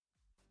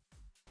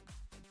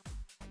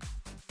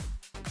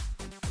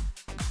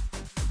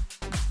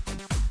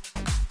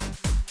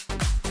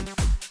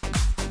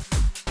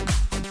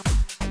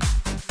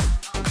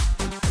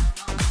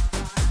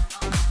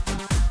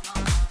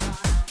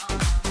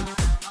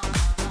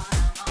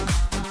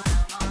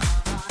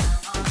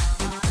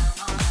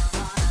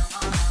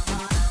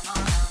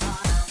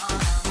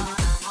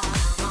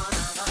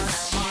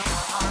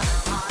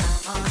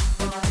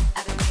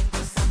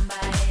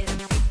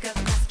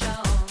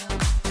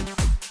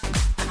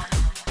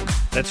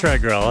That's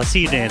right, girl. I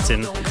see you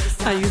dancing.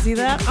 You see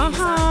that?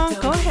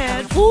 Go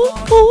ahead. Ooh,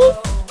 ooh.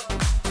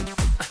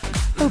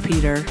 Oh,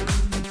 Peter.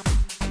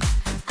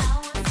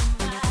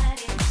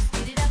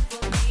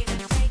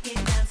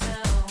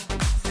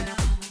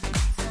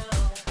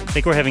 I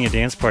think we're having a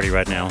dance party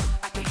right now.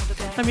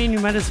 I mean, you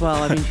might as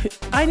well. I mean,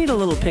 I need a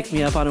little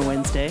pick-me-up on a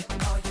Wednesday.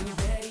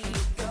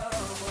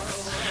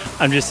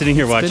 I'm just sitting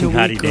here watching been a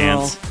Heidi week,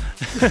 girl. dance.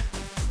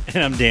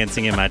 And I'm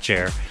dancing in my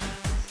chair.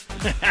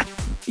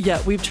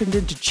 Yeah, we've turned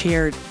into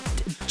chair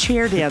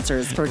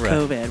dancers for Right.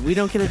 COVID. We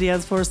don't get a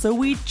dance floor, so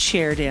we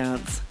chair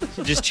dance.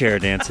 Just chair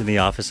dance in the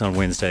office on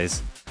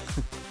Wednesdays.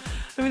 I'm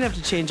going to have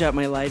to change out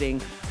my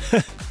lighting.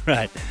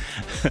 Right.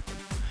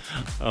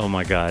 Oh,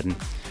 my God.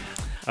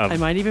 I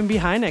might even be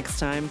high next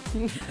time.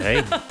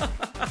 Hey,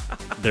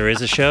 there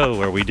is a show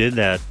where we did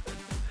that.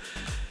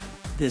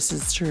 This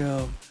is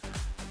true.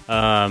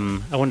 I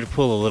wanted to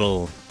pull a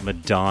little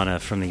Madonna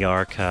from the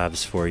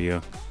archives for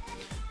you.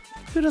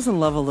 Who doesn't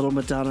love a little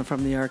Madonna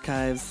from the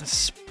archives?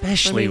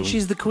 Especially... I mean,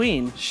 she's the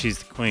queen. She's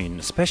the queen.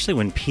 Especially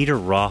when Peter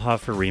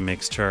Rawhofer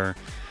remixed her.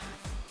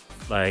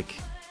 Like,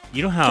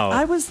 you know how...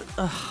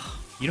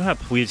 You know how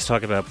we used to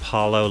talk about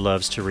Paulo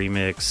loves to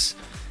remix...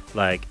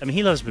 Like, I mean,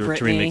 he loves to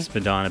remix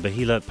Madonna,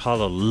 but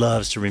Paulo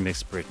loves to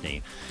remix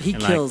Britney. He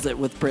kills it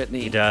with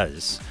Britney. He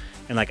does.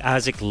 And, like,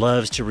 Isaac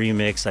loves to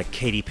remix, like,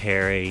 Katy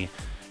Perry.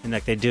 And,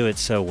 like, they do it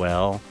so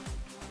well.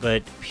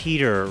 But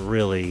Peter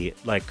really,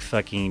 like,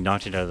 fucking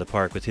knocked it out of the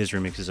park with his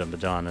remixes of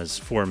Madonna's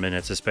 4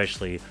 minutes,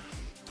 especially.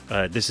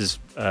 This is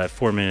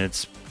 4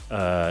 minutes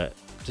to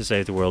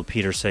Save the World,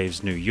 Peter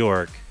Saves New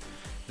York.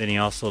 Then he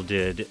also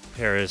did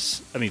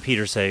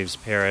Peter Saves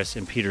Paris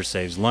and Peter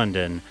Saves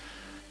London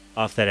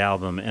off that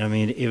album. And I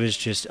mean, it was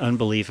just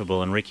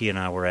unbelievable. And Ricky and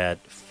I were at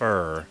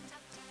Fur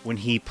when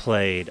he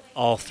played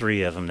all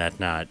three of them that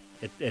night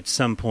at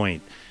some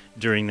point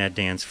during that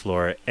dance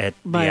floor at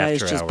my the after eyes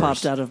just hours.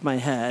 Popped out of my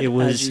head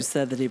as you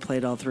said that he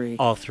played all three.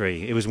 All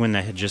three. It was when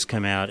that had just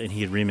come out and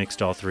he had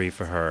remixed all three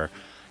for her.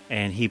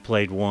 And he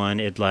played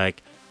one at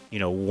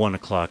 1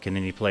 o'clock, and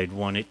then he played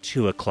one at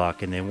 2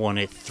 o'clock, and then one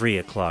at 3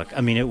 o'clock. I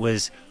mean, it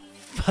was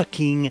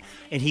fucking,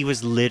 and he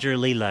was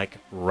literally like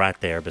right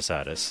there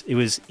beside us. It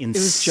was insane. It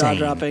was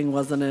jaw-dropping,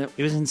 wasn't it?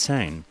 It was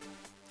insane.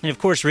 And of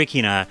course, Ricky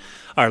and I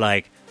are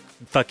like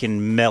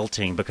fucking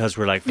melting because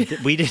we're like,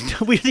 we're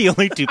the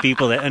only two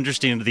people that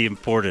understand the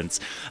importance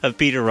of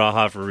Peter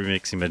Rawhofer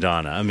remixing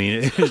Madonna. I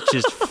mean, it was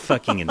just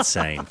fucking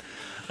insane.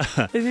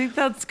 I think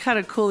that's kind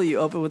of cool that you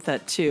open with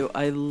that too.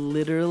 I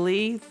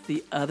literally,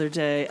 the other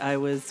day, I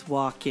was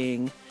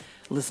walking,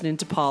 listening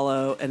to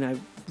Paulo, and I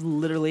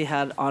literally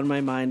had on my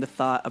mind a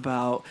thought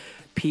about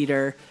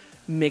Peter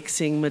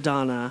mixing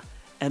Madonna,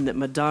 and that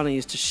Madonna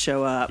used to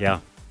show up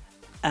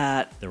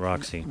at the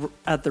Roxy.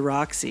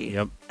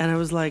 Yep. And I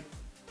was like,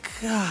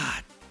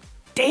 God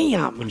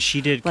damn. When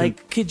she did...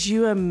 could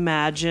you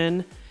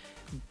imagine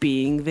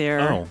being there?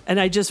 Oh. And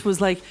I just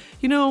was like,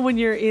 when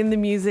you're in the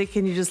music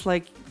and you just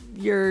like...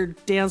 your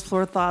dance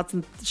floor thoughts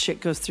and shit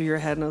goes through your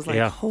head, and I was like,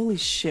 holy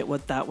shit,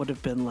 what that would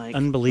have been like.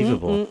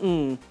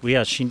 Unbelievable. Well,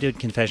 yeah, she did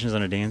Confessions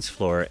on a Dance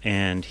Floor,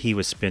 and he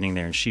was spinning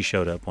there, and she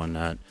showed up one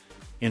night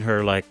in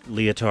her, like,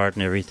 leotard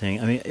and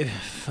everything. I mean,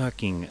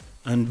 fucking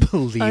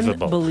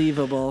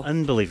unbelievable.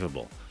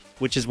 Unbelievable.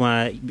 Which is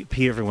why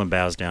everyone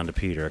bows down to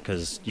Peter,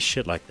 because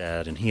shit like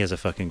that, and he has a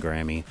fucking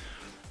Grammy.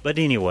 But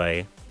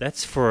anyway,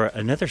 that's for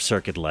another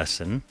circuit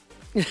lesson.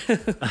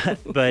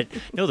 But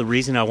no, the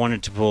reason I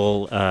wanted to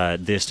pull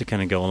this to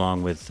kind of go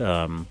along with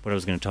what I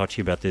was going to talk to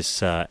you about,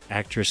 this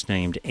actress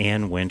named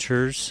Ann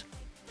Winters.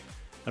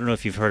 I don't know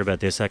if you've heard about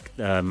this. I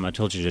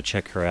told you to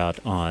check her out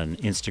on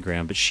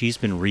Instagram, but she's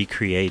been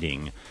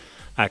recreating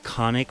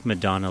iconic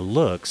Madonna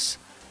looks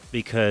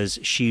because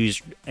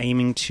she's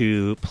aiming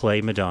to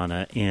play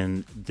Madonna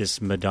in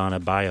this Madonna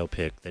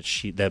biopic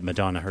that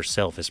Madonna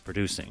herself is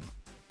producing.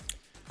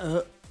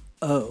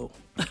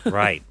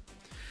 Right.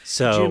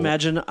 So, could you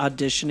imagine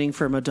auditioning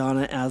for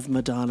Madonna as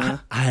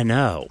Madonna? I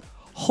know.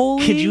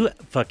 Holy... Could you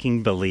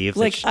fucking believe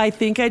that? I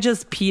think I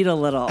just peed a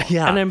little.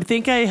 Yeah. And I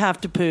think I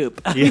have to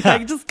poop. Yeah.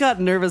 I just got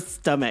nervous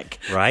stomach.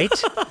 Right?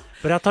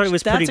 But I thought it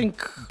was pretty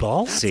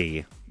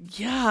ballsy.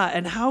 Yeah,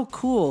 and how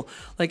cool.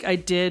 I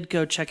did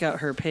go check out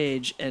her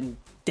page, and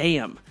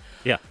damn.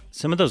 Yeah.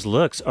 Some of those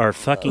looks are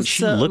fucking...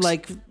 She looks...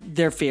 like,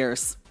 they're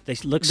fierce. They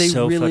look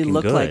so really fucking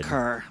look good. like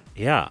her.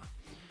 Yeah.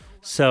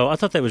 So I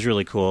thought that was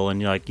really cool.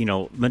 And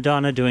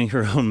Madonna doing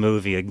her own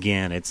movie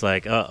again. It's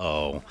like,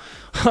 girl.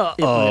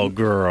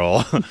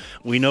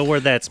 We know where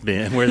that's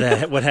been, what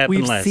happened last time.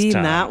 We've seen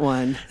that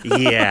one.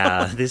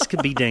 Yeah, this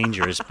could be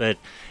dangerous. But,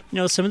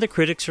 some of the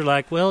critics are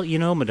like, well,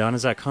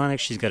 Madonna's iconic.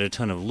 She's got a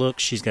ton of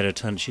looks. She's got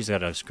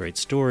a great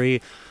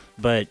story.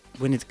 But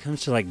when it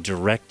comes to,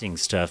 directing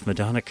stuff,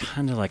 Madonna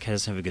kind of,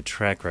 has to have a good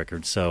track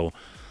record. So,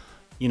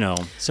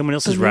 someone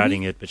else is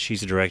writing it, but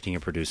she's directing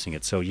and producing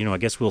it. So, I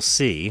guess we'll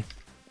see.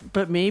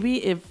 But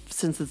maybe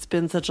since it's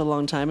been such a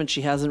long time and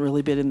she hasn't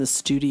really been in the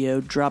studio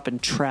dropping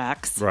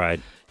tracks. Right.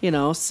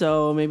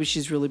 So maybe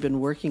she's really been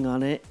working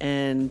on it.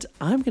 And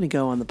I'm going to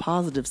go on the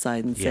positive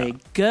side and say,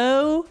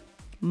 go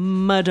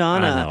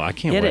Madonna. I know. I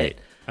can't Hit wait. It.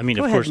 I mean,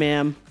 Go of ahead, course,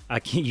 ma'am. I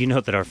can't. You know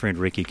that our friend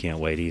Ricky can't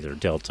wait either.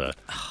 Delta.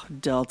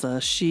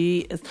 Delta.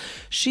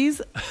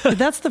 She's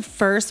that's the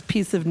first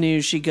piece of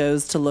news she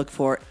goes to look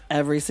for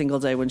every single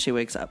day when she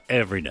wakes up.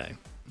 Every day.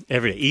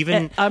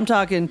 Even I'm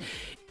talking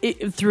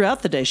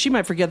throughout the day. She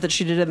might forget that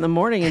she did it in the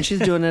morning, and she's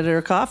doing it at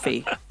her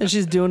coffee, and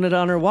she's doing it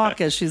on her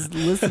walk as she's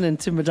listening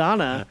to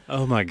Madonna.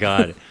 oh my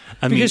God.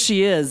 I mean, Because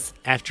she is.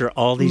 after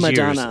all these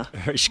Madonna.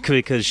 years,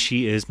 because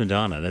she is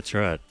Madonna. That's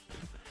right.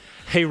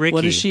 Hey, Ricky.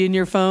 What is she in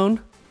your phone?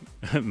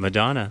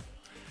 Madonna.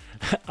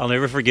 I'll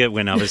never forget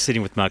when I was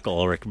sitting with Michael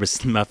Ulrich.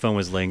 My phone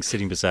was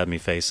sitting beside me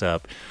face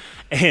up.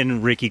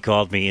 And Ricky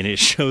called me, and it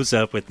shows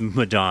up with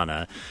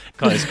Madonna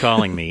is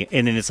calling me.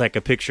 And then it's like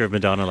a picture of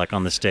Madonna like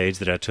on the stage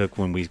that I took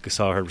when we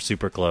saw her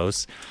super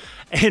close.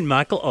 And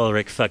Michael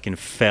Ulrich fucking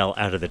fell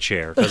out of the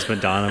chair because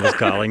Madonna was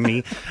calling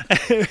me.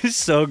 It was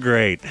so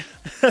great.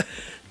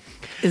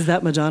 Is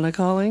that Madonna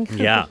calling?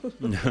 Yeah.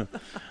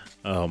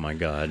 Oh, my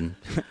God.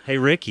 Hey,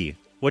 Ricky,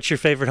 what's your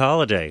favorite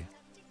holiday?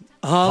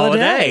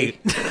 Holiday.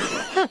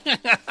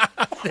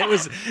 That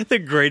was the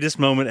greatest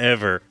moment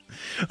ever.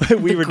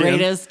 We were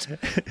Greatest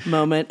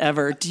moment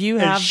ever. Do you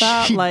have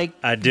that?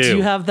 I do. Do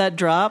you have that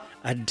drop?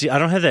 I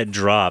don't have that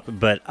drop,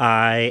 but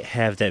I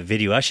have that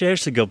video. I should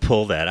actually go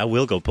pull that. I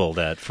will go pull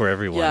that for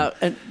everyone. Yeah,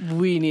 and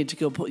we need to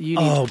go pull. You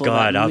need Oh to pull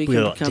God, that. I And we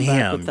will. can come back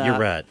Damn, with that. you're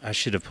right. I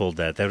should have pulled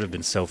that. That would have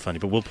been so funny.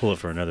 But we'll pull it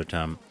for another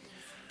time.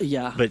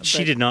 Yeah, But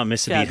she did not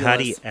miss a beat. fabulous.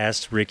 Heidi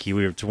asked Ricky.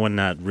 We were one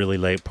night really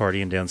late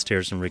partying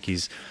downstairs in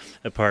Ricky's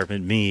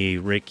apartment. Me,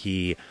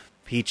 Ricky,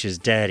 Peaches,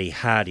 Daddy,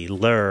 Heidi,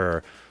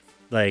 Lur,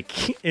 and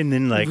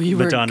then We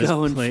were Madonna's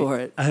going playing. for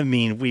it. I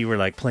mean, we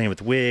were playing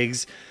with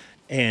wigs,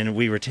 and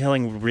we were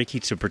telling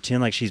Ricky to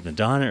pretend like she's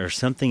Madonna or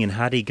something. And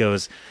Heidi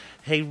goes,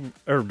 "Hey,"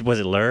 or was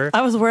it Lur?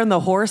 I was wearing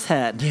the horse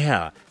head.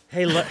 Yeah.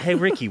 Hey,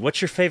 Ricky, what's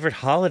your favorite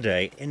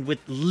holiday? And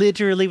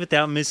literally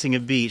without missing a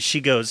beat, she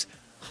goes,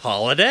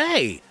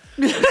 "Holiday."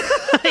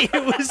 It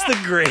was the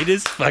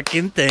greatest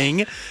fucking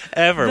thing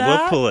ever. We'll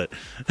That- pull it.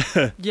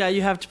 Yeah,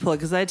 you have to pull it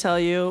because I tell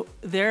you,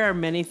 there are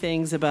many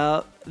things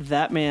about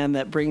that man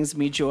that brings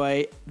me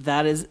joy.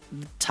 That is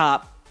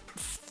top.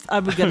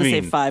 I'm gonna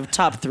say 5,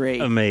 top 3.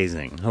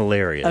 Amazing.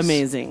 Hilarious.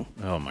 Amazing.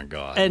 Oh, my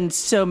God. And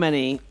so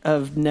many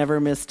of never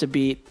missed a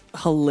beat.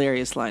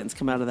 Hilarious lines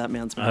come out of that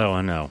man's mouth. Oh,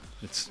 I know.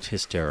 It's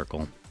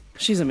hysterical.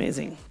 She's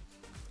amazing.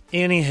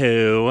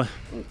 Anywho,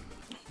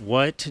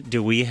 what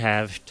do we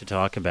have to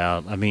talk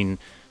about? I mean,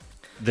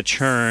 the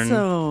churn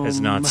So has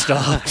not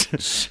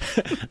stopped.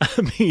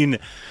 I mean,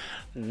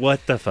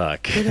 what the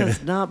fuck? It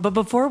is not. But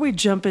before we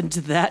jump into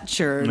that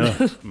churn,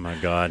 Oh, my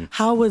God.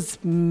 how was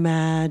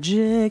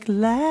Magic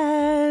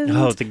Land?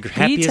 Oh, the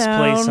happiest P-Town.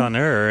 place on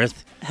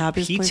earth.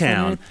 Happiest place on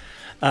P-Town.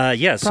 earth.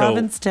 Yeah, so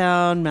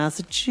Provincetown,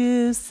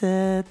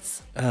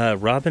 Massachusetts.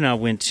 Rob and I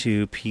went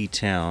to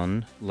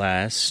P-Town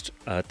last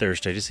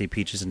Thursday to see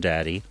Peaches and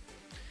Daddy.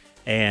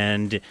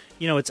 And,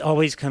 it's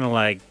always kind of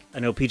like, I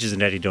know Peaches and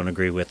Daddy don't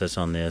agree with us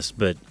on this,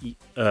 but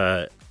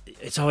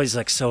it's always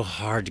so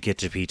hard to get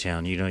to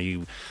P-Town.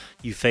 You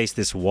face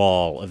this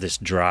wall of this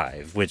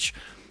drive, which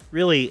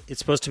really it's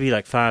supposed to be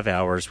 5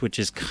 hours, which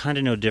is kind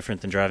of no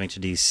different than driving to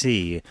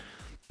D.C.,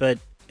 but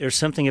there's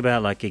something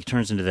about it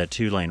turns into that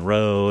 2-lane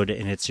road,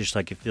 and it's just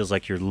it feels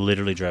like you're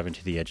literally driving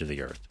to the edge of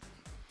the earth.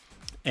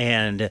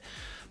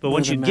 But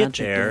once the you get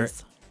magic there,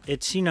 is.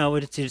 it's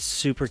it's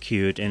super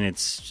cute and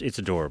it's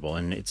adorable,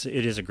 and it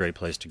is a great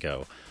place to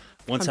go.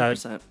 Once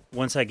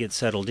 100%. I get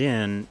settled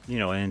in,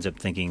 I ends up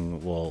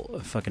thinking, well,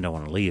 I fucking don't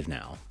want to leave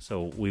now.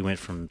 So we went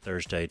from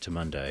Thursday to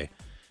Monday,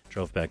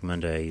 drove back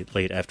Monday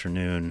late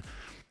afternoon,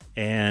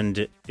 and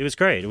it was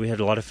great. We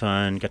had a lot of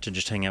fun. Got to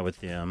just hang out with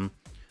them.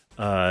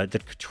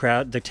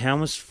 The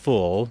town was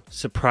full.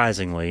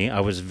 Surprisingly,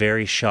 I was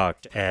very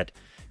shocked at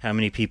how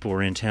many people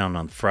were in town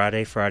on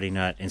Friday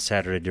night, and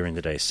Saturday during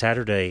the day.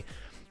 Saturday,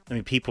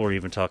 people were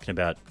even talking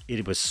about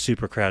it was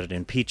super crowded,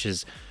 and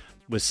Peaches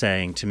was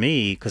saying to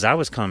me, because I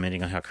was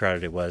commenting on how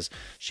crowded it was,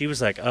 she was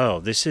like, "Oh,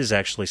 this is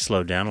actually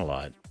slowed down a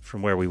lot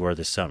from where we were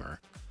this summer."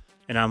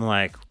 And I'm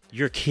like,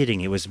 "You're kidding.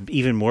 It was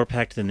even more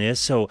packed than this."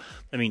 So,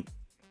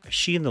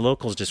 she and the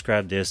locals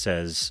described this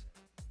as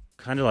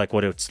kind of like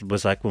what it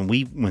was like when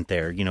we went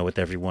there, with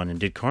everyone and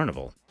did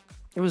Carnival.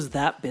 It was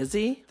that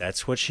busy?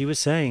 That's what she was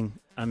saying.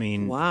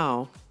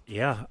 Wow.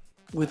 Yeah,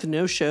 With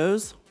no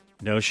shows?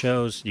 no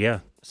shows. Yeah.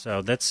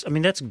 So that's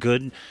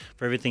good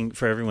for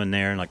everyone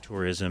there, and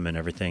tourism and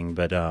everything.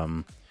 But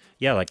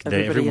yeah,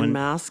 Everybody in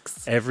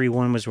masks?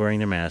 everyone was wearing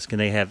their mask, and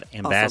they have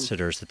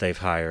ambassadors that they've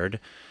hired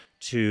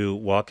to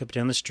walk up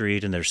down the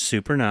street, and they're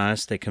super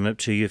nice. They come up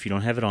to you if you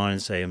don't have it on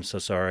and say, "I'm so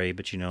sorry,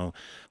 but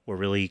we're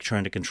really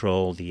trying to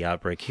control the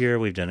outbreak here.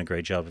 We've done a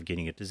great job of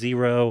getting it to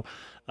 0.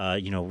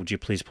 Would you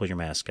please pull your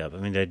mask up?"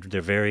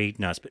 They're very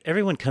nice, but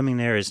everyone coming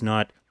there is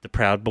not the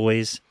Proud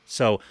Boys,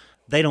 so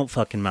they don't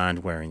fucking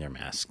mind wearing their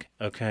mask.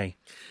 Okay,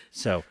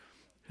 so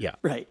yeah,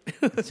 Right.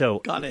 so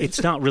Got it.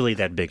 it's not really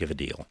that big of a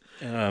deal.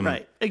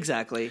 Right.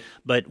 Exactly.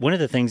 But one of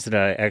the things that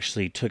I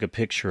actually took a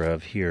picture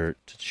of here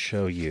to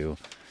show you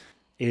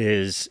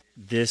is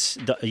this,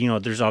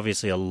 there's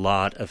obviously a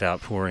lot of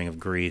outpouring of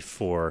grief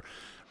for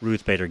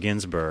Ruth Bader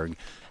Ginsburg.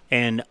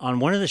 And on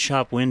one of the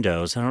shop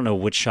windows, I don't know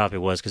which shop it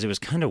was because it was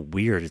kind of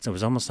weird. It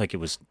was almost like it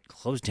was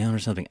closed down or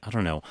something. I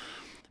don't know.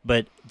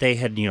 But they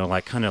had,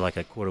 like kind of like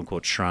a quote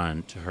unquote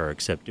shrine to her,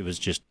 except it was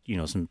just,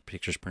 some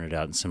pictures printed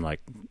out and some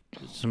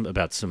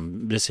about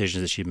some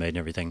decisions that she'd made and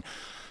everything.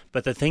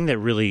 But the thing that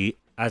really,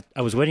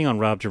 I was waiting on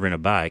Rob to rent a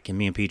bike, and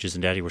me and Peaches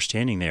and Daddy were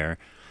standing there.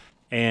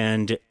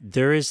 And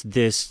there is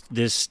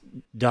this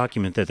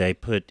document that they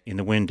put in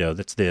the window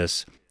that's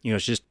this,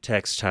 it's just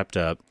text typed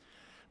up.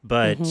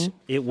 But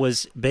it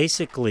was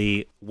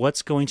basically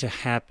what's going to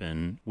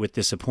happen with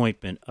this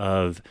appointment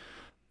of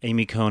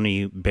Amy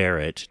Coney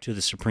Barrett to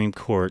the Supreme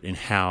Court and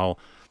how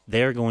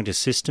they're going to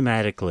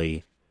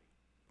systematically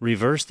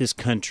reverse this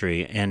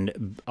country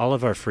and all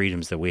of our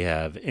freedoms that we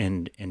have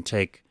and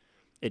take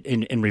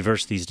and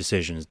reverse these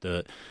decisions.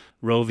 The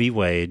Roe v.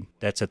 Wade,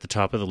 that's at the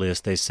top of the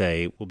list, they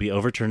say, will be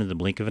overturned in the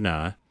blink of an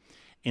eye.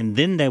 And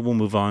then they will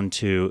move on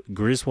to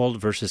Griswold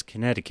versus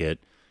Connecticut,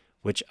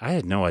 which I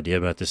had no idea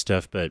about this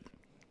stuff, but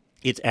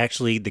it's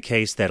actually the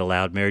case that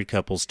allowed married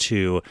couples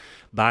to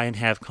buy and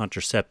have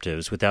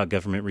contraceptives without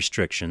government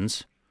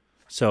restrictions.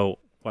 So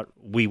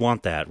we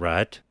want that,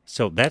 right?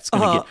 So that's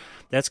going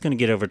to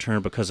get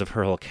overturned because of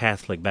her whole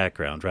Catholic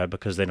background, right?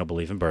 Because they don't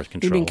believe in birth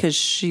control. You mean because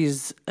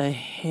she's a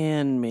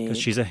handmaid?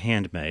 Because she's a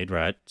handmaid,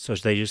 right? So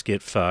they just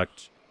get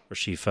fucked, or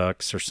she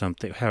fucks, or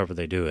something. However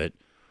they do it.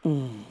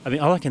 I mean,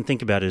 all I can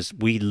think about is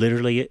we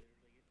literally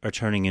are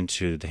turning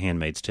into The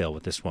Handmaid's Tale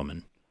with this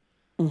woman.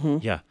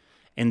 Yeah,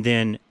 and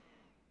then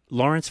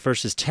Lawrence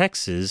versus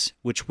Texas,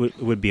 which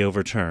would be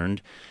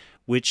overturned,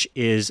 which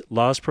is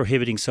laws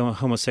prohibiting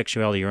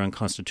homosexuality are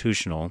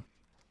unconstitutional.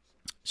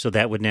 So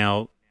that would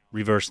now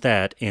reverse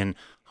that, and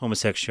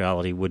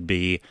homosexuality would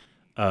be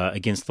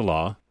against the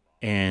law,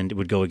 and it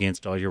would go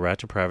against all your right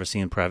to privacy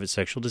and private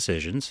sexual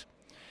decisions.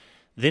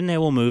 Then they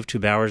will move to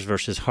Bowers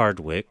versus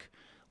Hardwick,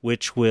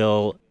 which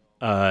will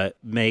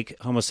make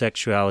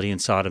homosexuality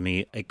and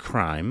sodomy a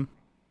crime.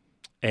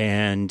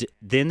 And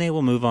then they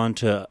will move on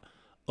to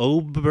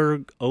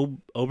Obergefell,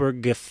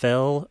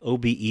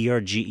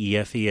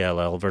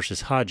 Obergefell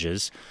versus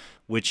Hodges,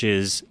 which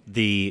is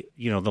the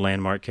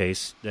landmark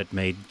case that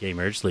made gay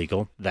marriage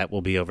legal. That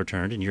will be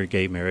overturned, and your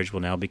gay marriage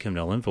will now become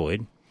null and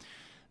void.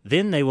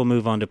 Then they will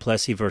move on to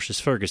Plessy versus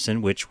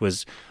Ferguson, which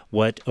was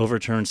what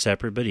overturned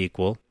separate but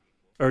equal,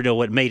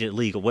 what made it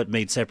legal, what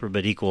made separate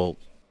but equal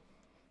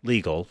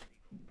legal.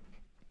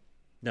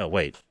 No,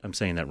 wait, I'm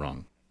saying that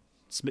wrong.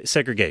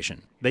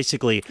 Segregation.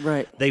 Basically,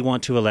 right. They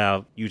want to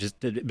allow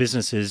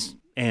businesses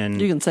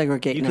and you can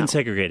segregate. You can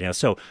segregate now.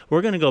 So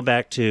we're going to go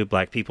back to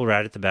black people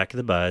right at the back of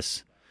the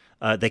bus.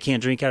 They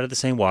can't drink out of the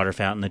same water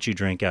fountain that you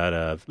drink out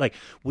of. Like,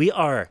 we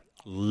are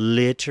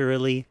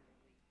literally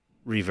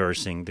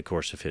reversing the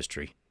course of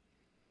history.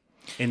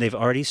 And they've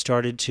already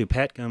started to.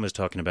 Pat Gunn was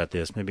talking about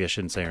this. Maybe I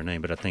shouldn't say her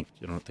name, but I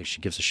don't think she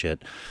gives a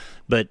shit.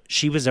 But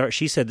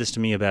she said this to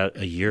me about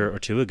a year or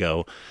two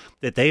ago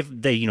that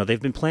they've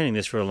been planning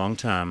this for a long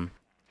time,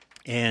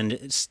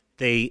 and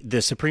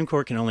the Supreme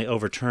Court can only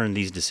overturn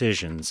these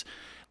decisions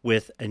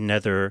with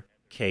another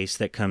case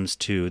that comes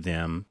to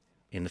them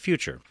in the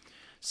future.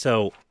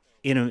 So,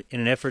 in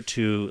an effort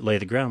to lay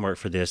the groundwork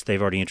for this,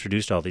 they've already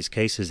introduced all these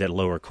cases at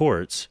lower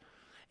courts.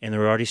 And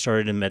they're already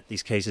started to let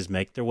these cases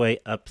make their way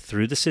up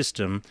through the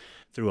system,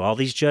 through all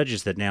these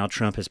judges that now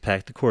Trump has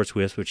packed the courts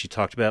with, which he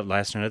talked about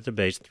last night at the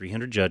debates,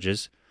 300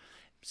 judges.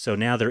 So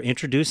now they're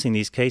introducing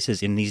these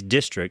cases in these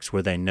districts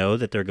where they know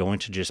that they're going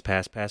to just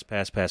pass,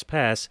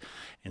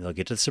 and they'll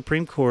get to the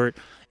Supreme Court.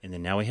 And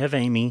then now we have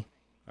Amy,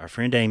 our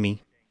friend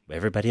Amy.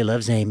 Everybody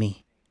loves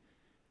Amy.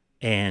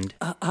 And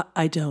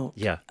I don't.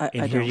 Yeah.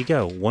 And here you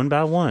go. One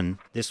by one,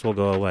 this will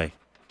go away.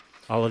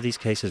 All of these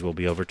cases will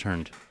be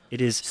overturned.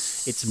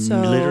 It's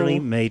literally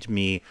made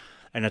me,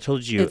 and I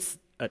told you,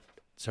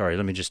 sorry,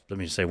 let me just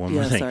say one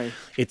more thing. Sorry.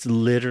 It's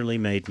literally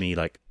made me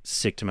like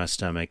sick to my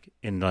stomach,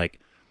 and like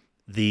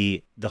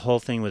the whole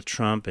thing with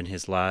Trump and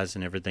his lies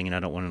and everything, and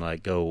I don't want to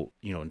like go,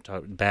 and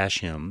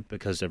bash him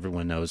because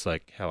everyone knows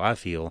like how I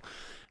feel.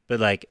 But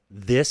like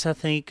this, I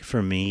think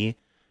for me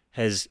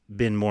has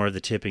been more of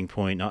the tipping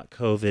point, not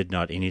COVID,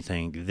 not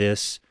anything.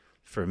 This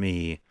for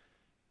me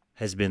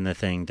has been the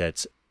thing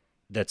that's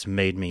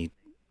made me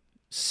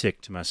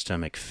sick to my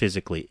stomach,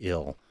 physically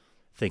ill,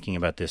 thinking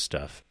about this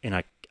stuff. And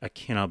I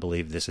cannot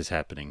believe this is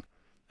happening.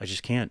 I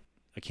just can't.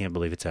 I can't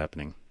believe it's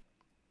happening.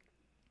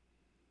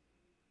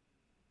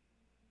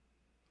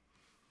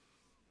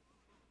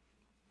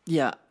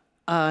 Yeah.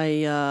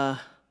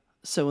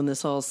 So when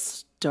this all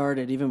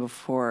started, even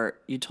before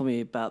you told me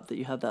about that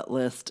you had that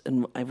list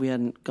and we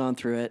hadn't gone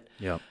through it.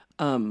 Yeah.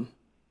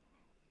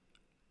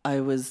 I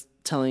was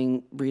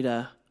telling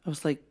Rita, I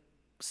was like,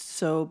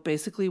 so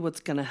basically what's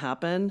going to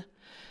happen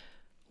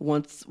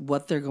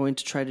what they're going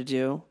to try to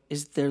do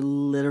is they're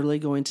literally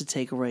going to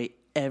take away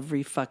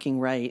every fucking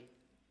right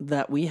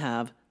that we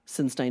have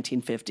since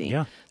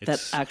 1950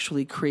 that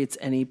actually creates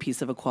any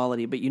piece of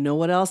equality. But you know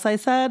what else I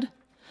said?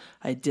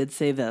 I did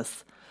say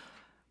this.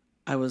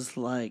 I was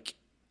like,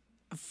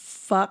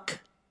 fuck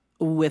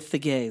with the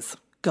gays.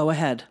 Go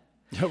ahead.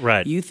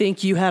 Right. You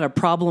think you had a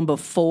problem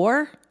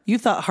before? You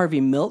thought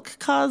Harvey Milk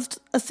caused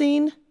a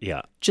scene?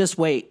 Yeah. Just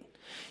wait.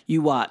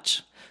 You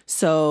watch.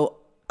 So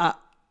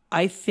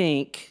I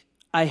think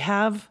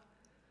I'm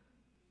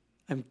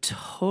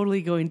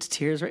totally going to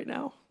tears right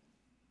now.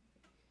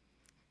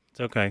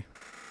 It's okay.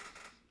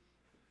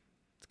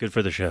 It's good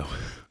for the show.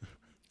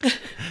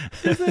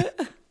 Is it?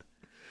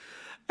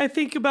 I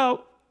think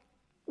about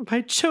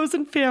my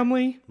chosen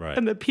family Right.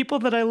 and the people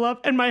that I love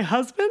and my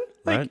husband.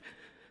 Like, Right.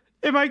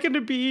 are we going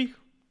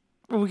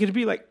to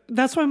be like,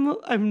 that's why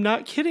I'm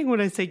not kidding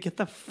when I say get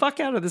the fuck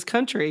out of this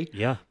country.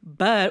 Yeah.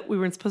 But we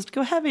weren't supposed to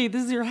go heavy.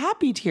 This is your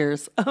happy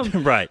tears.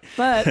 Right.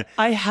 But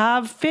I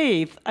have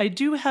faith. I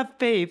do have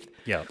faith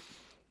Yeah.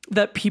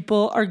 that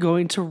people are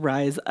going to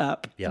rise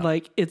up. Yeah.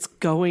 Like it's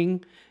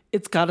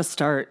got to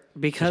start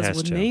because has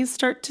when to. they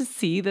start to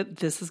see that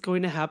this is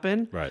going to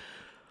happen, Right.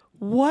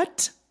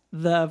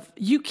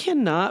 you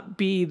cannot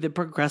be the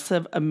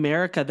progressive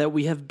America that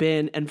we have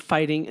been and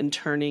fighting and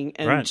turning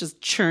and Right. just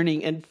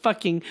churning and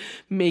fucking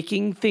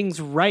making things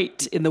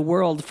right in the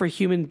world for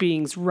human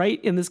beings,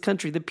 right in this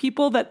country. The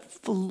people that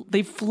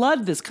they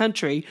flood this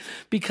country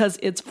because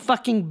it's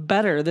fucking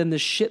better than the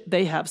shit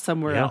they have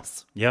somewhere Yeah.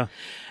 else. Yeah.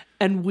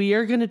 And we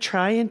are going to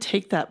try and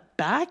take that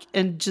back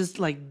and just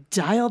like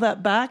dial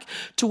that back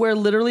to where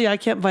literally I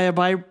can't buy a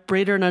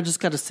vibrator and I just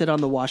got to sit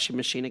on the washing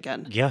machine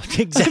again. Yeah,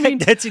 exactly.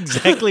 That's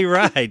exactly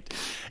right.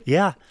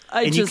 Yeah.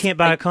 And you can't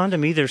buy a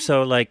condom either.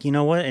 So, like, you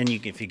know what? And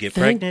if you get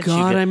Thank pregnant,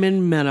 God I'm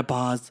in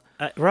menopause.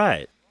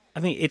 right. I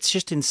mean, it's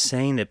just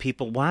insane that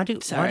people. Why do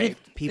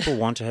people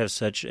want to have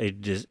such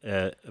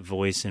a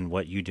voice in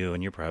what you do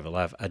in your private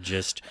life? I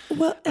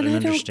Well, and don't I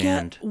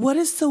understand. don't get what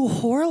is so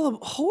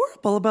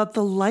horrible about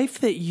the life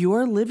that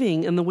you're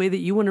living and the way that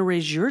you want to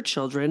raise your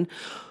children.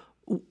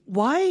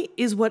 Why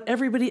is what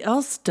everybody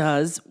else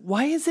does?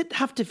 Why does it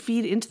have to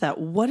feed into that?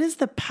 What is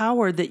the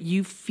power that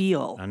you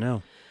feel I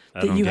know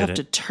I that don't you get have it.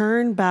 to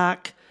turn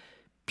back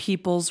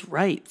people's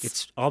rights?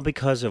 It's all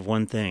because of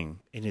one thing,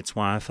 and it's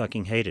why I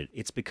fucking hate it.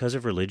 It's because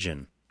of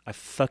religion. I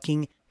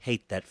fucking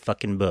hate that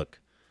fucking book.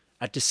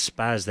 I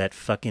despise that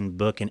fucking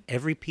book and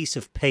every piece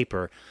of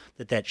paper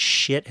that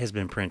shit has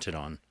been printed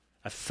on.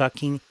 I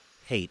fucking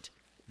hate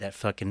that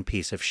fucking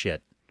piece of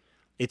shit.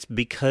 It's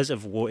because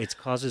of war. It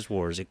causes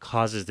wars. It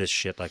causes this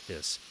shit like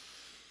this.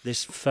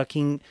 This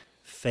fucking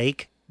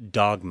fake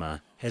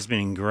dogma has been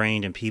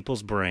ingrained in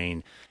people's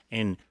brain,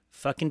 and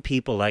fucking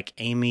people like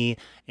Amy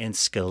and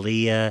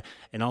Scalia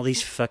and all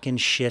these fucking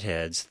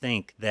shitheads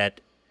think that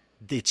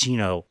it's,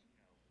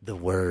 the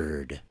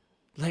word.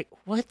 Like,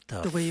 what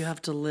the way you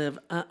have to live.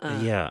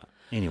 Yeah.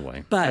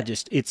 Anyway, But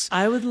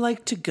I would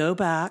like to go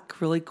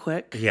back really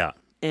quick. Yeah.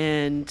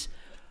 And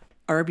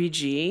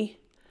RBG,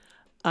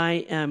 I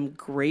am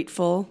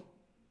grateful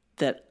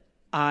that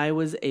I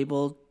was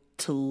able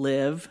to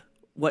live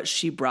what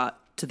she brought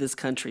to this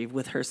country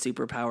with her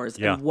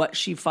superpowers and what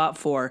she fought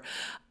for.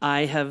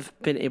 I have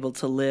been able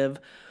to live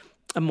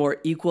a more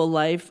equal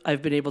life.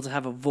 I've been able to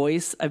have a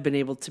voice. I've been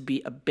able to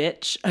be a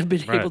bitch. I've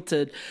been able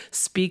to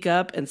speak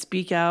up and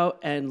speak out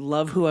and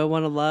love who I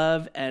want to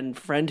love and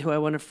friend who I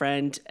want to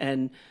friend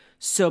and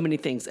so many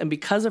things. And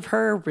because of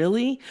her,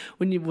 really,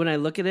 when I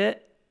look at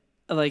it,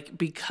 like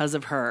because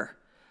of her,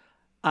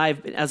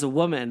 as a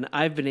woman,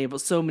 I've been able,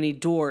 so many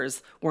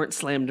doors weren't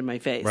slammed in my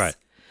face. Right.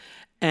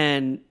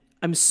 And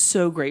I'm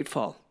so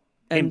grateful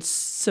and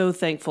so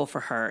thankful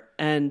for her.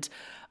 And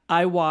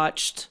I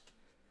watched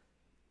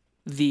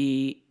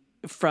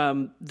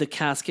from the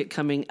casket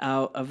coming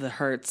out of the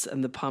Hertz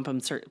and the pomp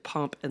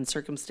and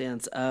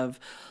circumstance of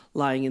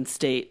lying in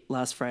state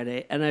last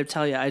Friday. And I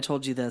tell you, I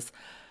told you this,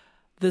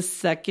 the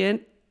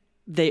second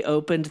they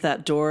opened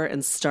that door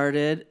and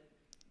started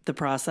the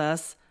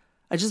process,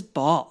 I just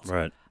bawled.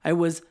 Right. I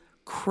was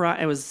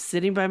crying. I was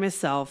sitting by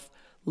myself,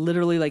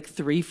 literally like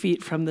 3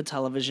 feet from the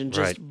television,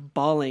 just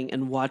bawling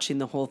and watching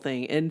the whole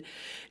thing. And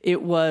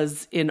it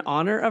was in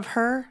honor of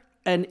her.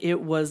 And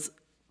it was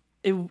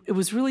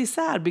really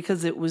sad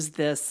because it was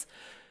this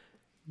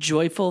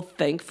joyful,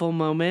 thankful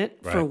moment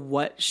for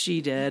what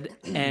she did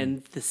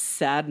and the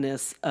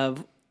sadness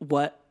of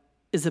what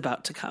is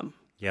about to come.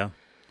 Yeah.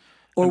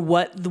 Or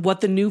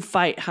what the new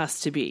fight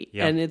has to be.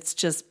 Yeah. And it's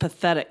just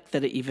pathetic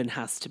that it even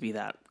has to be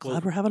that.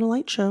 Glad we're having a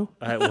light show.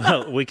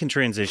 Well, we can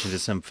transition to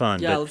some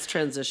fun. Yeah, let's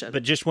transition.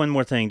 But just one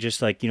more thing,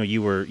 just like,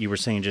 you were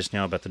saying just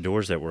now about the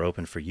doors that were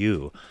open for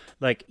you.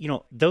 Like,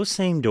 those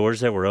same doors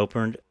that were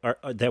opened are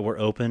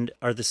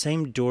the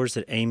same doors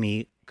that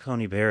Amy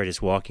Coney Barrett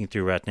is walking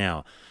through right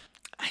now.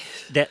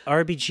 That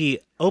RBG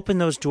opened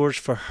those doors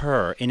for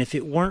her, and if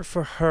it weren't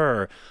for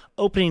her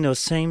opening those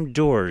same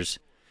doors,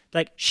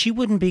 like she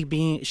would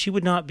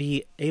not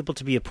be able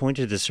to be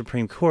appointed to the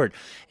Supreme Court,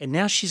 and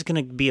now she's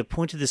going to be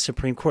appointed to the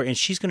Supreme Court, and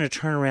she's going to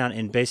turn around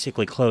and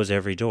basically close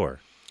every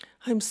door.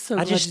 I'm so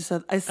glad you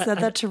said. I said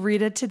that to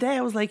Rita today.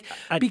 I was like,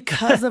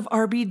 because of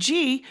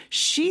RBG,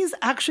 she's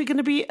actually going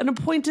to be an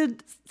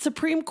appointed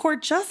Supreme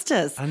Court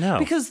justice. I know,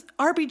 because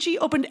RBG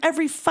opened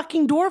every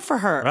fucking door for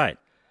her. Right.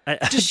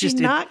 Does she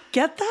not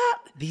get that?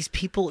 These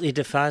people, it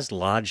defies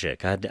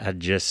logic. I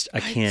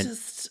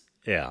can't.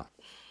 Yeah.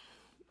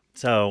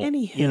 So,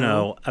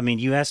 Anyhow. I mean,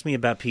 you asked me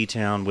about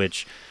P-Town,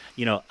 which,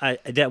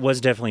 that was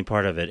definitely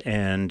part of it.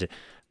 And,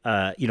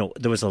 there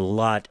was a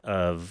lot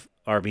of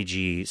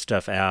RBG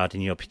stuff out,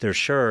 and, their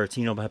shirts,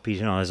 how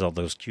P-Town has all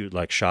those cute,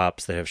 like,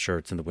 shops that have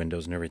shirts in the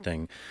windows and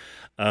everything.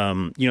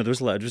 There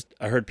was a lot,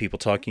 I heard people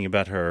talking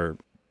about her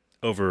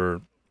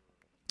over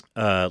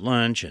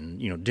lunch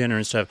and, dinner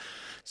and stuff.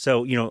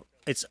 So,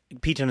 it's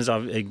P-Town is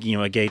a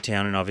gay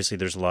town, and obviously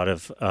there's a lot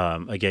of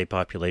a gay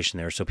population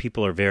there, so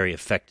people are very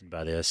affected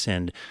by this,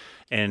 and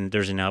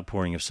there's an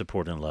outpouring of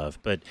support and love.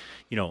 But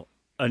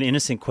an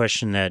innocent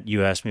question that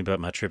you asked me about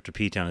my trip to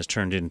P-Town has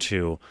turned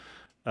into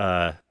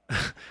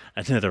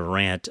another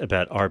rant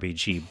about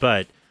RBG.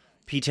 But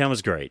P-Town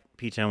was great.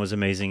 P-Town was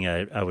amazing.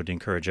 I would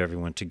encourage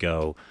everyone to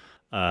go.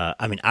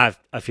 I mean, I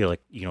feel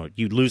like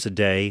you lose a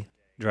day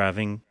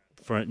driving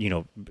for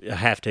a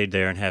half day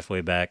there and half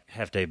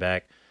day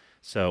back.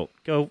 So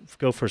go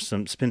for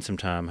spend some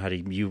time.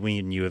 We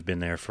and you have been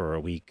there for a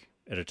week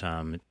at a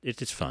time.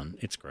 It's fun.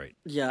 It's great.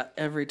 Yeah,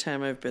 every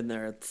time I've been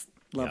there, it's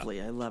lovely.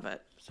 Yeah. I love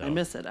it. So, I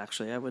miss it,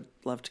 actually. I would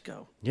love to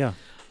go. Yeah.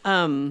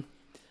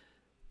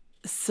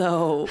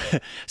 So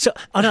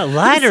on a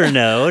lighter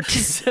note,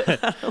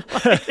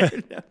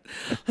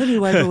 let me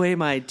wipe away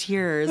my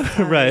tears.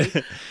 Sorry.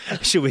 Right?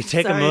 Should we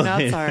take a moment?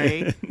 Not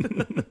sorry.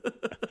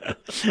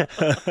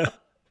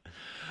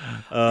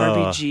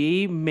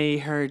 RBG may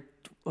her.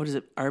 What is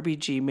it?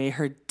 RBG may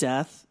her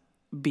death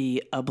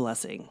be a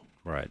blessing.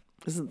 Right?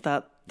 Isn't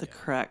that the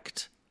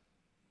correct?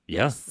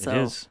 Yeah, so, it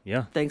is.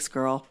 Yeah. Thanks,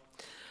 girl.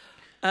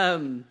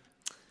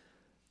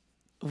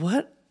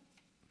 What?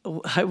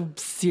 I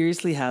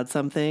seriously had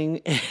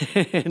something,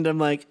 and I'm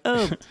like,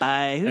 oh,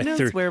 bye. Who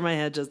knows where my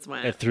head just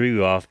went? I threw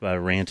you off by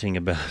ranting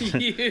about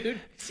you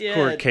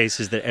court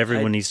cases that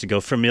everyone needs to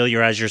go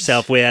familiarize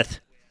yourself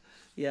with.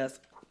 Yes.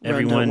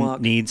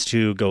 Everyone needs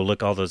to go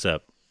look all those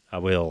up. I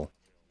will.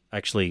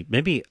 Actually,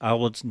 maybe I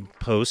will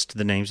post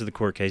the names of the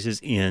court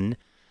cases in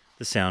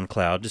the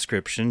SoundCloud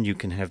description. You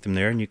can have them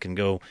there, and you can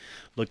go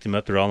look them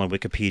up. They're all on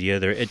Wikipedia.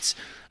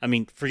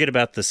 Forget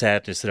about the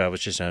sadness that I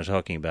was just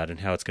talking about and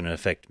how it's going to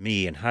affect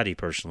me and Heidi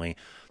personally.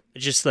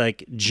 Just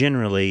like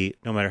generally,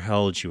 no matter how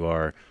old you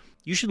are,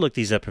 you should look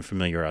these up and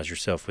familiarize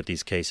yourself with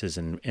these cases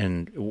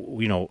and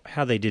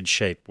how they did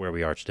shape where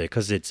we are today.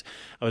 Because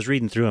I was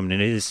reading through them,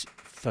 and it is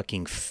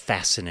fucking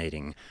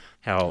fascinating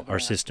how our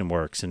system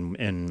works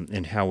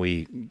and how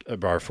we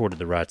are afforded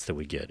the rights that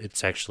we get.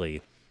 It's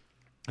actually,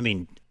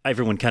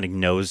 everyone kind of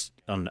knows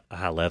on a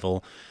high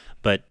level,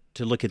 but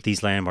to look at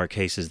these landmark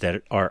cases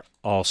that are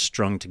all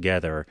strung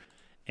together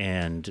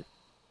and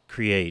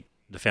create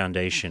the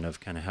foundation of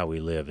kind of how we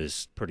live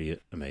is pretty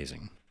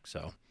amazing.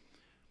 So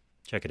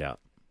check it out.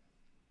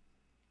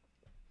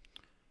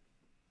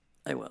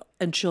 I will.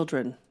 And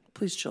children,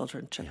 please,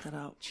 children, check that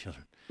out.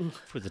 Children.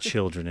 For the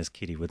children, as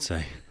Kitty would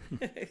say.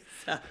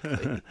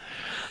 Exactly.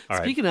 All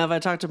right. Speaking of, I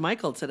talked to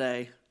Michael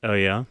today. Oh,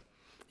 yeah?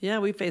 Yeah,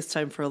 we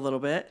FaceTime for a little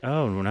bit.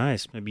 Oh,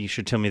 nice. Maybe you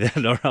should tell me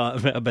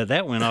that, but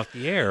that went off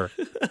the air.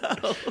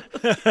 Oh,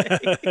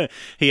 okay.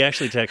 He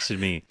actually texted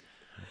me.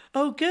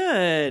 Oh,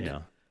 good. Yeah.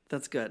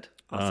 That's good.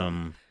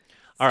 Awesome.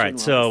 All right,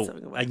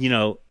 so,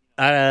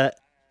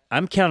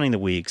 I'm counting the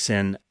weeks,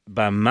 and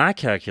by my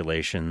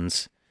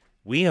calculations,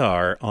 we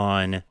are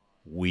on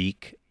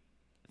week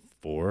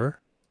 4.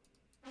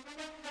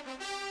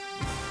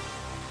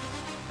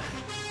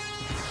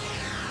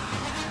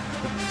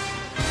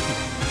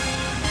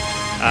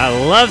 I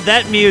love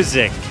that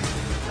music.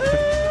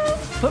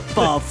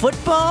 Football.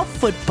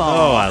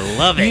 Oh, I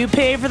love it. You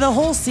pay for the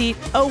whole seat.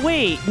 Oh,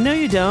 wait. No,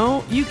 you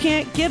don't. You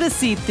can't get a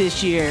seat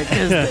this year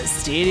because the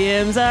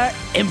stadiums are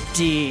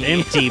empty.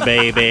 Empty,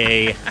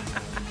 baby.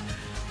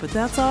 But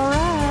that's all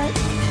right.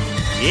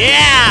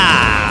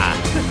 Yeah.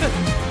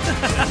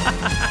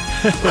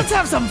 Let's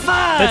have some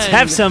fun. Let's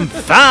have some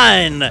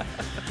fun.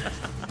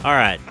 All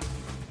right.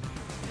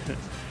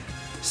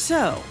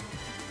 So...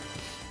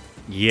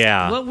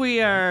 Yeah. What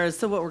we're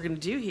going to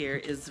do here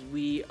is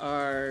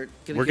we're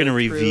going to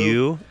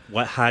review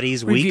what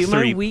Heidi's week 3.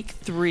 My week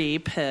 3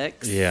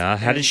 picks. Yeah.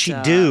 How did she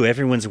do?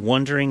 Everyone's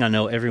wondering. I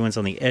know everyone's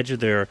on the edge of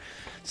their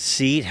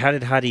seat. How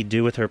did Heidi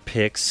do with her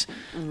picks?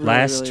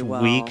 Last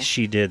week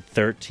she did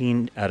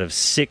 13 out of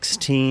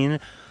 16.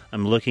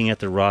 I'm looking at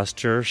the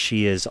roster.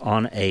 She is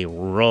on a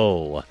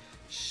roll.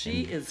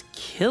 She is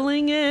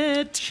killing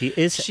it. She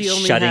is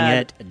shutting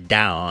it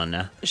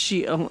down.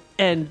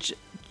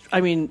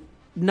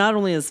 Not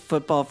only is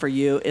football for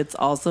you, it's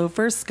also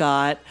for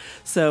Scott.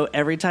 So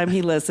every time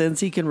he listens,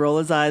 he can roll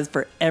his eyes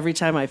for every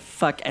time I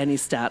fuck any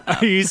stat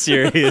up. Are you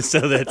serious?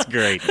 So that's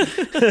great.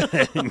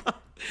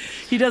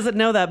 He doesn't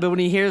know that, but when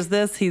he hears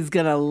this, he's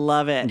going to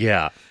love it.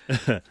 Yeah.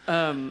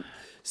 All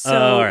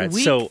right,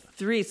 week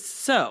 3.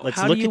 So let's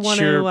how look do you at want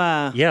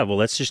to... Yeah, well,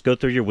 let's just go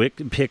through your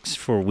picks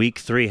for week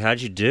 3.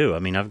 How'd you do?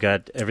 I've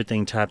got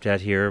everything typed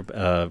out here,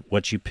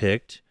 what you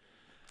picked.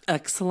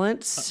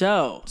 Excellent.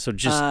 So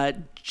just...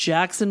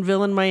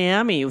 Jacksonville and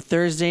Miami,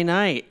 Thursday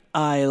night.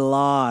 I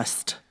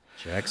lost.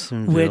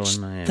 Jacksonville which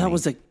and Miami. that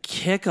was a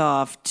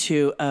kickoff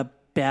to a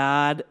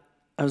bad.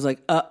 I was like,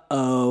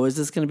 uh-oh, is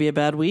this going to be a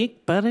bad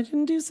week? But I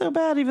didn't do so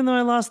bad, even though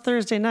I lost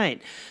Thursday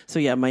night. So,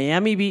 yeah,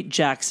 Miami beat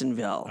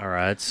Jacksonville. All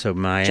right, so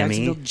Miami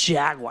Jacksonville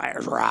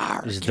Jaguars.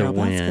 Rawr. is the Carol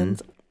win.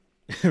 Baskins.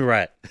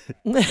 Right.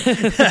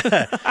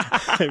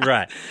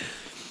 Right.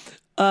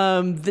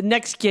 The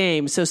next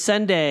game, so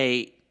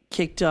Sunday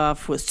kicked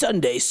off with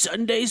Sunday.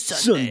 Sunday.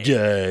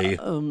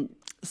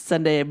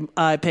 Sunday,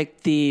 I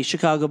picked the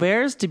Chicago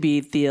Bears to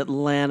beat the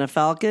Atlanta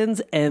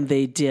Falcons, and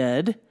they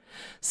did.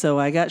 So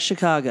I got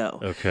Chicago.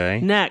 Okay.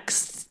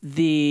 Next,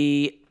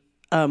 the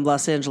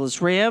Los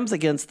Angeles Rams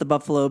against the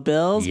Buffalo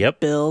Bills. Yep.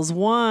 Bills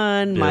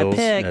won. My Bills,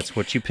 pick. that's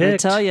what you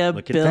picked. I tell you,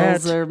 Look at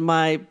Bills that. are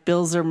my.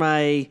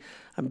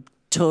 I'm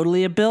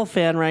totally a Bill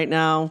fan right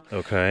now.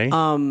 Okay.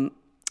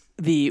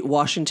 The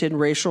Washington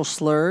racial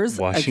slurs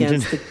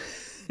Washington.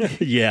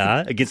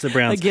 Against the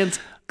Browns. against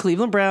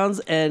Cleveland Browns,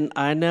 and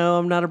I know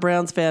I'm not a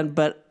Browns fan,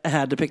 but I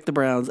had to pick the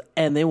Browns,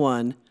 and they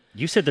won.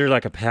 You said they're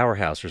like a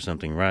powerhouse or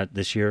something, right?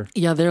 This year.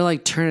 Yeah, they're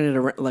like turning it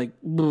around. Like,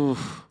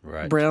 oof.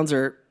 Right. Browns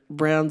and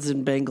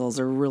Bengals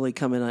are really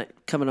coming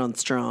on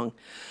strong.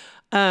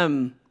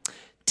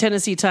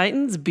 Tennessee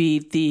Titans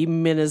beat the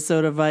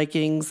Minnesota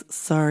Vikings.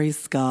 Sorry,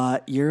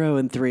 Scott, you're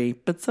 0-3,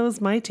 but so is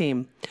my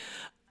team.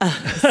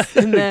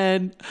 And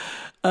then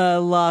the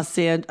Las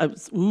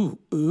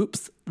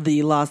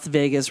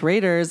Vegas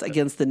Raiders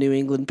against the New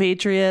England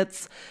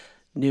Patriots.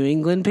 New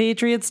England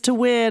Patriots to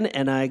win,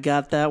 and I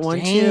got that one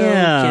too.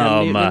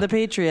 Cam Newton and the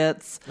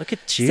Patriots. Look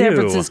at you. San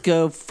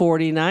Francisco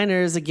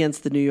 49ers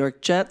against the New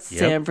York Jets. Yep.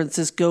 San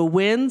Francisco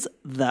wins.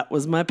 That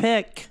was my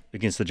pick.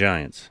 Against the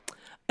Giants.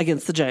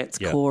 Against the Giants.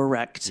 Yep.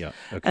 Correct. Yep.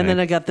 Okay. And then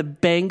I got the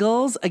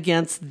Bengals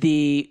against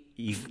the...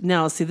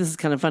 Now, see, this is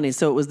kind of funny.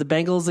 So it was the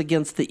Bengals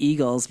against the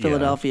Eagles,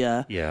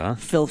 Philadelphia. Yeah.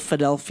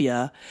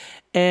 Philadelphia.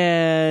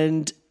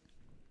 And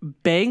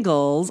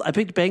Bengals, I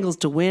picked Bengals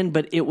to win,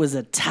 but it was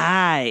a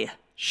tie.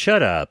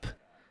 Shut up.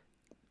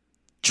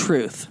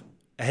 Truth.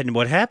 And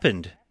what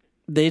happened?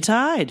 They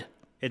tied.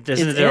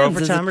 Isn't there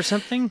overtime or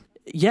something?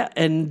 Yeah,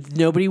 and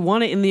nobody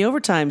won it in the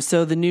overtime.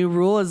 So the new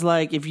rule is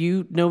like if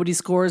nobody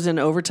scores in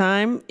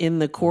overtime in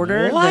the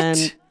quarter, What?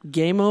 then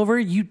game over,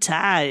 you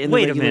tie in the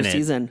Wait a regular minute.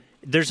 season.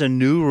 There's a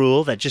new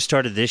rule that just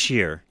started this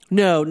year.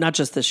 No, not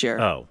just this year.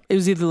 Oh. It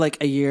was either like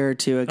a year or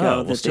two ago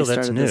well, that still, they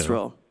that's started this new.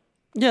 rule.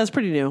 Yeah, it's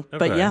pretty new.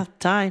 But Okay. yeah,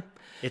 tie.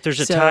 If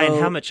there's a So- tie, and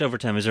how much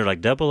overtime? Is there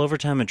like double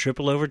overtime and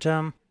triple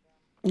overtime?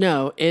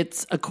 No,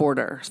 it's a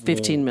quarter,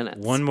 15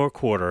 minutes. One more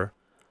quarter,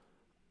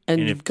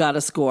 and you've got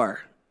to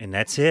score. and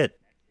that's it.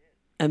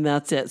 And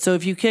that's it. So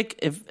if you kick,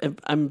 if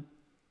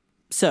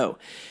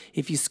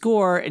you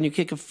score and you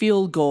kick a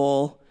field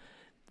goal,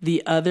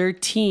 the other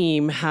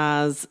team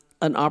has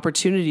an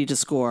opportunity to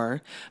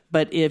score.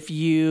 But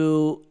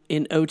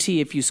in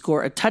OT, if you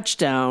score a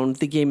touchdown,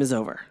 the game is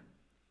over.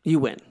 You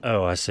win.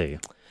 Oh, I see.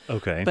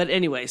 Okay. But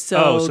anyway,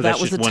 so that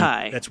that's was a just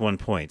tie. That's 1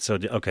 point. So,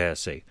 okay, I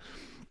see.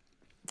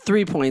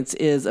 3 points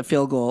is a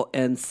field goal,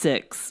 and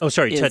 6 Oh,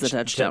 sorry, is a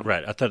touchdown.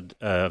 Right. I thought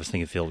I was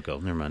thinking field goal.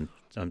 Never mind.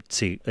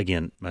 See,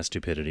 again, my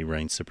stupidity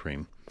reigns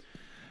supreme.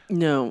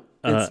 No,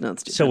 it's not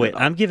stupid. So wait, at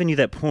all. I'm giving you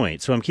that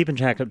point. So I'm keeping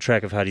track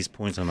of Heidi's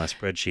points on my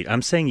spreadsheet.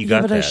 I'm saying you Yeah,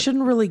 got but that. I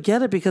shouldn't really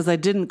get it because I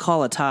didn't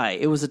call a tie.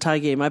 It was a tie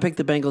game. I picked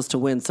the Bengals to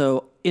win.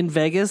 So in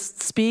Vegas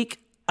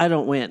speak, I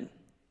don't win.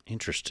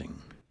 Interesting.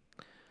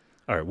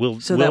 All right,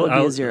 that would be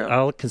I'll, a 0.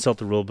 I'll consult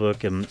the rule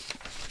book and.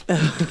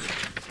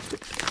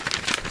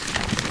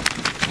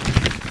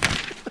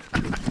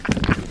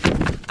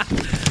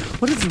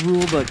 What does the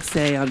rule book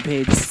say on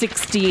page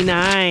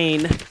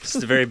 69? This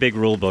is a very big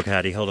rule book,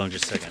 Heidi. Hold on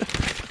just a second.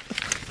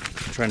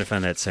 I'm trying to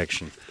find that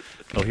section.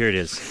 Oh, here it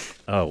is.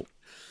 Oh,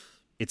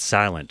 it's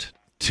silent.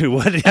 To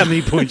how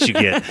many points you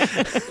get?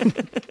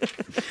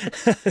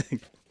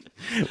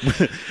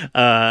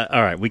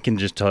 All right, we can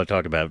just talk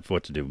about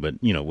what to do, but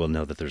we'll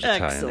know that there's a tie in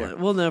there. Excellent.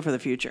 We'll know for the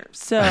future.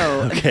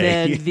 So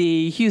then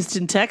the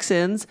Houston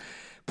Texans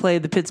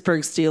played the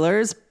Pittsburgh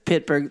Steelers.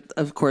 Pittsburgh,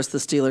 of course, the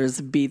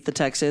Steelers beat the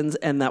Texans,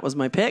 and that was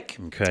my pick.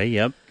 Okay,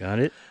 yep, got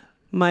it.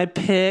 My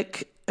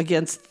pick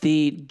against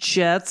the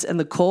Jets and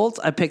the Colts,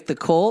 I picked the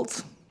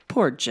Colts.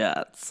 Poor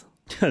Jets.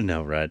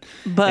 No, right.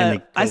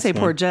 But I say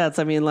poor won. Jets.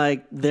 I mean,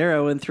 like, they're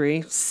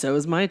 0-3. So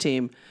is my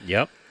team.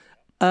 Yep.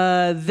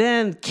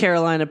 Then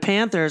Carolina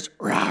Panthers.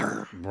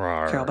 Rawr,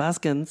 Rawr. Carol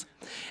Baskins.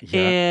 Yeah.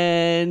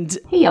 And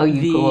Hey, all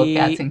you cool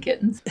cats and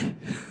kittens.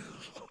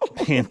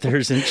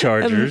 Panthers and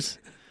Chargers.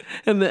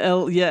 and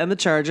the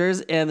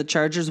Chargers. And the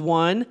Chargers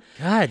won.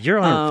 God, you're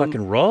on a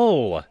fucking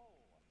roll.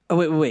 Oh,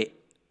 wait.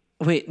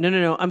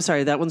 No. I'm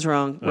sorry. That one's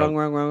wrong.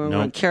 Wrong.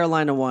 Nope.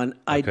 Carolina won.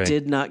 I Okay.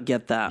 did not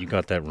get that. You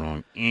got that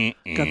wrong.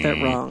 Got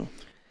that wrong.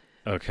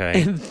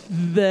 Okay.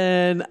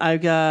 Then I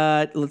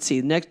got, let's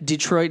see, next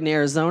Detroit and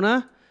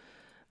Arizona.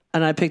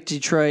 And I picked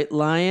Detroit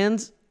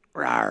Lions.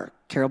 Rawr,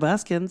 Carol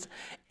Baskins.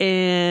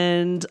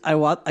 And I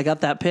got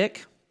that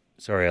pick.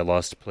 Sorry, I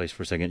lost place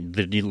for a second.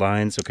 The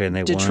Lions, okay, and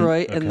they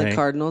Detroit won. and the Okay.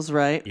 Cardinals,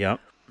 right? Yep.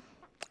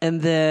 And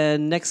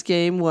then next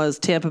game was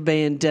Tampa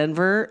Bay and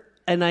Denver.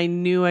 and I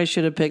knew I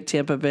should have picked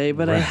Tampa Bay,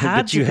 but I Right, had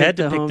but to you pick had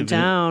to the pick the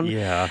hometown.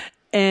 yeah.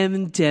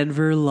 And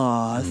Denver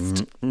lost.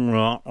 So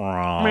missed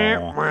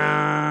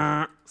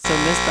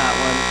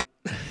that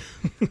one.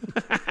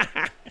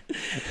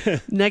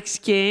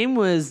 Next game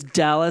was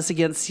Dallas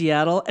against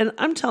Seattle. And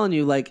I'm telling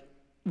you, like,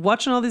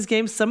 watching all these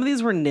games, some of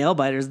these were nail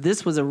biters.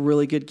 This was a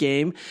really good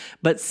game,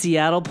 but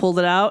Seattle pulled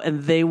it out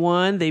and they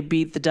won. They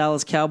beat the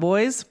Dallas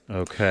Cowboys.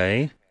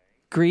 Okay.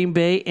 Green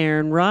Bay,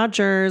 Aaron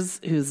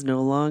Rodgers, who's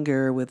no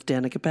longer with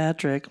Danica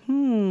Patrick.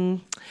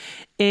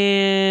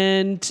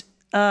 And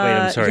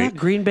I'm sorry. yeah,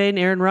 Green Bay and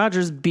Aaron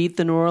Rodgers beat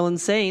the New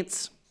Orleans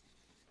Saints.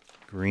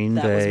 Green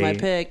That Bay. was my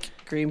pick.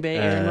 Green Bay,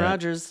 Aaron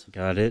Rodgers.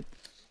 Got it.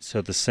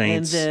 So the And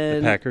Saints,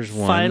 then the Packers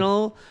won.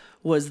 final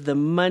was the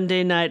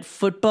Monday night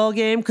football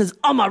game because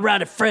all my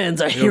rowdy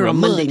friends are here on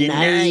Monday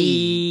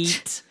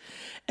night.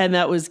 And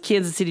that was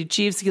Kansas City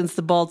Chiefs against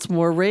the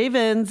Baltimore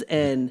Ravens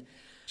and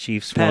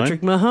Chiefs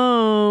Patrick won.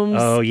 Mahomes.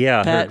 Oh,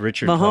 yeah, I heard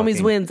Richard Mahomes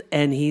talking. wins,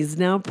 and he's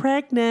now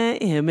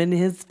pregnant. Him and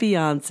his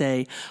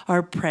fiance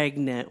are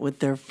pregnant with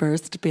their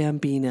first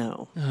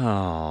bambino.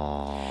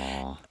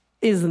 Oh,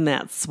 Isn't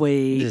that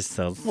sweet? this is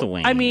so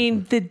sweet. I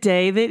mean, the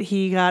day that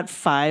he got a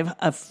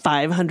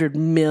 $500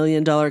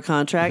 million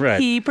contract,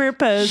 Right. he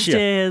proposed Shit. to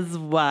his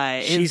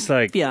wife. She's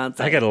like,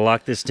 fiance. I got to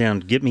lock this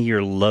down. Get me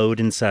your load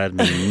inside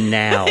me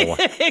now.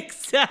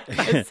 Exactly.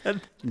 I said the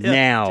other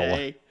Now.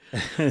 day.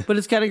 But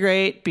it's kind of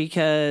great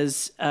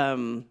because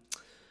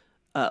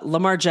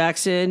Lamar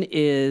Jackson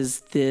is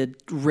the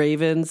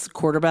Ravens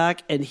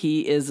quarterback, and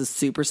he is a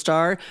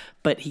superstar,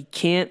 but he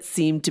can't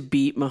seem to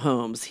beat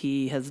Mahomes.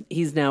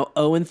 He's now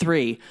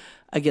 0-3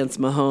 against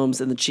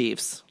Mahomes and the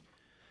Chiefs.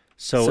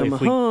 So if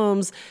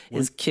Mahomes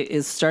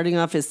is starting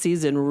off his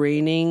season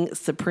reigning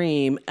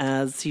supreme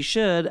as he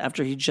should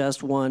after he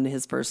just won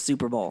his first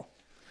Super Bowl.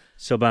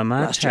 So by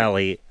my Last year.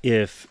 tally,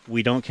 if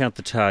we don't count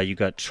the tie, you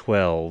got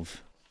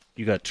 12.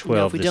 You got 12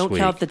 Now, if we this don't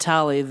week. count the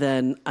tally,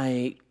 then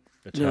there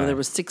tie.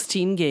 was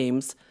 16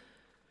 games.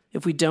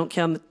 If we don't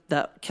count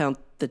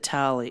the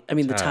tally, I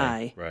mean the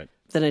tie, Right.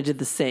 then I did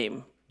the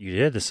same. You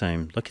did the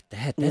same. Look at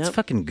that. That's Yep.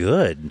 fucking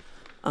good.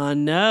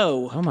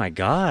 No. Oh, my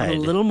God. I'm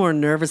a little more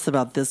nervous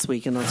about this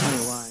week, and I'll tell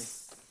you why.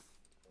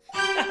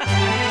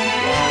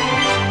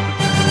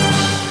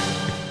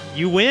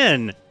 You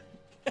win.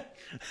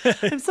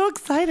 I'm so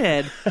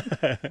excited.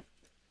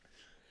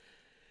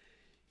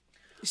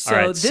 So All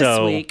right, this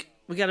so- week,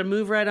 we got to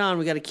move right on.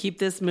 We got to keep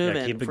this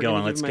moving. keep it If we're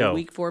gonna going. give Let's my go.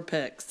 Week 4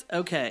 picks.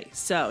 Okay,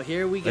 so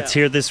here we go. Let's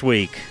hear this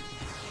week.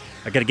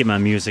 I got to get my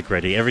music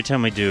ready. Every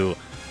time we do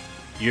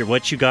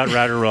what you got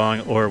right or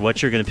wrong or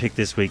what you're going to pick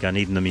this week, I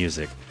need the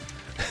music.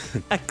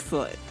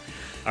 Excellent.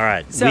 All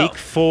right. So- week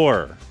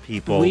 4,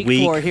 people. Week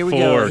 4, here we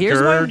go. Here's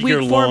Gird why your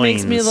week 4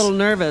 makes me a loins. little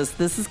nervous.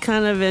 This is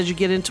kind of as you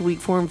get into week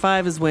 4 and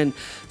 5 is when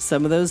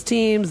some of those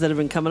teams that have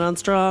been coming on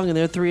strong and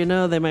they're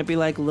 3-0, they might be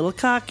like a little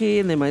cocky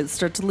and they might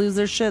start to lose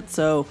their shit.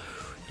 So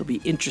it'll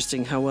be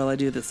interesting how well I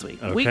do this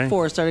week. Okay. Week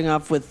 4, starting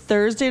off with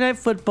Thursday Night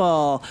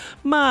Football.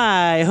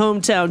 My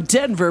hometown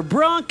Denver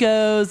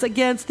Broncos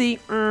against the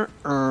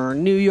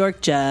New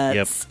York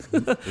Jets.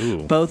 Yep.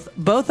 Ooh. both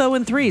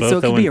 0-3, so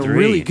it Both could be a 0-3.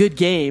 really good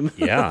game.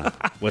 Yeah.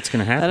 What's going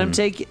to happen? And I'm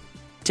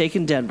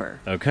taking Denver.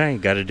 Okay.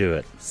 Got to do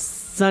it.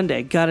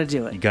 Sunday, gotta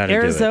do it. You gotta do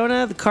it.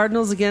 Arizona, the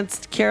Cardinals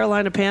against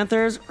Carolina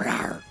Panthers.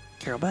 Rawr,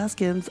 Carol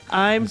Baskins.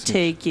 I'm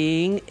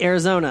taking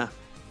Arizona.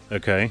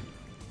 Okay.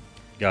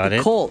 Got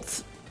it.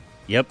 Colts.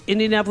 Yep.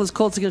 Indianapolis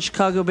Colts against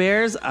Chicago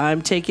Bears.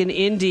 I'm taking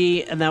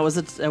Indy, and that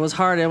was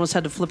hard. I almost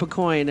had to flip a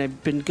coin.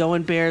 I've been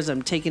going Bears.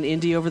 I'm taking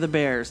Indy over the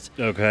Bears.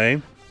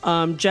 Okay.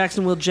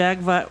 Jacksonville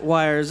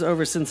Jaguars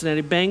over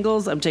Cincinnati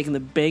Bengals. I'm taking the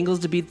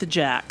Bengals to beat the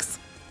Jacks.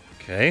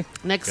 Okay.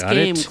 Next Got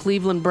game, it.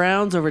 Cleveland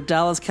Browns over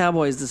Dallas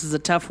Cowboys. This is a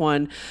tough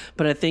one,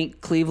 but I think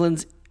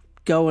Cleveland's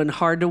going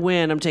hard to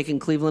win. I'm taking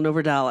Cleveland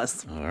over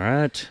Dallas. All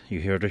right.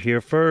 You heard it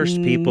here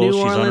first, people. New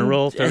She's on a Orleans-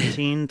 roll.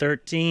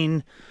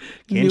 13-13.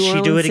 Can New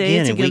she do Orleans it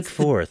again Saints in week against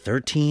the- 4?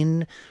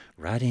 13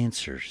 right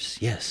answers.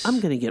 Yes. I'm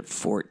going to get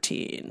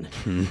 14.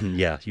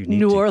 Yeah, you need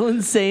New to.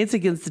 Orleans Saints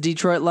against the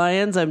Detroit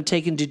Lions. I'm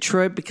taking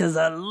Detroit because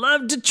I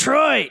love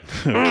Detroit.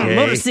 Okay.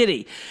 Motor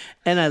City.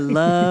 And I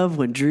love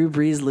when Drew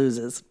Brees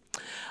loses.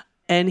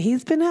 And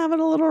he's been having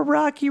a little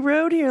rocky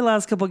road here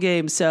last couple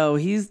games, so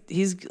he's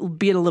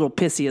being a little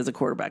pissy as a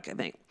quarterback, I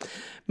think.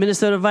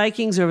 Minnesota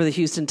Vikings over the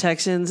Houston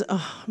Texans.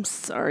 Oh, I'm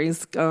sorry,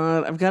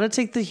 Scott. I've got to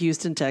take the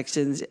Houston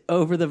Texans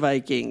over the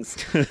Vikings.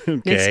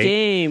 Okay. Next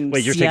game,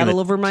 Wait, you're Seattle taking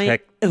the over my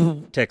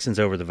Texans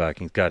over the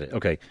Vikings. Got it.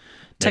 Okay.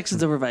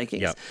 Texans over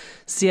Vikings. Yep.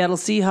 Seattle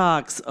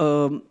Seahawks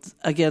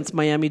against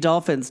Miami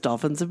Dolphins.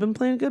 Dolphins have been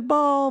playing good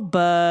ball,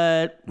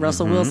 but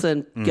Russell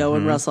Wilson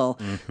going Russell.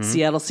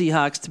 Seattle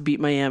Seahawks to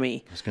beat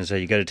Miami. I was going to say,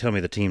 you got to tell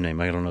me the team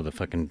name. I don't know the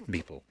fucking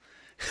people.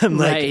 I'm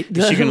like, Right.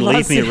 is she going to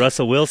leave me at Los-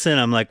 Russell Wilson?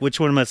 I'm like, which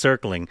one am I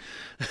circling?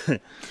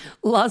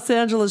 Los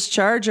Angeles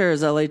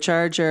Chargers, LA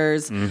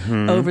Chargers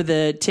over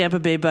the Tampa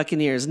Bay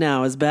Buccaneers.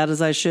 Now, as bad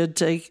as I should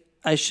take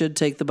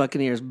the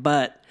Buccaneers,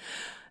 but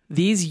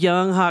these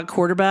young hot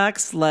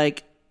quarterbacks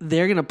like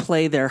they're going to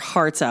play their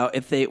hearts out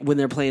when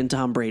they're playing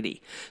Tom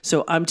Brady.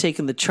 So I'm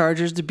taking the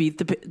Chargers to beat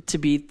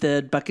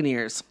the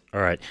Buccaneers. All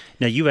right.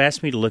 Now, you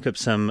asked me to look up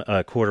some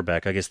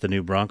quarterback. I guess the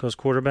new Broncos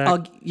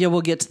quarterback.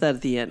 We'll get to that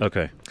at the end.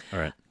 Okay. All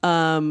right.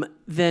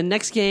 The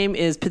next game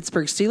is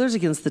Pittsburgh Steelers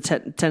against the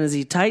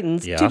Tennessee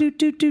Titans. Yeah.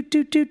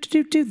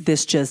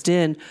 This just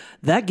in.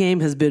 That game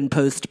has been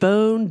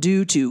postponed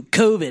due to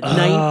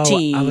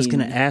COVID-19. Oh, I was going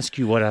to ask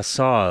you what I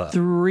saw.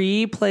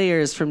 3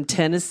 players from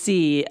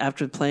Tennessee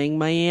after playing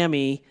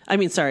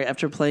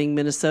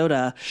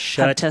Minnesota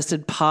have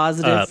tested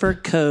positive for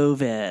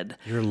COVID.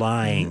 You're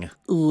lying.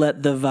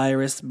 Let the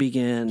virus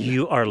begin.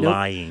 You are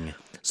lying.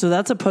 So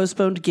that's a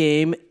postponed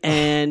game,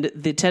 and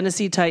the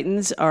Tennessee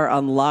Titans are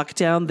on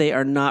lockdown. They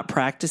are not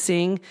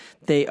practicing.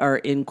 They are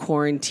in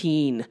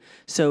quarantine.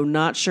 So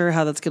not sure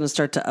how that's going to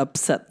start to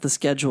upset the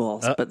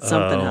schedules, but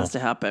something has to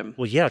happen.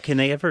 Well, yeah. Can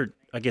they ever?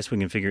 I guess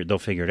they'll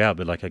figure it out.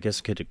 But I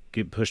guess could it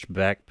get pushed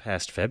back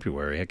past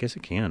February? I guess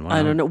it can.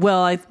 I don't know.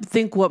 Well, I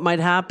think what might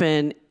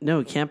happen. No,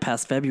 it can't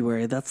pass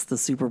February. That's the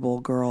Super Bowl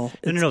girl.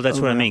 No.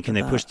 That's what I mean. Can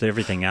they push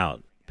everything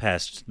out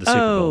past the Super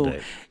Bowl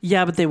day?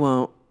 Yeah, but they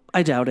won't.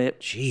 I doubt it.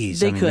 Jeez,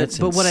 they could. That's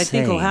but what I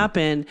think will insane.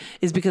 happen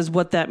is because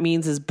what that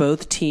means is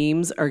both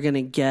teams are going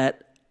to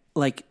get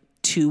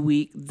 2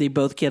 week. They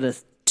both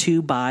get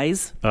 2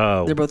 buys.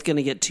 Oh, They're both going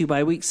to get 2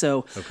 bye weeks,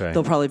 so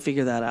they'll probably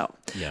figure that out.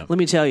 Yeah. Let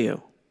me tell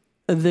you,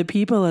 the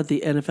people at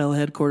the NFL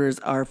headquarters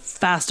are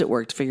fast at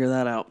work to figure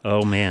that out.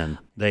 Oh man,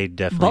 they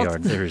definitely are.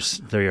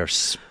 They are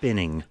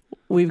spinning.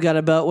 We've got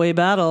a beltway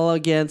battle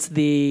against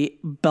the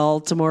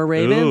Baltimore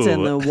Ravens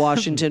and the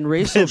Washington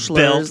racial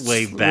slurs.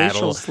 Beltway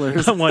battle. Racial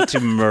slurs. I want to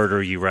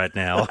murder you right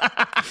now.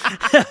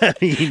 I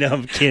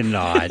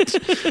cannot.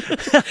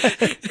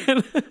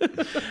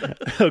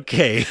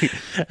 Okay.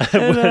 I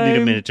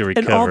need a minute to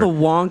recover. And all the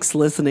wonks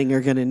listening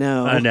are going to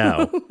know. I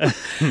know.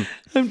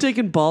 I'm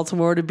taking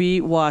Baltimore to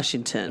beat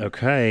Washington.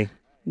 Okay.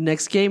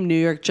 Next game, New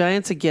York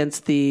Giants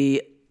against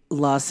the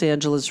Los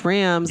Angeles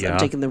Rams. Yeah. I'm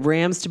taking the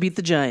Rams to beat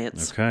the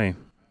Giants. Okay.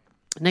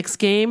 Next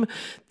game,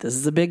 this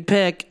is a big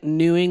pick.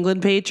 New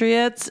England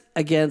Patriots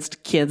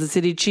against Kansas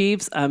City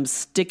Chiefs. I'm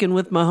sticking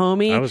with my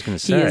homie. I was going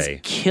to He say. is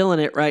killing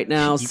it right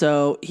now,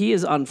 so he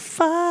is on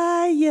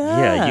fire.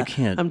 Yeah, you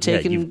can't. I'm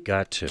taking you've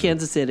got to.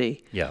 Kansas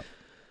City. Yeah.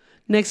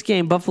 Next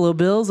game, Buffalo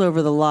Bills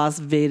over the Las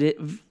Vegas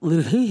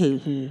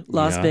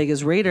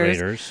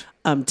Raiders.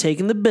 I'm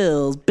taking the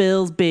Bills.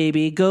 Bills,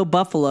 baby. Go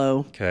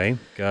Buffalo. Okay.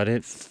 Got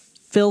it.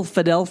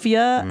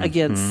 Philadelphia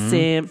against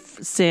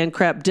San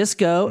Crap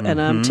Disco,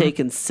 and I'm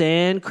taking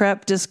San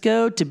Crap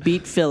Disco to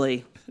beat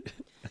Philly.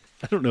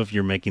 I don't know if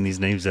you're making these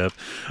names up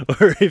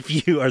or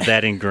if you are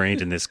that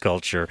ingrained in this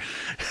culture,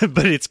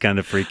 but it's kind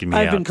of freaking me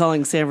out. I've been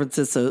calling San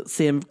Francisco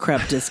San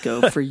Crap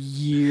Disco for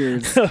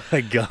years. Oh,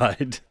 my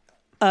God.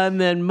 And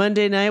then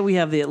Monday night, we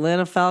have the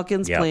Atlanta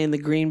Falcons playing the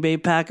Green Bay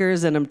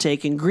Packers, and I'm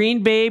taking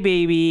Green Bay,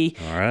 baby.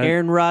 All right.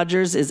 Aaron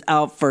Rodgers is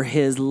out for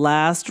his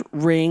last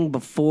ring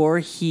before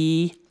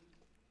he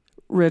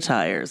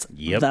retires.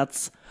 Yep.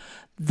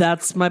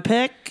 That's my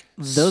pick.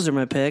 Those are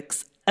my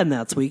picks, and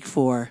that's week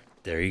 4.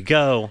 There you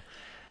go.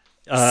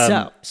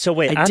 So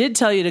wait, I did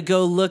tell you to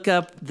go look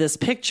up this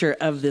picture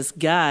of this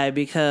guy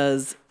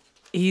because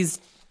he's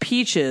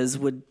Peaches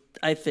would,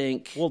 I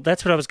think. Well,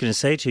 that's what I was going to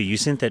say to you. You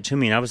sent that to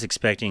me, and I was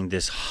expecting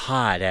this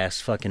hot-ass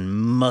fucking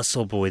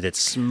muscle boy that's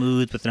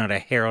smooth with not a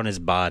hair on his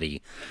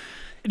body.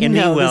 And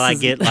meanwhile, I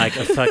get like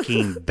a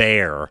fucking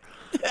bear.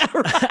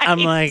 Right. I'm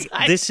like,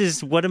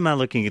 what am I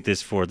looking at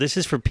this for? This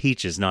is for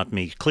Peaches, not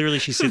me. Clearly,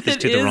 she sent this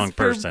to the wrong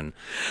person.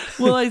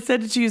 Well, I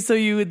sent it to you so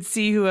you would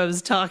see who I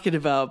was talking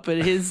about, but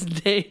his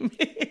name.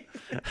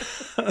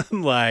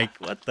 I'm like,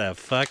 what the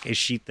fuck is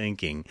she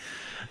thinking?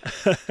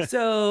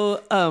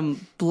 So,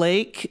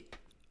 Blake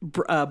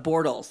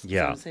Bortles.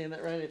 Yeah. I'm saying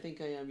that right? I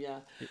think I am, yeah.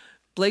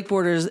 Blake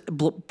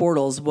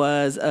Bortles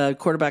was a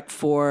quarterback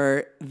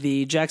for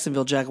the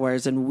Jacksonville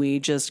Jaguars, and we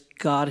just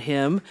got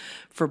him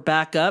for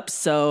backup.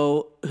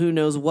 So who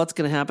knows what's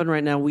going to happen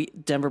right now?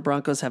 Denver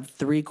Broncos have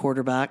 3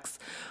 quarterbacks,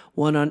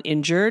 one on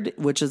injured,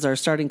 which is our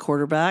starting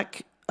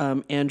quarterback,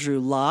 Andrew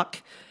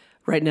Locke.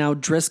 Right now,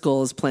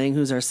 Driscoll is playing,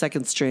 who's our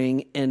second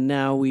string, and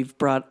now we've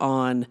brought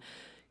on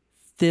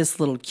this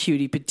little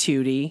cutie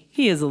patootie.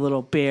 He is a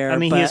little bear. I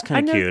mean, he is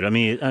kind of cute. I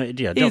mean,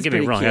 yeah, don't get me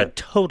wrong. Cute. I'd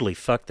totally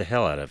fuck the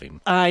hell out of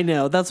him. I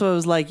know. That's what I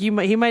was like. He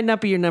might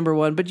not be your number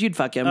one, but you'd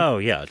fuck him. Oh,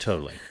 yeah,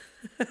 totally.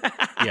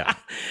 Yeah.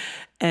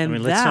 And I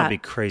mean, let's not be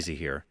crazy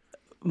here.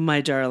 My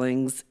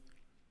darlings,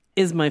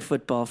 is my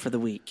football for the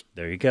week.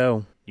 There you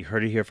go. You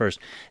heard it here first.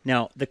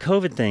 Now, the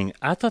COVID thing,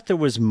 I thought there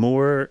was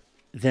more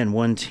than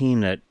one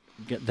team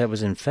that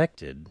was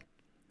infected.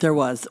 There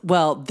was.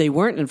 Well, they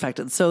weren't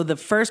infected. So the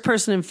first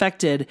person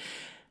infected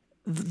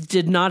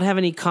did not have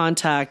any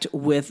contact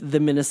with the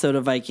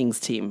Minnesota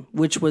Vikings team,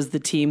 which was the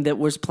team that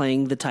was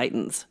playing the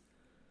Titans.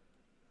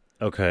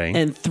 Okay.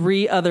 And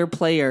 3 other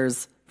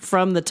players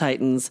from the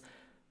Titans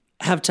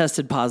have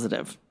tested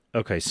positive.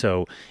 Okay,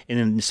 so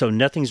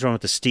nothing's wrong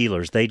with the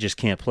Steelers. They just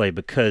can't play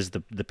because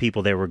the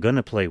people they were going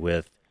to play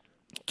with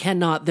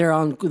cannot. They're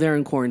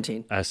in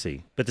quarantine. I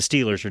see. But the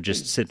Steelers are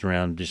just sitting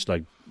around just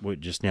like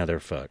just now they're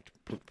fucked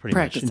pretty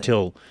Practicing.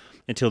 much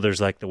until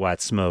there's like the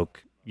white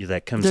smoke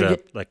that comes They're up,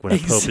 like when a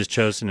pope is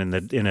chosen and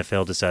the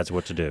NFL decides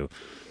what to do.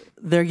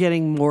 They're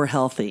getting more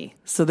healthy,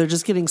 so they're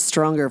just getting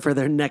stronger for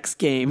their next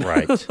game.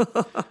 Right.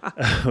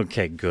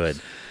 Okay, good.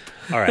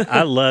 All right.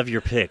 I love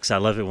your picks. I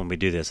love it when we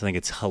do this. I think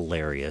it's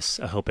hilarious.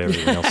 I hope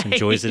everyone else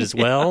enjoys it as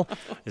well,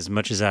 as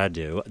much as I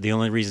do. The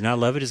only reason I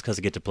love it is because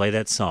I get to play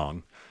that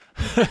song.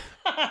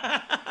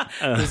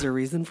 There's a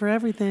reason for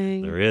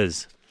everything. There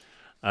is.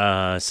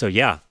 So,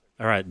 yeah.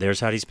 All right. There's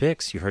Heidi's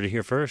picks. You heard it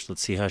here first.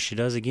 Let's see how she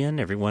does again.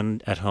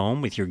 Everyone at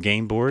home with your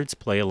game boards,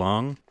 play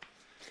along.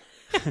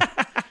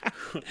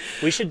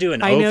 We should do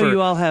an I know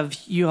you all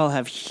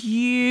have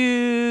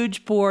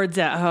huge boards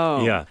at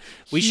home. Yeah.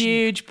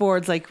 Huge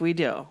boards like we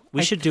do.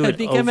 We should do I it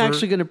think I'm over-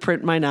 actually going to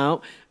print mine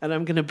out, and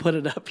I'm going to put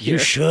it up here. You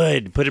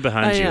should. Put it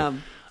behind I you.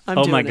 am. I'm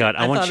Oh doing my it. God.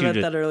 I want thought you about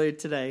to that earlier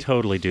today.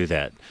 totally do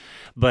that.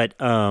 But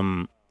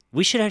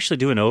we should actually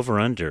do an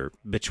over-under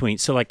between...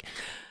 So, like,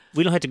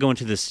 we don't have to go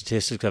into the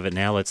statistics of it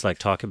now. Let's, like,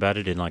 talk about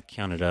it and, like,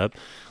 count it up.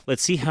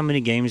 Let's see how many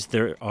games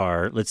there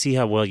are. Let's see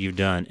how well you've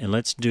done. And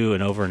let's do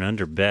an over and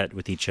under bet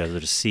with each other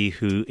to see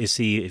if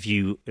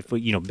you're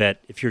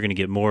going to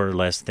get more or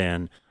less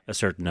than a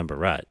certain number,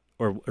 right?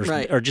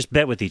 Right. Or just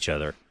bet with each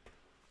other.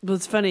 Well,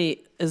 it's funny,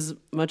 as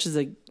much as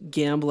a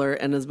gambler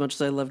and as much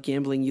as I love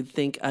gambling, you'd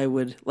think I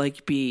would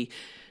like be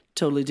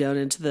totally down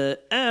into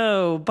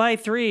the, buy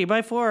 3,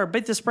 buy 4,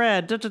 beat the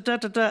spread, da, da, da,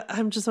 da, da.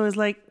 I'm just always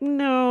like,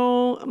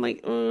 no. I'm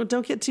like,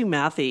 don't get too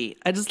mathy.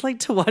 I just like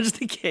to watch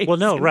the game. Well,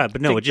 no, right. But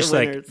no, it's just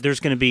like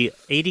there's going to be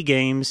 80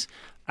 games.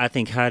 I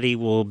think Heidi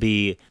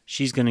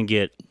she's going to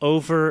get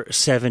over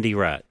 70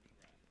 right.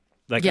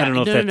 Like, Yeah, I don't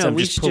know if I'm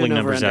we just should do pulling an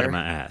numbers out of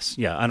over-under. my ass.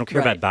 Yeah, I don't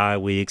care Right. about bye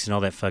weeks and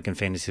all that fucking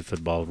fantasy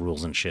football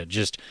rules and shit.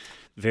 Just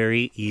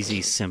very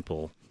easy,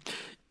 simple.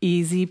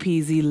 Easy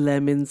peasy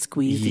lemon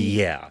squeezy.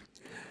 Yeah.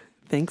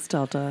 Thanks,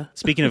 Delta.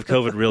 Speaking of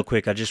COVID, real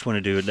quick, I just want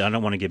to do it. I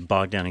don't want to get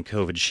bogged down in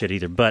COVID shit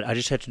either, but I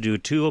just have to do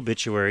 2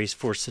 obituaries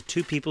for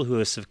 2 people who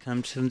have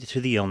succumbed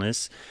to the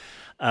illness.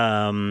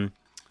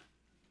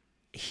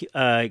 He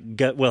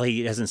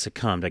hasn't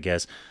succumbed, I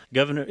guess.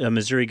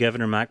 Missouri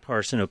Governor Mike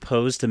Parson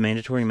opposed the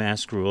mandatory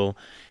mask rule,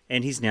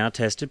 and he's now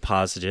tested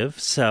positive.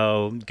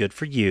 So good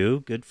for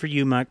you,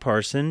 Mike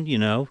Parson. You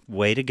know,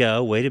 way to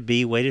go, way to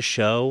be, way to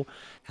show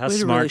how Way to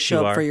smart really show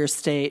you up are for your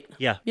state.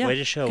 Yeah, way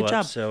to show good up.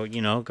 job.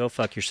 So, go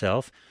fuck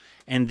yourself.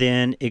 And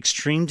then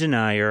extreme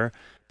denier,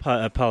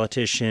 a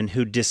politician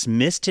who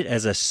dismissed it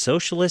as a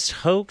socialist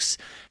hoax,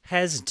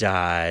 has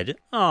died.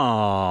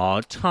 Aw,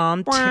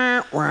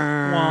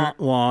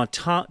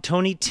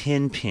 Tony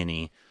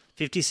Tenpenny,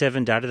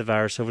 57, died of the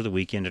virus over the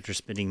weekend after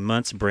spending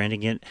months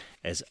branding it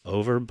as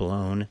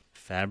overblown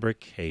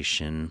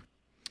fabrication.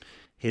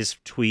 His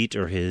tweet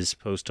or his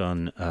post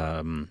on,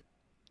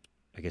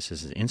 I guess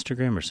this is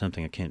Instagram or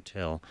something, I can't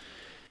tell.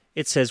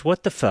 It says,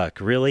 "What the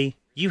fuck, really?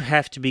 You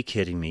have to be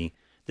kidding me.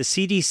 The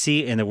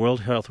CDC and the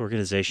World Health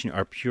Organization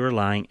are pure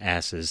lying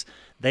asses.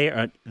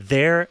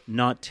 They're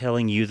not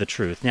telling you the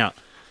truth." Now,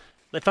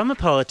 if I'm a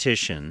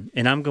politician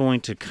and I'm going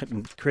to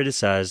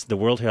criticize the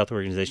World Health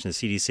Organization, the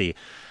CDC,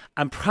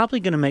 I'm probably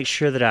going to make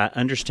sure that I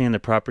understand the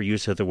proper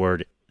use of the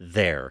word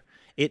 "there."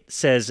 It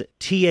says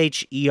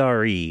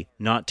THERE,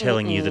 not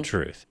telling you the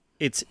truth.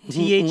 It's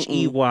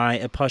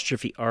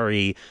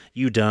THEY''RE,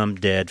 you dumb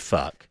dead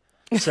fuck.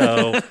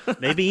 So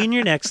maybe in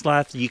your next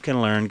life you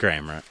can learn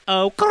grammar.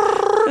 Oh,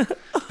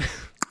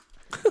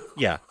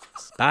 yeah.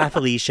 Bye,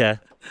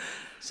 Felicia.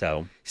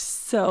 So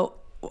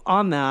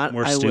on that,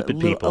 More stupid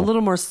people. a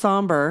little more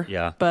somber,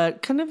 Yeah.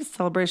 but kind of a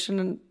celebration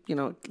and,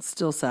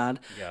 still sad.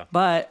 Yeah.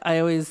 But I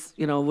always,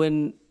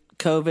 when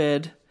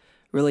COVID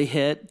really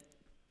hit,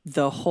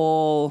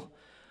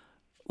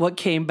 what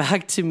came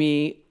back to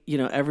me,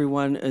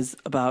 everyone is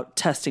about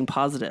testing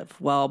positive.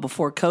 Well,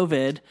 before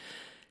COVID,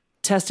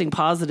 testing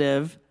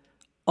positive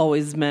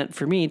always meant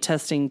for me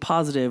testing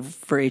positive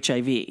for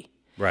HIV.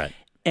 right.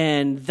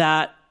 And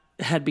that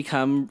had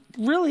become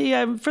really,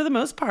 for the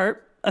most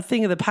part, a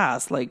thing of the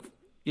past. Like,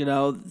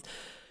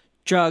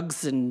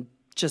 drugs and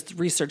just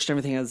research and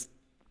everything has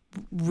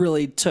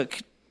really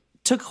took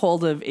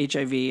hold of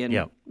HIV and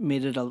Yeah.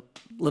 made it a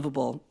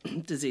livable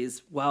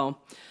disease. Well,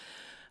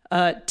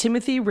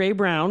 Timothy Ray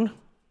Brown,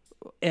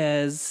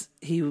 as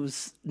he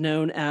was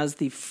known as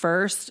the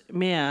first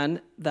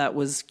man that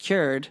was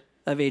cured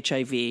of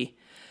HIV,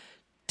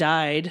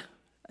 died,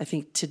 I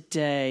think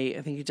today.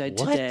 I think he died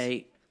What?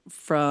 today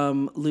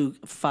from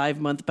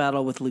 5-month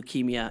battle with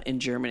leukemia in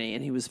Germany,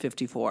 and he was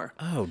 54.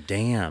 Oh,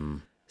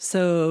 damn.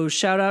 So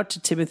shout out to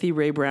Timothy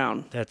Ray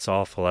Brown. That's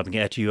awful. I mean,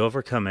 after you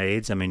overcome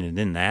AIDS, I mean, and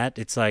then that,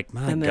 it's like,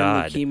 my And then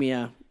God.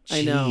 leukemia.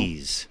 I know.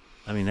 Jeez.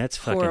 I mean, that's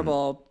fucking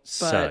Horrible, but-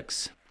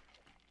 sucks.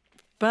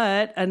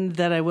 But, and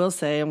then I will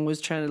say, I'm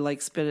always trying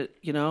to spit it,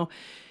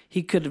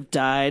 he could have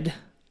died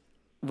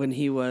when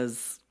he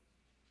was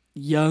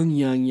young,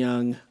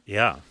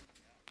 Yeah.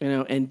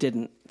 and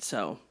didn't.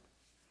 So,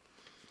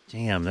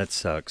 Damn, that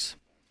sucks.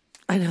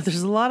 I know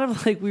there's a lot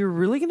of like, we were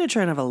really going to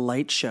try and have a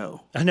light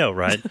show. I know,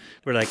 right?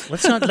 We're like,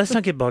 let's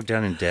not get bogged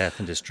down in death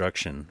and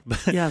destruction.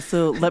 Yeah,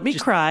 so let me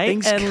cry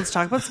and let's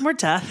talk about some more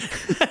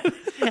death.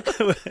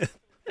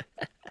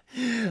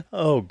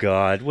 Oh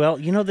God! Well,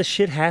 the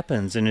shit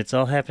happens, and it's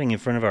all happening in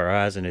front of our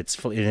eyes, and it's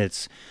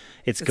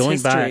going history.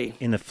 by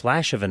in the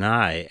flash of an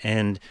eye.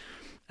 And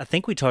I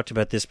think we talked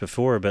about this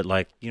before, but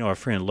our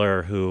friend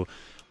Lur, who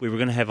we were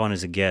going to have on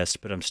as a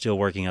guest, but I'm still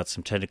working out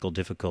some technical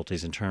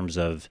difficulties in terms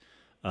of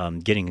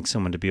getting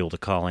someone to be able to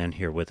call in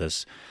here with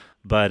us.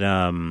 But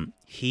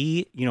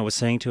he, was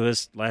saying to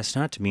us last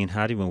night, to me and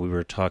Heidi, when we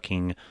were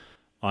talking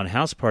on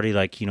House Party,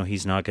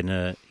 he's not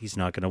gonna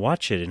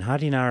watch it. And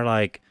Heidi and I are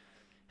like,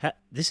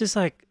 this is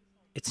like,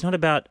 it's not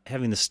about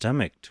having the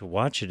stomach to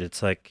watch it.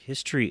 It's like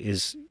history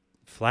is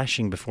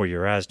flashing before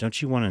your eyes.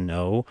 Don't you want to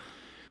know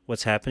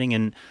what's happening?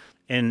 And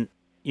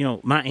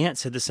my aunt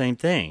said the same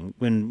thing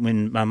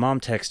when my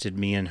mom texted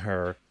me and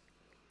her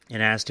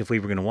and asked if we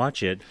were going to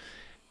watch it.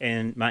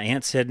 And my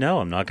aunt said, no,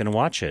 I'm not going to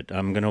watch it.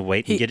 I'm going to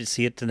wait and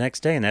see it the next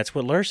day. And that's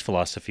what Lur's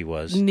philosophy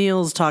was.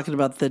 Neil's talking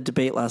about the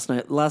debate last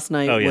night. Last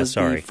night was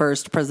the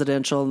first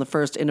presidential and the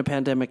first in a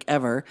pandemic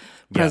ever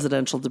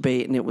presidential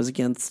debate. And it was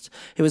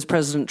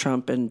President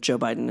Trump and Joe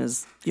Biden,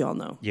 as you all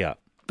know. Yeah.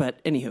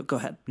 But anywho, go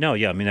ahead. No,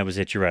 yeah, I mean, that was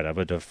it. You're right. I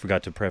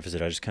forgot to preface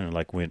it. I just kind of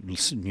went,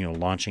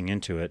 launching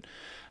into it.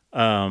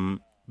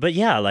 But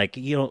yeah,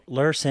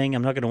 Lur saying,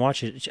 I'm not going to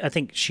watch it. I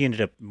think she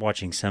ended up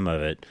watching some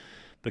of it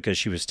because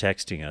she was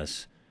texting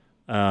us.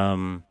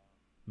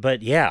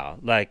 But yeah,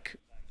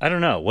 I don't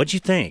know. What'd you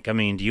think? I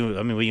mean, you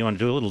want to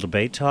do a little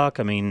debate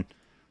talk? I mean,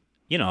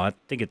 I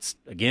think it's,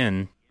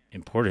 again,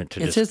 important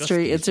to discuss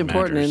history. It's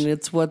important, matters. and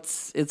it's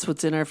what's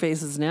in our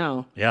faces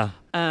now. Yeah.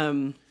 I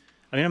mean,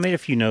 I made a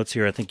few notes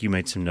here. I think you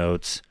made some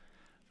notes.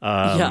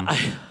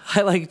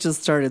 I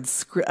just started.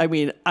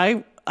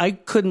 I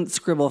couldn't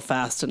scribble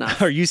fast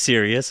enough. Are you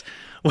serious?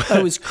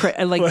 I was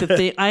the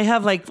thing. I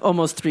have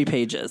almost 3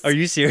 pages. Are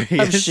you serious?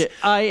 Of shit.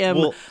 I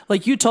am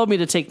you told me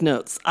to take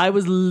notes. I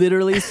was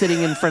literally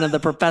sitting in front of the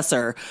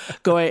professor,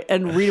 going,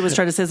 and Rita was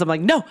trying to say something.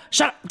 I'm like, no,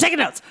 shut up, I'm taking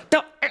notes.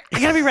 No, I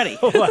gotta be ready.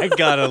 Oh my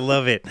God, I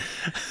love it.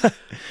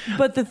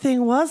 But the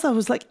thing was, I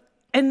was like,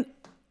 and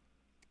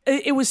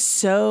it was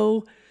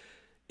so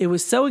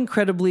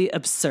incredibly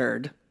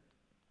absurd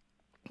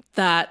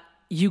that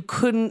you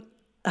couldn't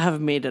have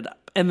made it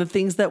up, and the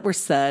things that were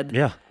said.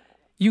 Yeah.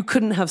 You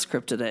couldn't have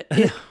scripted it.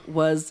 It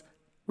was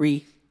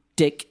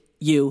ridiculous.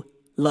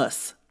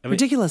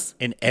 Ridiculous.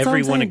 And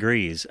everyone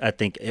agrees. I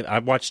think I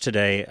watched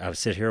today. I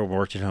sit here,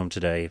 worked at home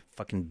today,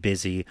 fucking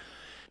busy,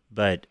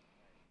 but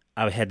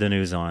I had the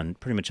news on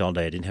pretty much all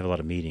day. I didn't have a lot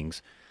of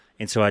meetings.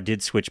 And so I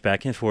did switch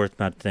back and forth.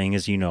 My thing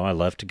is, I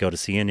love to go to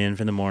CNN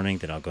for the morning,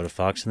 then I'll go to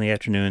Fox in the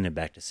afternoon, then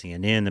back to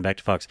CNN, then back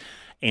to Fox.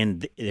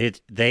 And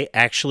they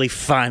actually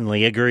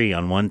finally agree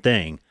on one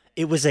thing.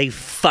 It was a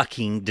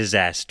fucking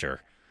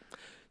disaster.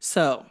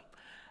 So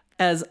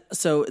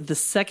the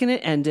second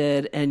it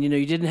ended, and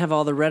you didn't have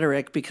all the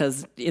rhetoric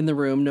because in the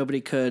room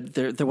nobody could.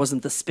 There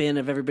wasn't the spin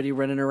of everybody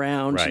running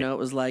around. Right. It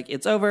was like,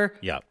 it's over.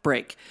 Yeah.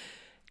 Break.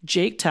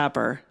 Jake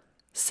Tapper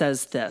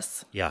says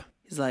this. Yeah.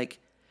 He's like,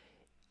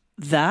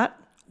 that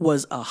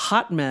was a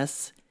hot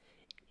mess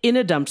in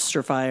a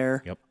dumpster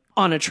fire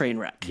on a train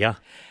wreck. Yeah.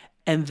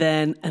 And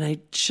I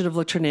should have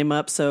looked her name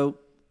up, so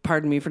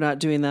pardon me for not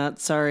doing that.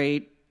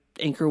 Sorry.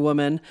 Anchor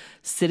woman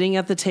sitting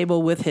at the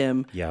table with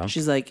him. Yeah.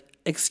 She's like,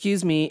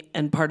 excuse me,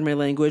 and pardon my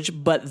language,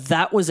 but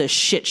that was a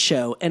shit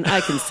show. And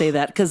I can say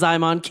that because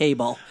I'm on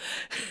cable.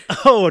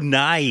 Oh,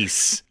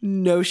 nice.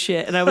 No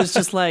shit. And I was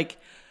just like,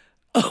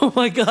 oh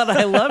my God,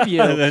 I love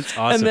you. That's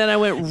awesome. And then I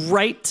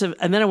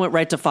went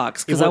right to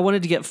Fox because I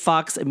wanted to get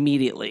Fox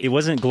immediately. It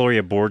wasn't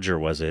Gloria Borger,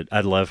 was it?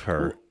 I love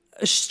her.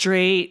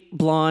 Straight,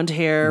 blonde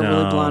hair,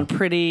 really blonde,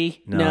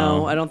 pretty.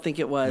 No, I don't think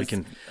it was.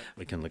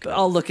 We can look it up.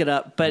 I'll look it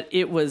up. But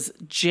it was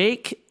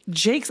Jake.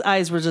 Jake's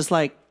eyes were just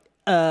like,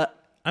 I'm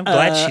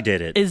glad she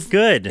did it.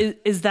 Good.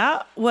 Is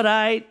that what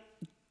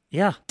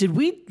Yeah. Did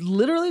we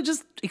literally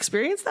just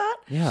experience that?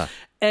 Yeah.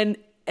 And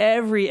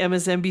every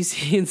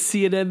MSNBC and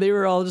CNN, they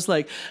were all just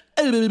like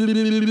they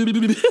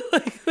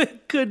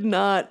could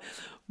not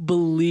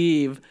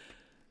believe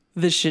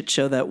the shit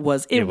show that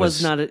was. It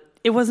wasn't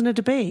a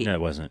debate. No,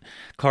 it wasn't.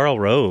 Karl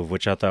Rove,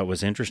 which I thought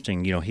was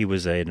interesting, he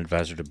was an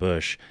advisor to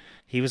Bush.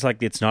 He was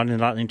like, it's not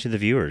into the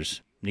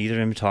viewers. Neither of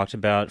them talked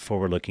about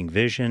forward-looking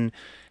vision.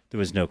 There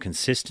was no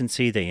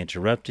consistency. They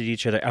interrupted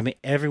each other. I mean,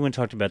 everyone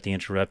talked about the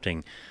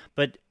interrupting.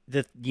 But,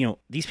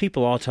 these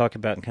people all talk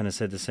about and kind of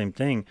said the same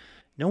thing.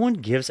 No one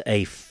gives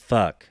a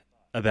fuck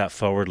about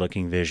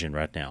forward-looking vision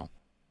right now.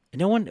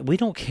 We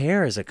don't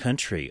care as a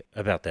country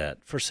about that.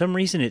 For some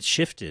reason, it's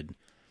shifted.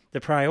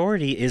 The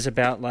priority is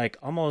about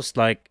almost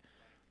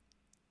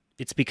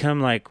it's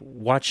become like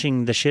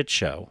watching the shit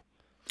show.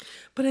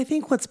 But I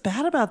think what's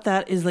bad about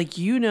that is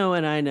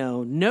and I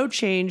know, no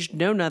change,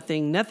 no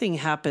nothing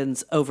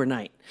happens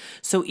overnight.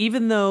 So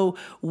even though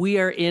we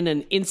are in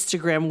an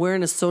Instagram, we're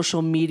in a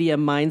social media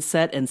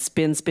mindset and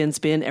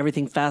spin,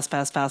 everything fast,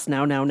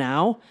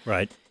 now.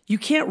 Right. You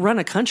can't run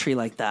a country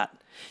like that.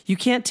 You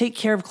can't take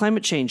care of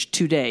climate change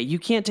today. You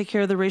can't take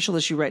care of the racial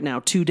issue right now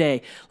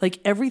today. Like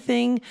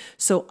everything.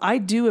 So I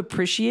do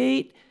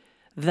appreciate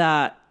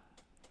that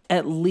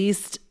at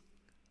least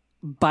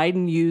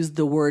Biden used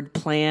the word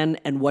plan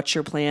and what's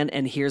your plan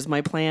and here's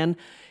my plan.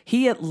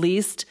 He at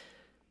least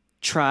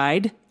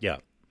tried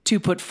to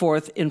put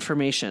forth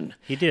information.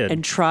 He did.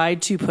 And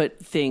tried to put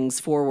things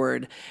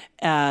forward,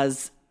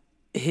 as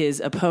his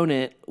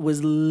opponent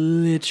was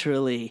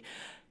literally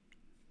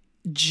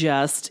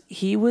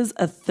he was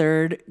a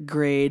third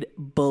grade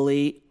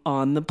bully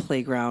on the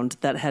playground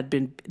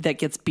that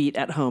gets beat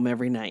at home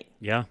every night.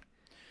 Yeah.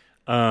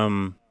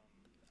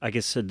 I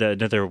guess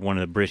another one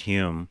of the Brit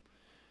Hume,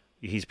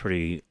 he's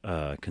pretty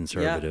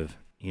conservative.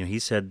 Yeah. You know, he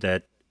said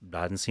that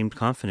Biden seemed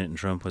confident and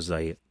Trump was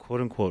a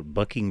quote-unquote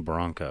bucking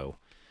bronco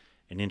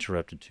and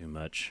interrupted too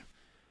much.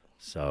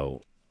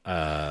 So, you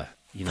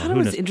know, I thought it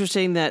was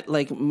interesting that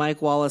like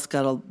Mike Wallace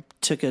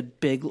took a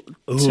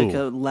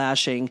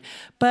lashing,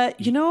 but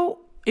you know,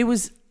 it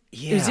was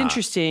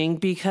interesting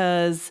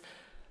because,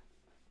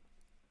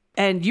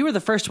 and you were the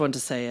first one to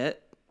say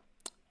it.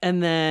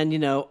 And then, you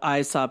know,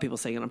 I saw people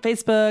saying it on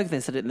Facebook.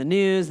 They said it in the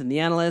news and the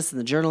analysts and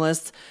the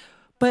journalists.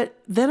 But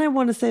then I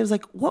want to say, I was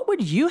like, what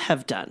would you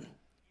have done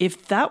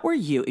if that were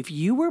you? If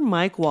you were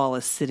Mike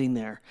Wallace sitting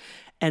there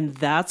and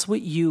that's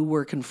what you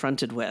were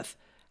confronted with,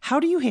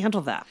 how do you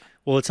handle that?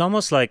 Well, it's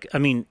almost like, I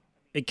mean,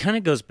 it kind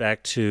of goes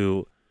back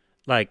to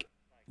like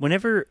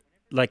whenever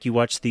like you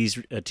watch these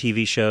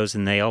TV shows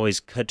and they always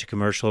cut to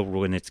commercial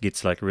when it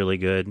gets like really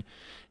good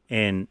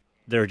and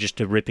they're just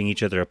ripping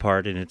each other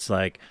apart, and it's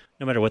like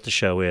no matter what the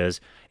show is,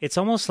 it's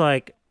almost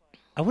like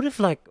I would have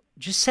like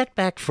just sat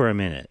back for a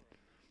minute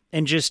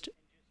and just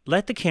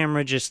let the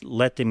camera just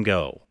let them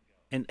go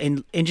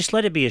and just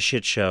let it be a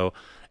shit show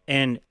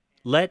and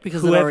let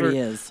because whoever, it already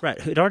is.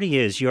 Right, it already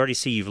is. You already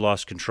see you've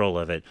lost control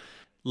of it.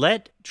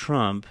 Let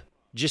Trump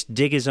just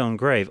dig his own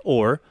grave,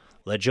 or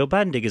let Joe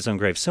Biden dig his own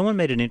grave. Someone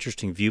made an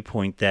interesting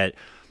viewpoint that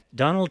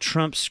Donald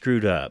Trump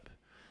screwed up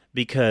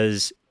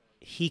because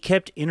he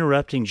kept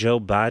interrupting Joe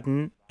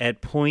Biden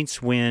at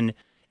points when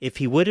if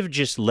he would have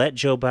just let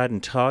Joe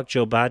Biden talk,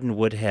 Joe Biden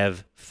would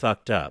have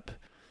fucked up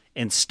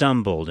and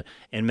stumbled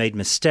and made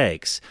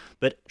mistakes.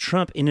 But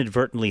Trump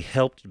inadvertently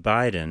helped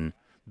Biden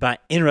by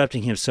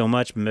interrupting him so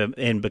much,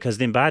 and because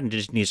then Biden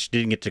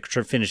didn't get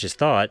to finish his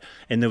thought,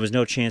 and there was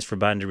no chance for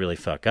Biden to really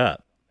fuck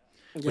up.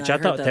 Yeah, Which I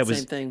thought that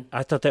was, thing.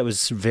 I thought that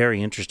was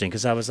very interesting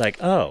because I was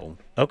like, oh,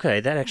 okay,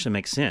 that actually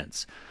makes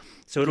sense.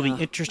 So it'll be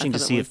interesting to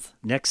see if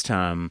next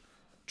time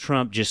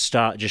Trump just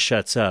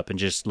shuts up and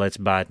just lets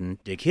Biden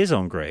dig his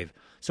own grave.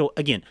 So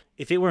again,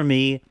 if it were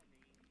me,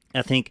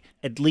 I think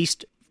at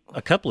least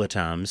a couple of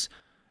times,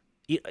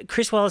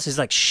 Chris Wallace is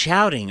like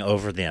shouting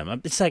over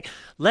them. It's like,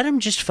 let them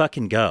just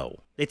fucking go.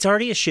 It's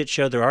already a shit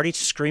show. They're already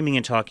screaming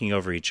and talking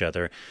over each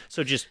other.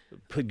 So just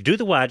do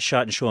the wide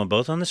shot and show them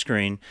both on the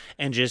screen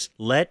and just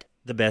let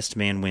the best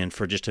man win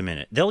for just a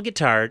minute. They'll get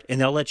tired and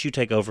they'll let you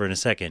take over in a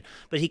second.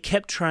 But he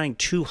kept trying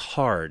too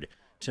hard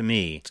to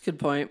me. That's a good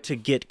point. To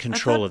get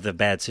control of the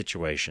bad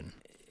situation.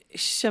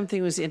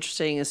 Something was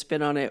interesting, a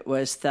spin on it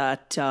was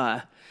that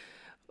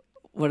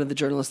one of the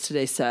journalists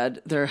today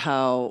said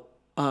how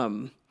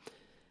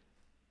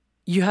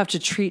you have to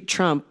treat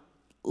Trump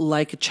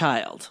like a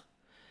child,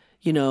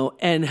 you know,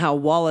 and how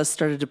Wallace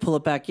started to pull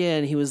it back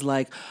in. He was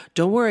like,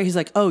 don't worry. He's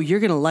like, oh, you're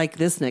going to like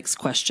this next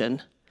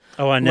question.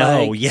 Oh, I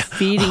know. Like, yeah.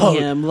 Feeding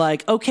him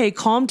like, okay,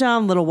 calm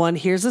down, little one.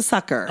 Here's a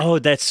sucker. Oh,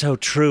 that's so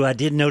true. I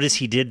did notice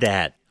he did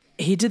that.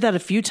 He did that a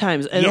few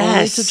times. And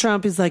only to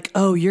Trump, he's like,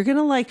 oh, you're going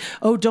to like,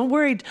 don't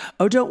worry,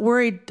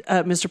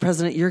 Mr.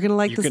 President, you're going to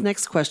like this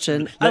next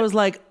question. I was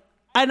like,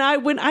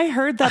 and when I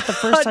heard that the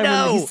first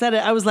time when he said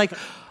it, I was like,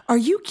 are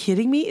you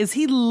kidding me? Is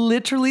he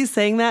literally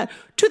saying that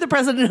to the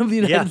President of the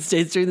United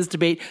States during this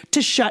debate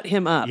to shut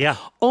him up? Yeah.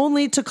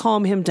 Only to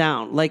calm him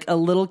down, like a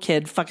little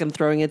kid fucking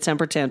throwing a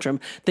temper tantrum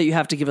that you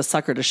have to give a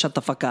sucker to shut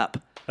the fuck up.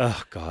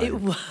 Oh, God. It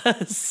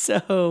was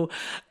so,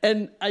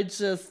 and I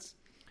just...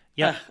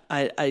 Yeah,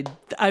 I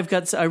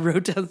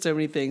wrote down so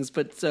many things,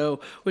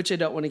 which I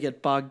don't want to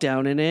get bogged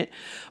down in it.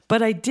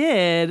 But I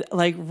did,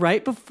 like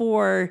right at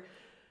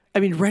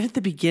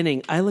the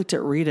beginning, I looked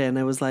at Rita and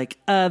I was like,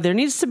 there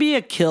needs to be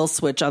a kill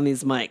switch on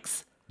these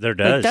mics. There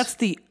does. Like, that's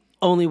the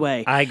only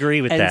way. I agree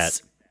with that.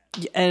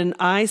 And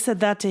I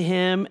said that to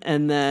him,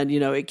 and then, you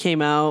know, it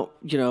came out,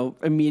 you know,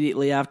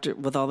 immediately after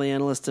with all the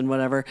analysts and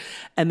whatever,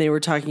 and they were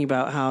talking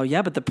about how,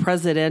 but the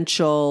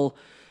presidential...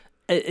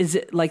 Is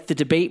it like the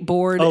debate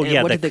board? Oh,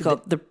 yeah. What did they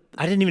call it?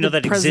 I didn't even know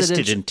that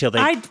existed until they...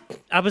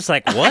 I was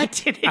like,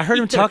 what? I heard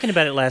him talking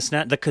about it last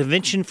night. The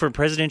Convention for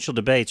Presidential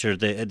Debates or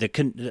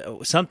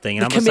something.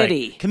 And the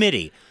committee.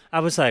 Committee. I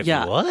was like,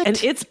 what?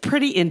 And it's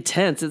pretty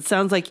intense. It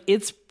sounds like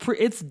it's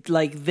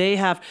like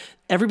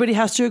everybody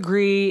has to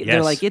agree. Yes.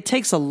 They're like, it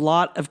takes a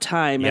lot of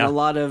time and a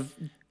lot of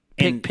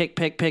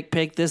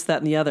pick, this, that,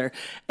 and the other.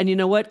 And you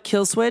know what?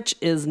 Kill switch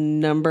is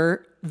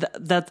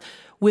that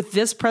with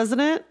this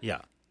president,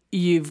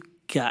 you've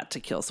got to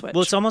kill switch.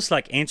 Well, it's almost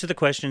like answer the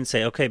question and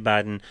say, okay,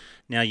 Biden,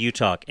 now you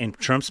talk. And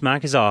Trump's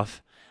mic is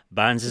off.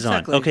 Biden's is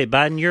Exactly. on. Okay,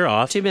 Biden, you're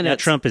off. 2 minutes. Now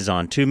Trump is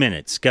on. 2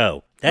 minutes.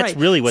 Go. That's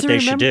Right. really what So they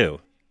should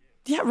do.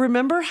 Yeah,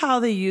 remember how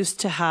they used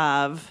to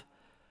have,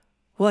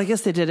 well, I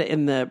guess they did it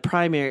in the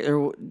primary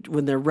or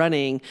when they're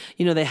running,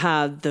 they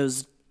had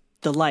the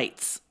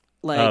lights.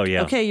 Like, Oh,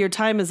 yeah. okay, your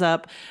time is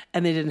up.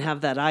 And they didn't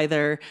have that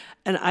either.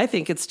 And I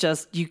think it's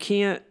just, you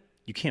can't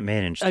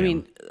manage. I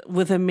mean,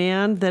 with a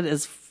man that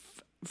is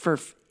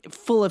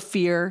full of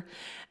fear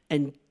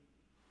and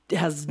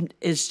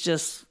is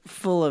just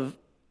full of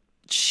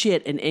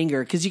shit and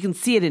anger, because you can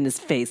see it in his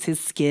face, his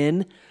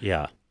skin.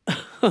 Yeah.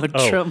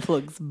 Trump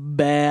looks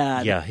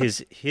bad. Yeah,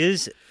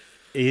 his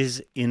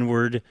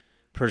inward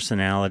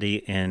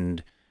personality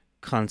and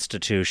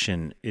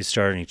constitution is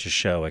starting to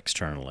show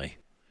externally.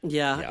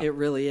 Yeah, it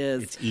really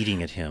is. It's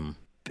eating at him.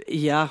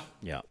 Yeah.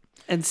 Yeah.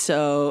 And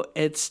so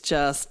it's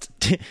just.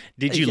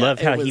 Did you love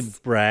how he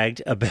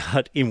bragged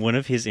about, in one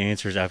of his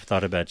answers, I've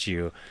thought about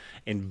you,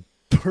 and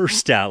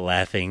burst out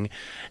laughing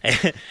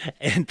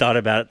and thought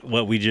about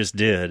what we just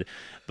did.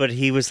 But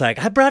he was like,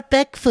 I brought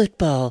back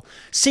football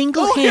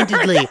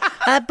single-handedly.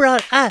 I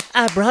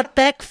brought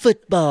back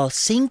football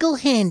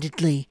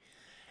single-handedly.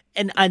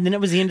 And then it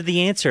was the end of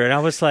the answer. And I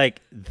was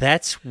like,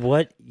 that's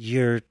what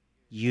you're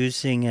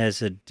using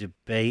as a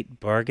debate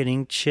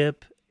bargaining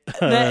chip?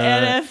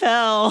 The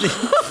NFL.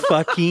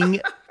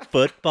 Fucking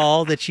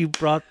football that you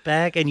brought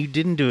back, and you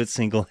didn't do it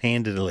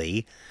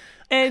single-handedly.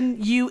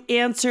 And you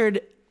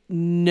answered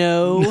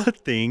no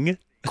Nothing.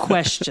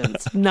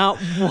 questions. Not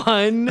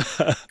one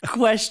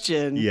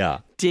question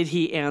did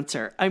he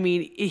answer. I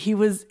mean,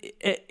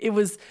 it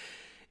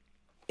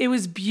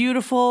was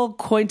beautiful,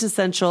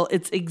 quintessential.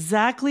 It's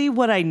exactly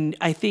what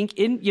I think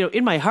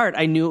in my heart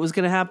I knew it was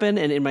going to happen,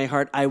 and in my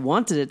heart I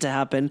wanted it to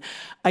happen.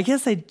 I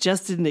guess I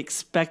just didn't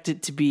expect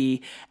it to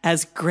be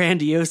as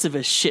grandiose of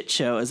a shit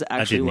show as it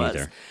actually was.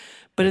 Either.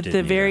 But at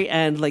the very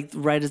end, like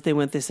right as they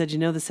went, they said,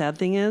 the sad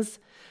thing is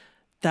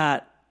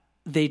that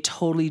they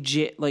totally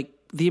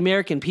the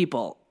American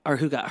people are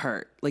who got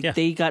hurt. Like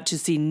they got to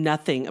see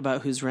nothing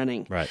about who's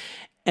running. Right.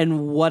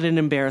 And what an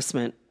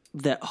embarrassment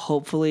that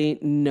hopefully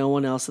no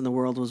one else in the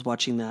world was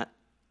watching that,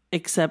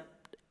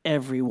 except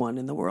everyone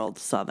in the world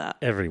saw that.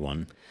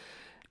 Everyone.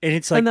 And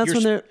it's like, and that's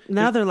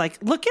when they're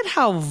like, look at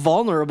how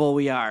vulnerable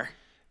we are.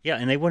 Yeah,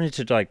 and they wanted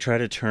to try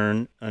to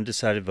turn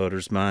undecided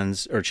voters'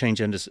 minds, or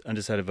change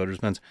undecided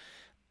voters' minds.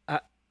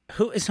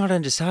 Who is not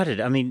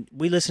undecided? I mean,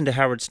 we listened to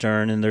Howard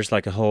Stern, and there's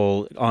like a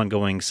whole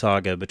ongoing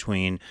saga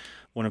between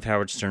one of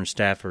Howard Stern's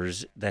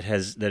staffers that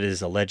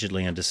is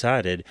allegedly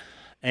undecided.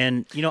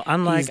 And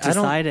I'm like, He's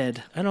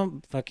decided. I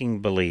don't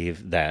fucking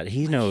believe that.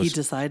 He knows. He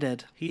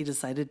decided. He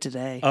decided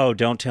today. Oh,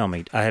 don't tell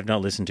me. I have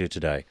not listened to it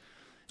today.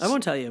 I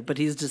won't tell you, but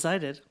he's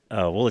decided.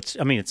 Oh, well,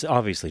 it's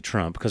obviously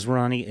Trump, because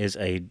Ronnie is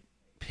a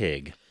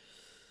pig.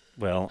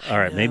 Well, all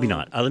right, maybe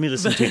not. Let me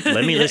listen to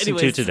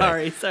Anyway,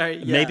 today. Sorry.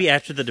 Yeah. Maybe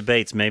after the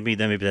debates, maybe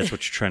that's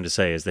what you're trying to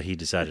say, is that he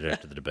decided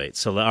after the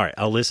debates. So, all right,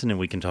 I'll listen, and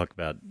we can talk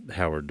about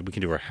Howard. We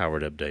can do our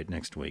Howard update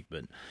next week.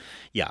 But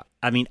yeah,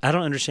 I mean, I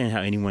don't understand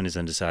how anyone is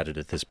undecided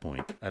at this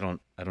point. I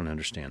don't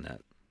understand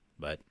that.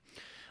 But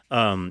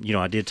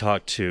I did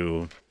talk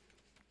to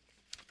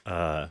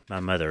my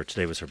mother.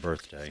 Today was her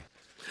birthday.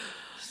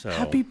 So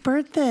Happy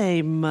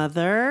birthday,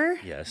 Mother.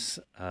 yes,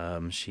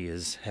 she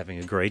is having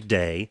a great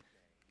day.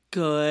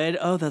 Good.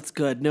 Oh, that's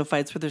good. No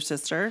fights with her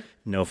sister?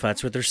 No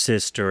fights with her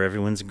sister.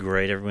 Everyone's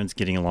great. Everyone's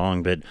getting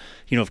along. But,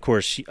 of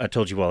course, I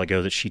told you a while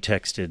ago that she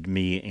texted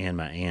me and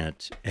my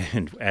aunt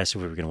and asked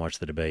if we were going to watch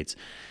the debates.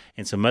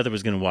 And so Mother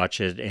was going to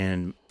watch it,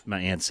 and my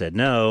aunt said,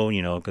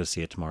 no, go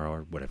see it tomorrow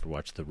or whatever,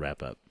 watch the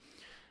wrap-up.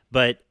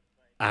 But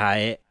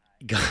I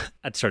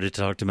started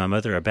to talk to my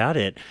mother about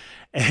it,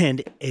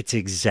 and it's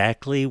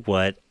exactly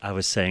what I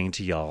was saying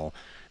to y'all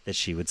that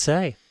she would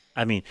say.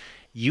 I mean,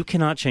 you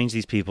cannot change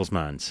these people's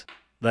minds.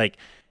 Like,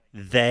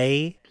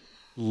 they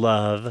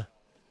love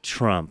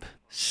Trump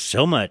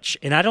so much.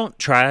 And I don't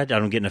try. I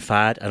don't get in a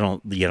fight. I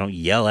don't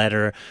yell at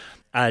her.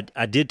 I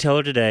did tell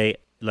her today,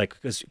 like,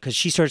 because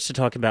she starts to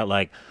talk about,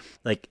 like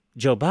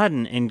Joe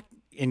Biden.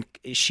 And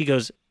she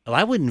goes, well,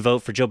 I wouldn't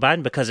vote for Joe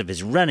Biden because of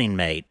his running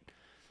mate.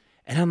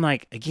 And I'm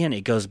like, again,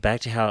 it goes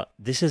back to how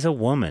this is a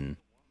woman.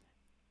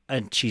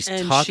 And she's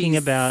talking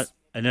about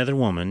another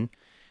woman.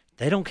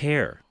 They don't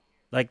care.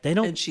 Like, they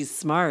don't. And she's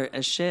smart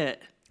as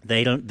shit.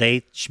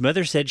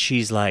 Mother said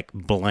she's like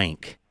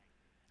blank.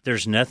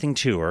 There's nothing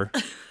to her.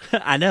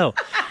 I know.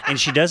 And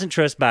she doesn't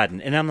trust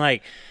Biden. And I'm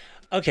like,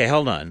 okay,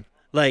 hold on.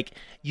 Like,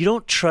 you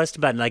don't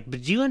trust Biden. Like,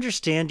 but do you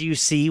understand? Do you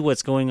see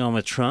what's going on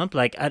with Trump?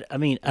 Like, I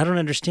mean, I don't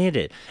understand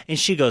it. And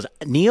she goes,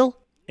 Neil,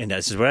 and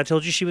this is what I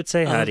told you she would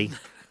say, Heidi.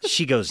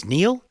 She goes,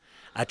 Neil,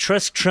 I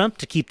trust Trump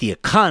to keep the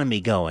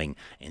economy going.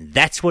 And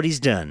that's what he's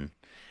done.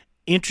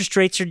 Interest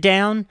rates are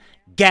down,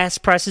 gas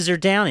prices are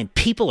down, and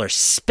people are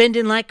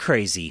spending like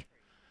crazy.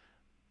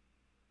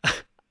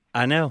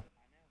 I know.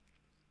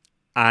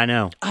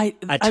 I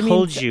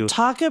told you.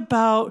 Talk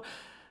about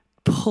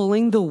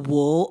pulling the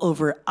wool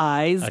over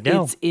eyes. I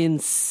know. It's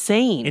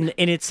insane.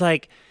 And it's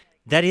like,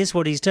 that is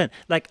what he's done.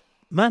 Like,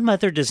 My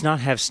mother does not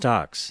have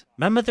stocks.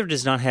 My mother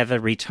does not have a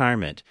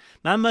retirement.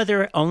 My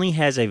mother only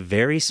has a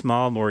very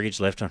small mortgage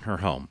left on her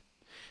home.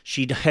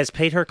 She has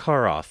paid her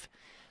car off.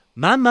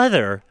 My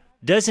mother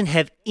doesn't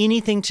have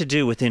anything to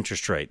do with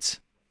interest rates.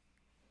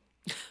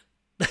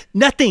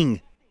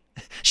 Nothing.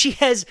 She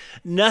has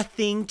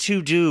nothing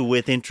to do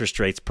with interest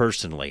rates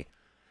personally.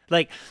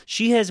 Like,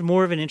 she has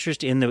more of an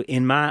interest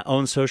in my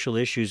own social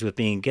issues with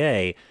being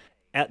gay,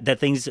 that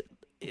things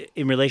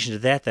in relation to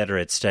that are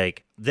at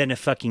stake, than a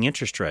fucking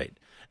interest rate.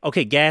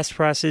 Okay, gas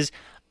prices.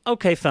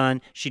 Okay,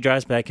 fine. She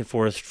drives back and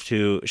forth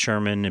to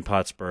Sherman and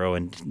Pottsboro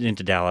and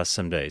into Dallas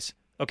some days.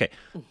 Okay,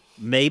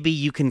 maybe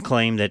you can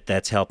claim that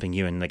that's helping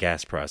you in the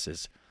gas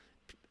prices.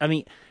 I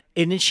mean,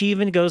 and then she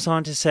even goes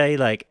on to say,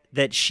 like,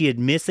 that she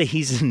admits that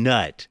he's a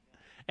nut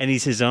and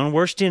he's his own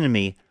worst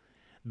enemy,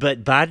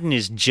 but Biden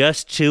is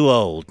just too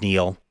old,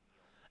 Neil.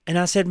 And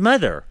I said,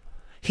 Mother,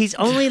 he's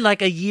only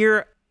like a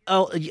year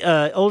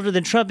older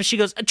than Trump. And she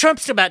goes,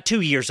 Trump's about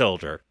 2 years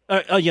older,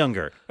 or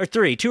younger, or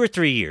 2 or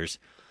 3 years.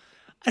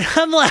 And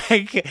I'm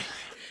like,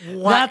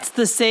 what? That's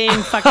the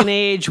same fucking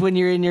age when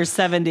you're in your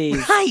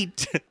 70s.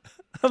 Right.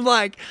 I'm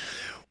like,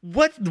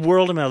 what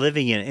world am I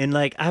living in? And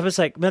like, I was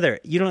like, Mother,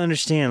 you don't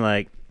understand.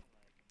 Like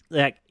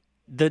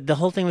the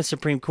whole thing with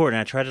Supreme Court. And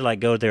I tried to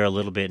like go there a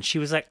little bit. And she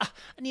was like,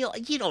 Neil,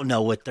 you don't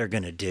know what they're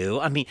going to do.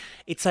 I mean,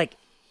 it's like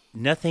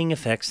nothing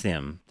affects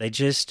them. They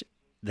just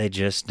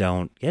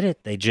don't get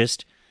it. They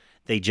just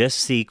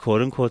see,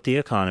 quote unquote, the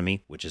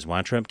economy, which is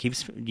why Trump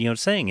keeps,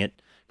 saying it,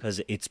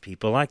 because it's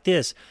people like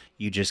this.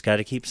 You just got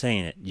to keep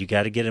saying it. You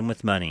got to get in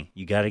with money.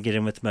 You got to get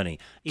in with money.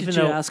 Did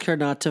you ask her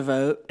not to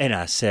vote? And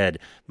I said,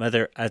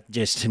 Mother, I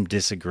just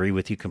disagree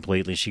with you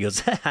completely. She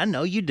goes, I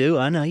know you do.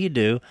 I know you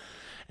do.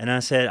 And I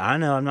said, I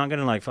know. I'm not going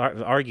to like fight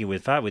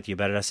with you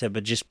about it. I said,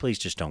 but please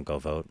don't go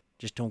vote.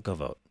 Just don't go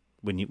vote.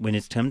 When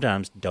it's 10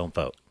 times, don't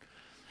vote.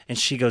 And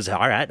she goes,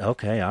 all right,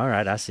 okay, all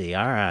right, I see,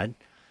 all right.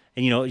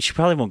 And, she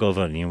probably won't go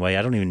vote anyway.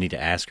 I don't even need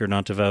to ask her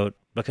not to vote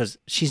because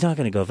she's not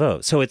going to go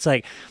vote. So it's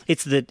like,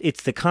 it's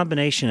the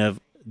combination of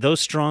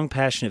those strong,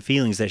 passionate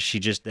feelings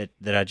that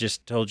that I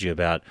just told you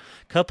about,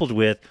 coupled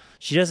with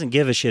she doesn't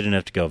give a shit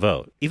enough to go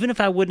vote. Even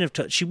if I wouldn't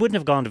have, she wouldn't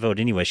have gone to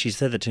vote anyway. She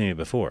said that to me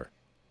before.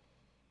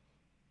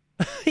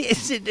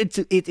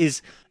 It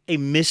is a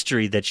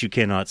mystery that you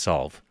cannot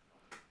solve.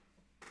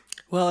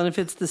 Well, and if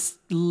it's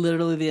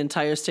literally the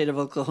entire state of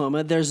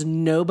Oklahoma, there's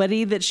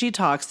nobody that she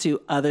talks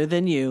to other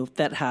than you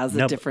that has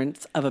a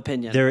difference of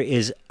opinion. There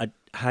is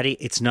Heidi,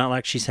 it's not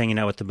like she's hanging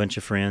out with a bunch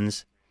of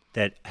friends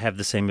that have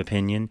the same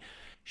opinion.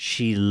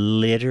 She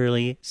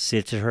literally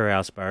sits at her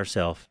house by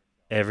herself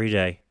every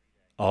day,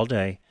 all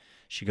day.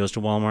 She goes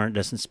to Walmart,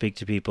 doesn't speak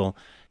to people.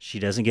 She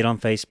doesn't get on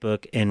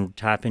Facebook and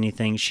type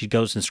anything. She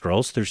goes and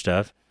scrolls through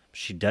stuff.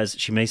 She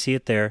may see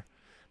it there,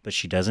 but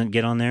she doesn't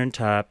get on there and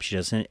type. She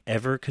doesn't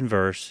ever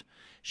converse.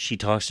 She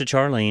talks to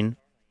Charlene,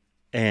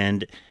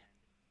 and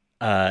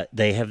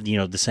they have,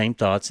 the same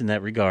thoughts in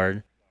that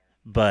regard,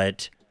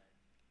 but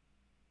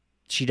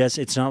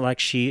it's not like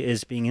she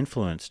is being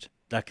influenced.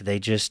 Like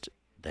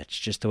that's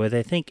just the way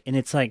they think. And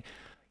it's like,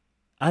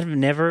 I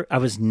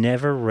was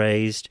never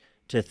raised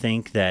to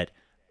think that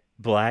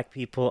black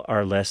people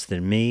are less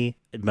than me.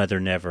 Mother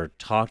never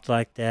talked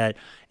like that.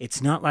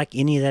 It's not like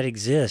any of that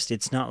exists.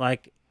 It's not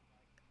like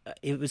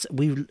it was,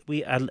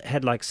 I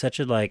had like such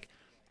a like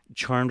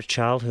charmed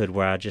childhood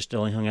where I just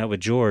only hung out with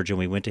George and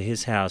we went to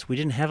his house. We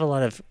didn't have a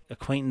lot of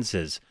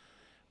acquaintances.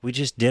 We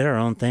just did our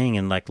own thing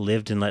and like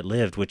lived and let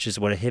lived, which is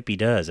what a hippie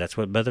does. That's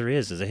what Mother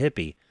is a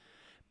hippie.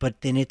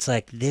 But then it's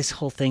like this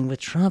whole thing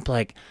with Trump,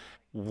 like,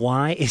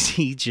 why is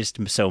he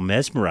just so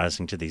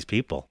mesmerizing to these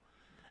people?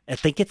 I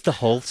think it's the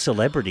whole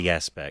celebrity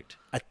aspect.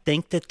 I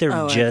think that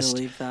they're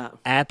just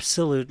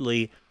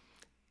absolutely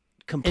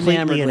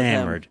completely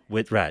enamored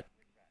with right.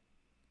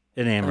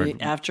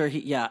 Enamored. I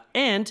mean,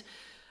 and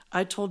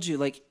I told you,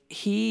 like,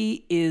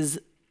 he is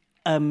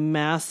a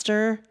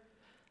master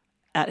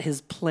at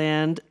his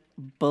planned,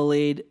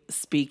 bullied,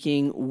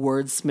 speaking,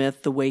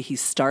 wordsmith, the way he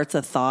starts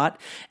a thought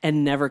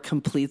and never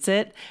completes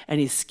it, and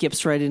he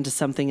skips right into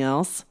something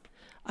else.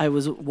 I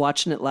was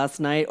watching it last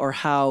night, or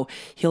how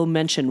he'll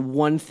mention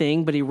one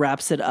thing, but he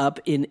wraps it up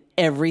in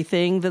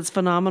everything that's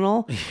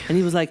phenomenal. And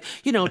he was like,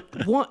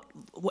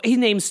 he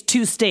names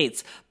 2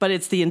 states, but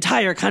it's the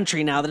entire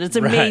country now that it's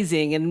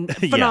amazing and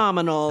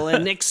phenomenal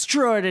and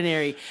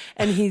extraordinary.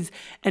 And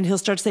he'll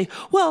start to say,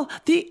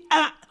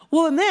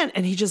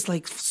 and he just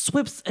like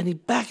swips and he's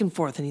back and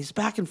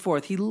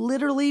forth. He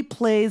literally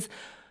plays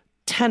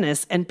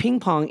tennis and ping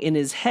pong in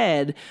his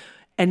head,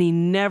 and he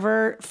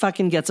never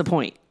fucking gets a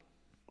point.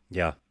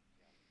 Yeah.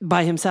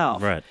 By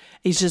himself. Right.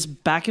 He's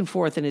just back and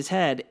forth in his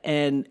head.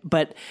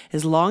 But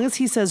as long as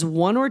he says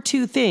 1 or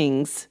 2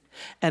 things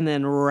and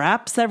then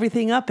wraps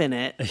everything up in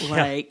it,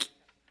 like,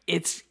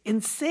 it's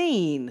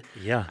insane.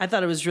 Yeah. I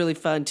thought it was really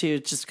fun too,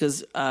 just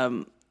because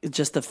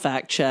just the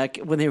fact check,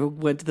 when they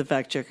went to the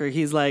fact checker,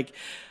 he's like,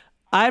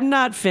 I'm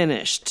not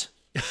finished.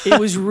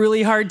 It was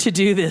really hard to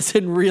do this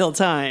in real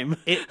time.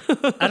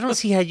 I don't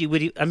see how you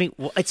would. I mean,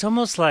 it's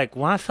almost like,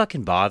 why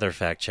fucking bother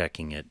fact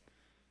checking it?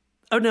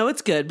 Oh, no,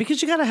 it's good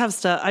because you got to have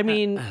stuff. I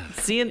mean,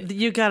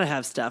 you got to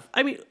have stuff.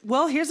 I mean,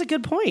 well, here's a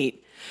good point.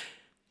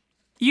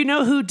 You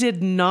know who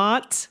did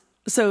not?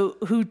 So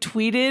who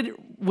tweeted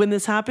when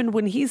this happened?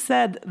 When he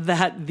said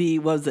that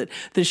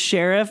the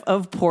sheriff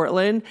of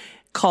Portland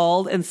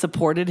called and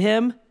supported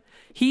him,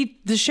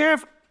 the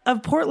sheriff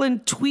of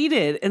Portland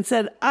tweeted and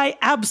said, I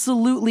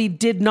absolutely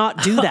did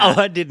not do that.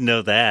 Oh, I didn't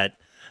know that.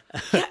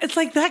 Yeah, it's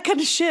like that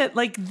kind of shit.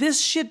 Like this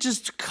shit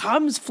just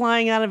comes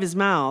flying out of his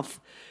mouth.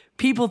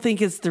 People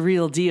think it's the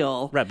real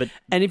deal. Right,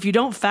 and if you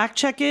don't fact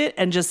check it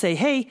and just say,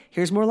 hey,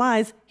 here's more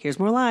lies, here's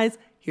more lies,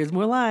 here's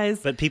more lies.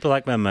 But people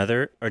like my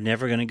mother are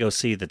never going to go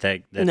see that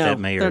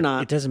mayor. They're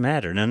not. It doesn't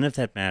matter. None of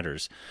that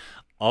matters.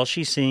 All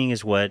she's seeing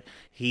is what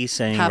he's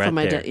saying half right of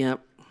my there.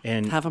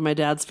 And half of my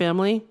dad's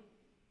family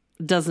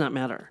does not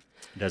matter.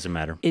 Doesn't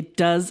matter. It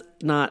does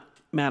not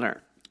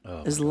matter.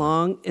 Oh, as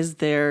long as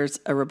there's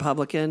a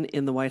Republican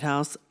in the White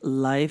House,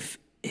 life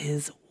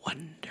is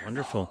wonderful.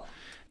 Wonderful.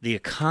 The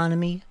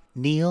economy,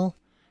 Neil,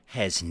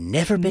 has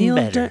never been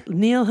better.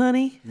 Neil,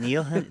 honey?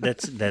 Neil, honey?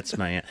 That's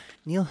my aunt.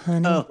 Neil,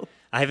 honey? Oh.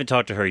 I haven't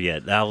talked to her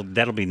yet.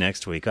 That'll be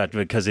next week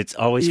because it's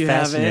always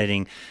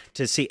fascinating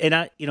to see. And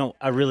I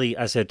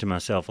said to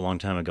myself a long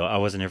time ago, I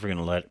wasn't ever going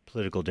to let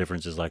political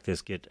differences like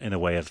this get in the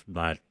way of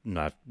my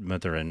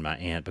mother and my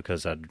aunt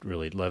because I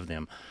really love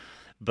them.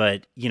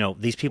 But,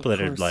 these people that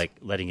are like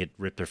letting it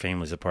rip their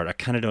families apart, I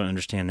kind of don't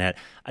understand that.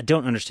 I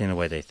don't understand the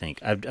way they think.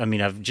 I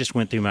mean, I've just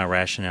went through my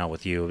rationale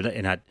with you,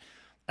 and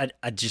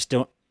I just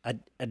don't.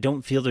 I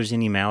don't feel there's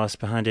any malice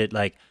behind it.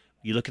 Like,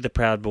 you look at the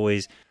Proud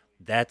Boys,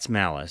 that's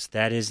malice.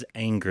 That is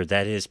anger.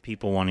 That is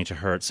people wanting to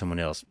hurt someone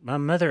else. My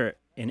mother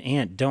and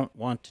aunt don't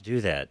want to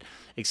do that,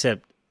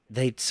 except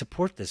they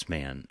support this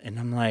man. And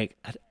I'm like,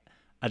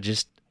 I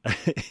just,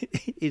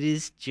 it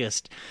is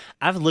just,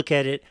 I look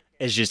at it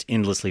as just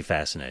endlessly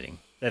fascinating.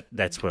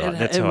 That's how I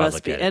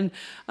look at it. And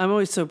I'm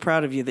always so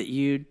proud of you that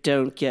you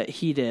don't get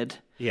heated.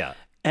 Yeah.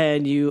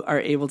 And you are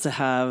able to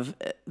have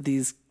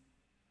these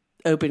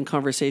open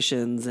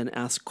conversations and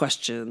ask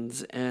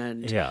questions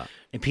and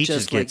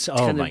Peaches just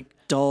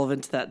delve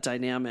into that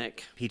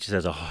dynamic. Peaches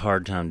has a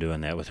hard time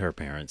doing that with her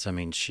parents. I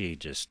mean, they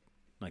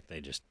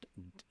just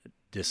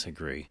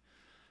disagree.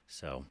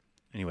 So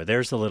anyway,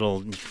 there's the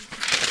little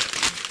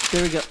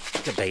there we go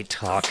debate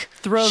talk.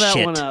 Throw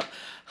that one up.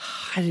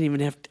 I didn't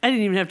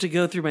even have to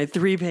go through my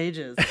 3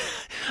 pages.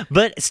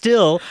 But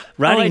still,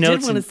 writing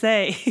notes. I did want to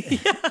say,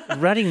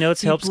 writing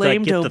notes helps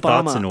get the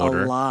thoughts in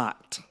order. A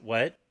lot.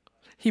 What?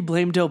 He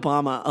blamed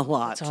Obama a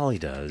lot. That's all he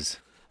does.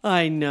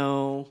 I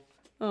know.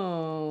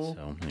 Oh.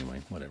 So anyway,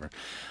 whatever.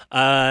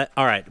 All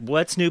right.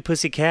 What's new,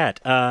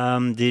 Pussycat?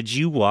 Did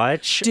you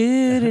watch?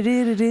 Did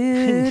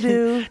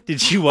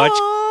you watch?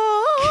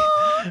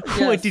 Yes.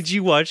 What did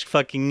you watch?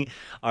 Fucking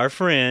our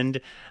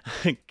friend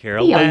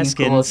Carol You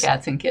Baskins. cool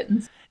cats and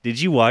kittens. Did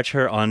you watch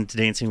her on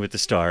Dancing with the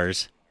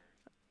Stars?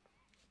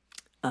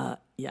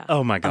 Yeah.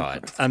 Oh my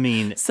God. I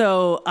mean,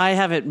 so I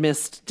haven't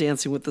missed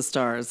Dancing with the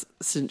Stars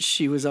since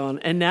she was on,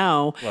 and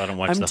now I don't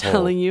watch I'm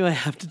telling you, I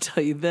have to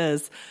tell you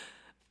this.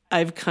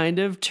 I've kind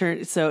of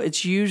turned. So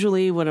it's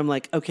usually when I'm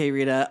like, okay,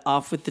 Rita,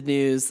 off with the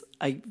news.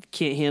 I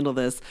can't handle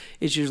this.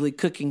 It's usually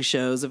cooking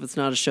shows. If it's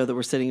not a show that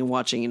we're sitting and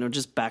watching,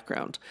 just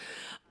background.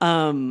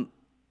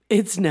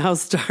 It's now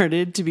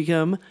started to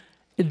become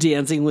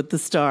Dancing with the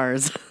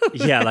Stars.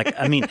 Yeah,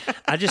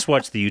 I just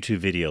watched the YouTube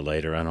video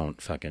later. I don't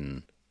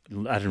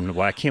know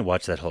why I can't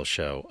watch that whole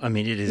show. I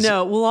mean, it is.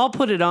 No, we'll all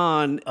put it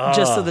on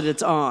just so that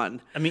it's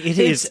on. I mean,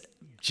 it's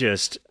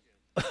just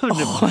an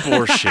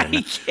abortion.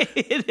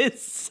 It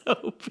is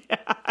so bad.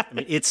 I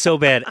mean, it's so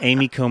bad.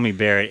 Amy Coney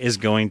Barrett is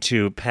going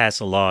to pass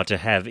a law to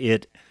have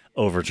it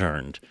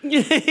overturned.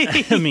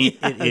 I mean,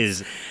 It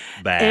is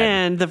bad.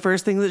 And the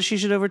first thing that she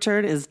should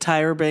overturn is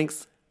Tyra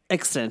Banks'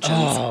 extensions.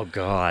 Oh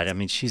God! I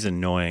mean, she's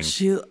annoying.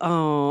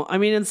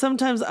 And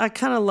sometimes I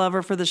kind of love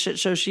her for the shit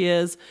show she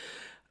is,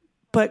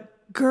 but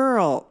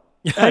girl,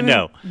 I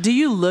know. Do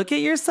you look at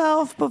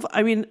yourself?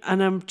 And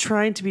I'm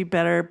trying to be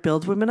better,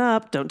 build women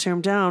up, don't tear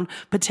them down,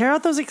 but tear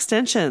out those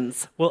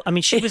extensions. Well, I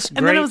mean, she was great.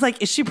 And then I was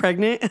like, is she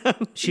pregnant?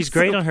 She's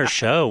great on her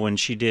show when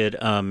she did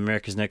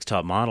America's Next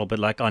Top Model,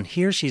 but on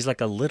here, she's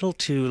a little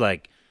too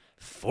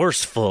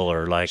forceful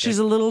or she's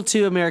a little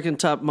too American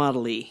Top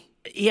Model-y.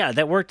 Yeah,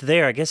 that worked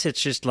there. I guess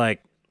it's just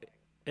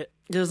it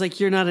was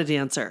you're not a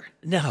dancer.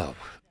 No.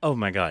 Oh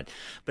my God.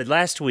 But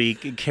last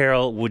week,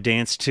 Carol would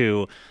dance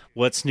to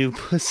What's New,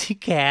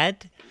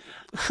 Pussycat?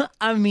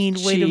 I mean,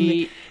 wait a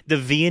minute. The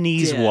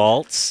Viennese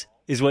Waltz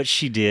is what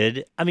she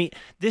did. I mean,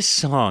 this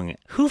song,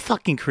 who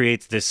fucking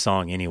creates this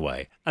song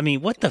anyway? I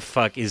mean, what the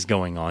fuck is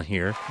going on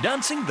here?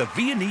 Dancing the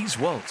Viennese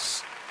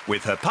Waltz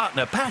with her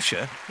partner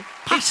Pasha.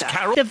 It's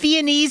Carol. The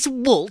Viennese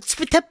Waltz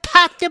with her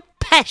partner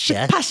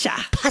Pasha.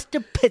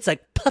 It's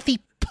like puffy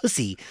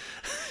pussy.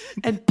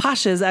 And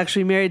Pasha is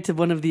actually married to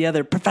one of the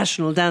other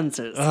professional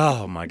dancers.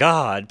 Oh my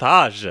God,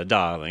 Pasha,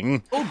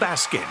 darling. Carol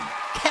Baskin.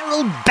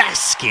 Carol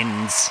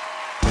Baskins.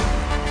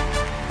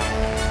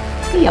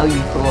 Hey, all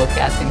you cool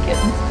cats and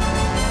kittens.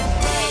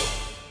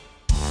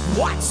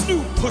 What's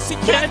new,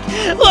 pussycat?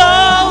 Whoa,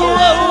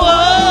 whoa,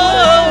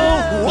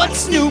 whoa.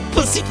 What's new,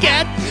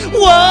 pussycat? Whoa,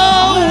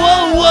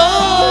 whoa,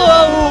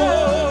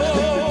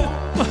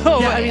 whoa.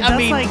 Yeah, I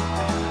mean, like,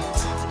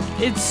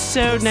 it's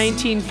so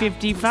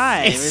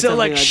 1955. It's so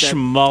like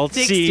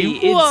schmaltzy.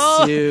 60. Whoa.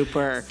 It's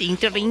super. Ding,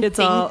 ding, ding, It's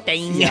all,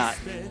 ding. yeah,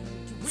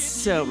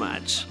 so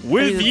much.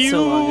 With it's you.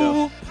 so long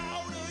ago.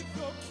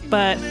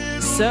 But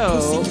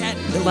so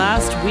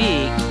last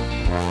week,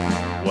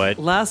 What?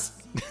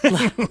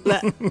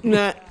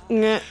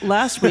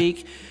 last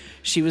week,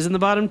 she was in the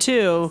bottom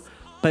 2,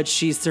 but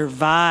she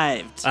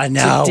survived. I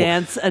know. To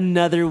dance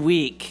another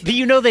week. But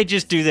you know they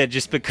just do that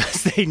just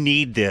because they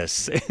need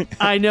this.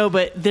 I know,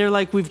 but they're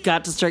like, we've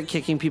got to start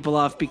kicking people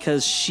off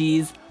because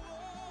she's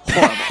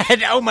horrible.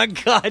 And oh my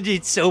God,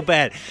 it's so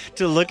bad.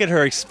 To look at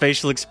her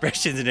facial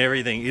expressions and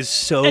everything is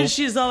so... And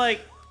she's all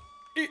like...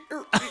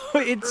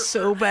 it's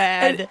so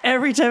bad. And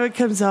every time it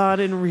comes on,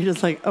 and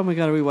Rita's like, "Oh my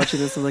God, are we watching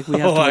this?" I'm like, "We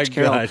have Oh to watch my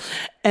Carol." God.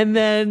 And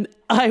then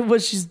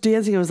she's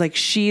dancing. I was like,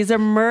 "She's a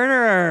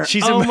murderer."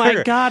 She's a oh murderer.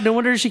 my God, no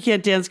wonder she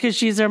can't dance because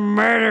she's a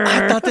murderer.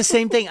 I thought the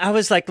same thing. I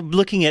was like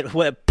looking at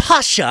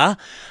Pasha.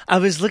 I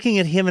was looking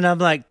at him and I'm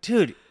like,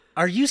 dude,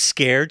 are you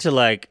scared to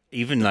like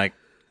even like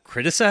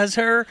criticize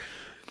her?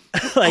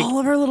 Like all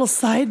of her little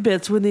side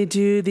bits when they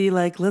do the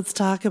like, let's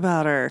talk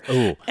about her.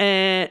 Oh.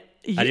 And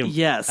I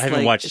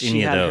haven't watched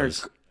any of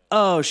those.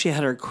 She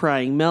had her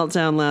crying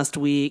meltdown last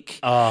week.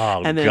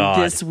 Oh, and then God.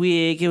 this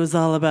week it was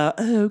all about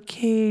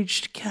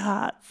caged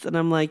cats, and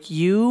I'm like,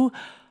 you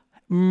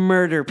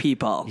murder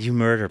people. You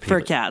murder people.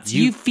 For cats.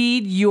 You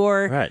feed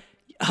your Right.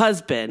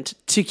 husband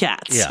to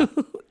cats. Yeah.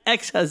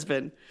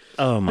 Ex-husband.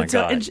 Oh my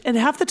God. And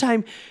half the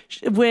time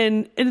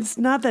and it's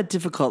not that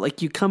difficult.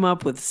 Like you come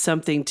up with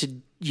something to,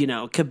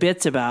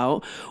 kibitz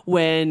about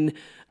when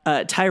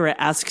Tyra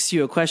asks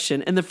you a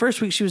question. And the first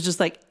week she was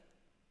just like,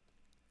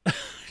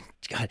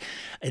 God.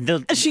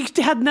 And she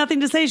had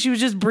nothing to say. She was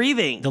just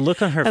breathing. the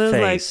look on her And I was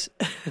face,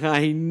 like,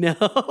 I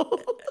know.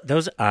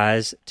 those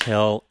eyes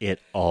tell it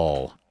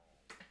all.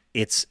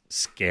 It's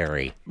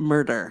scary.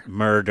 Murder.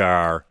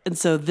 And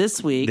so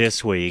this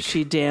week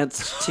she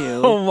danced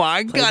to oh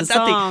my Play God. the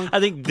song. I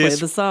think Play this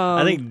the song.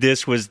 I think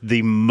this was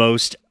the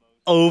most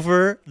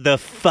over the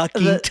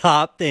fucking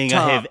top thing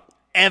I have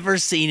ever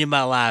seen in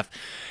my life.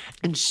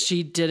 And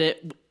she did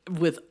it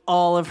with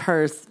all of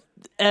her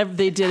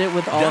they did it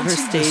with all of her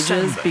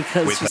stages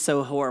because she's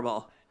so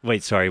horrible.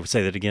 Wait, sorry,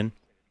 say that again.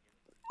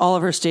 All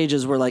of her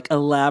stages were like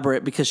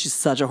elaborate because she's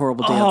such a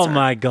horrible dancer. Oh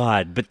my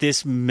God. But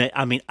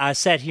I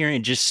sat here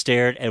and just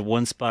stared at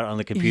one spot on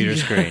the computer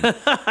screen.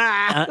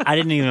 I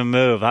didn't even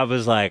move. I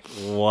was like,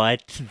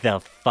 what the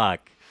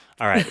fuck?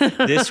 All right.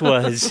 This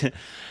was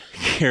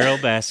Carol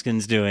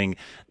Baskins doing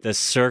the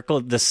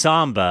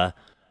samba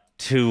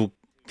to,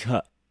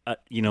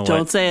 you know what?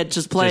 Don't say it,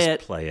 just play it.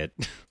 Play it.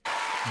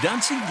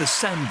 Dancing the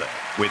samba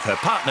with her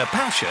partner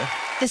Pasha.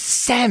 The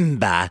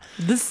samba.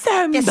 The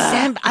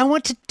samba. I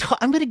want to talk.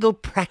 I'm going to go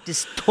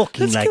practice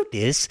talking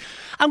this.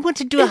 I'm going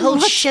to do a whole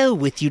show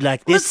with you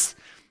like this.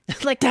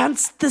 Like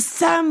dance the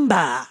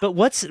samba. But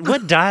what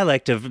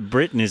dialect of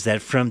Britain is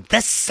that from?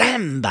 The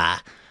samba.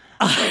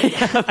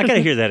 I got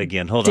to hear that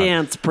again. Hold on.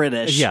 Dance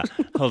British. Yeah.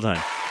 Hold on.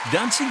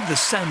 Dancing the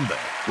samba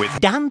with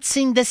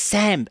Dancing the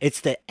samba.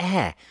 It's the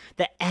air.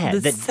 The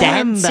samba.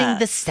 dancing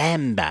the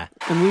samba.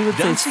 And we would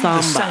say dancing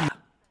the samba.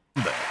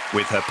 samba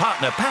with her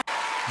partner Pasha.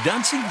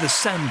 Dancing the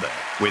samba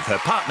with her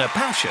partner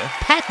Pasha.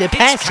 Partner It's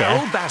Pasha?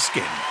 Carol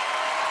Baskin.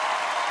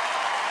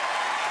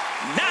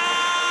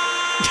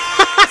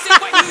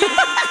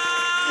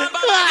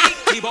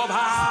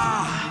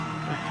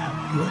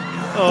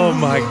 Oh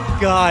my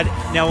God.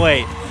 Now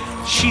wait.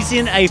 She's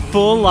in a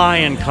full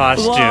lion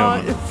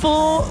costume.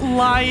 Full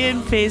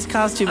lion face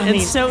costume. I And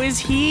mean, so is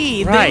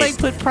he. right. They like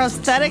put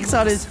prosthetics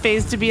on his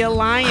face to be a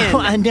lion. Oh,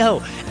 I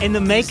know. And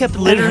the makeup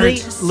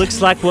literally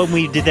looks like when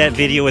we did that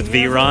video with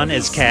V-Ron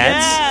as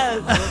cats.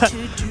 Yes.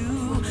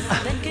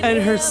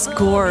 And her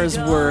scores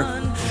were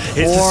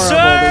It's a horrible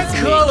this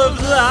circle week. of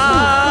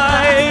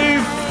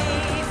life.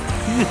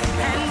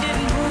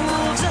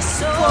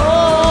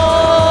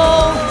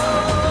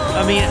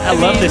 I mean, I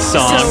love this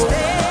song.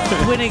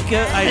 So when it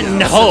goes, I know,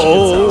 No. it's such a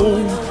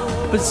good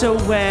song. But so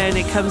when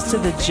it comes to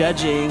the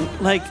judging,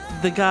 like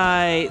the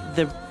guy,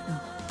 the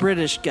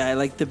British guy,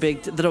 like the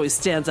big that always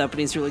stands up and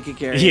he's really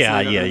gregarious. Yeah, and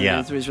I don't know yeah, the yeah.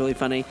 names, but he's really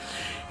funny.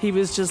 He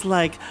was just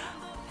like,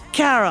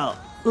 Carol,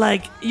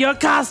 like your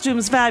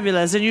costume's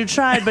fabulous, and you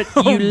tried, but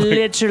you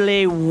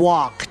literally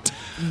walked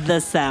the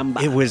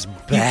samba. It was You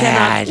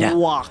bad. cannot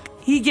walk.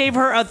 He gave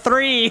her a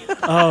 3.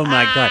 Oh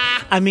my God.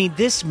 I mean,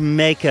 this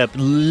makeup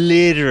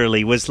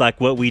literally was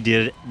like what we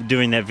did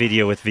during that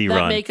video with That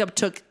V-Ron. makeup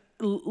took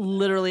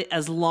literally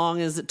as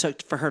long as it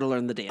took for her to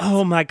learn the dance.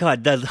 Oh my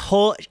God. The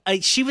whole,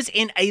 she was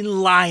in a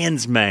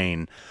lion's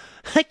mane.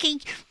 Like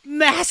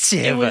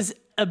massive. It was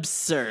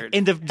absurd.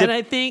 And and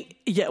I think,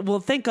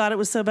 thank God it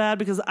was so bad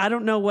because I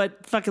don't know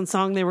what fucking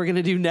song they were going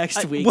to do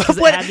next week because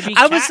it had to be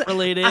cat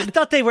related. I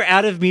thought they were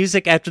out of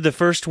music after the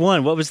first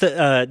one. What was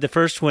the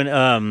first one?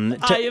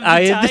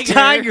 Eye of the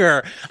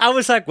Tiger. I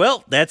was like,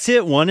 well, that's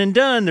it, one and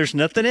done. There's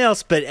nothing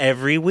else. But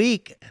every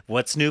week,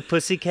 what's new,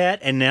 Pussycat?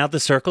 And now the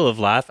Circle of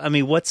Life. I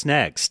mean, what's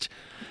next?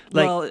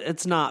 Well,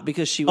 it's not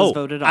because she was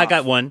voted off. I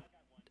got one.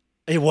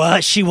 It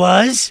was? She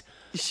was?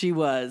 She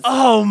was.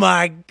 Oh,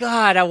 my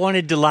God. I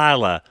wanted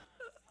Delilah.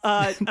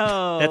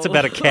 That's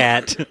about a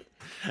cat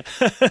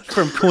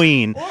from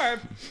Queen. Or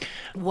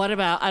what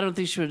about, I don't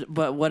think she would,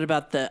 but what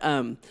about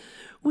the,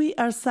 we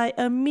are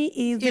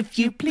Siamese, if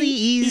you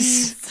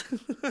please.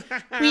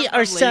 We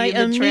are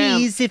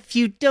Siamese, if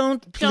you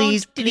don't,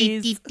 please.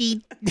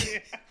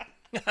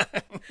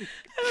 I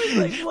was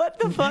like, what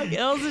the fuck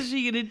else is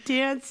she going to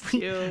dance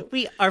to?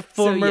 We are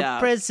former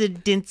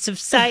presidents of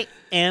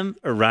Siam.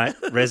 Right?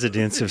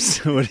 Residents of,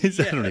 what is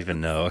that? I don't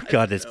even know.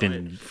 God, it's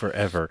been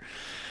forever.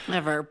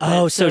 Ever.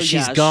 But so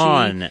she's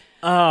gone. And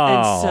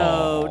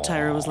so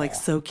Tyra was like,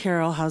 so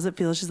Carol, how's it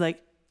feel? She's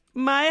like,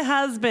 my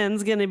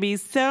husband's going to be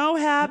so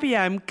happy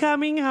I'm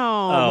coming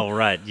home. Oh,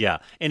 right. Yeah.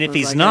 And if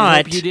he's like, not. I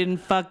hope you didn't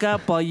fuck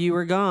up while you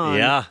were gone.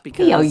 Yeah.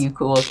 Because you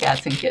cool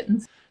cats and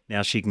kittens.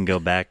 Now she can go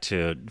back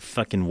to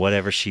fucking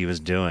whatever she was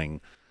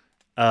doing.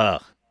 Oh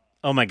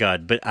my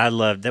God. But I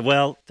love that.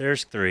 Well,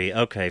 there's 3.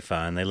 Okay,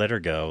 fine. They let her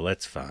go.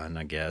 That's fine,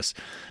 I guess.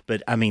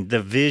 But I mean,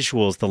 the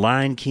visuals, the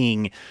Lion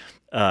King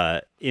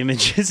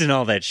images and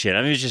all that shit.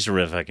 I mean, it's just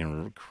real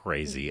fucking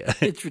crazy.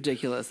 It's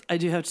ridiculous. I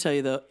do have to tell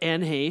you though,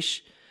 Anne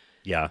Heche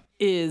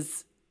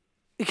is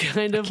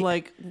kind of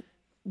like,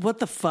 what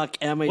the fuck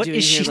am I doing here? What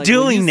is she like,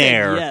 doing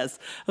there? Yes.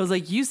 I was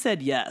like, you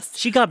said yes.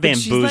 She got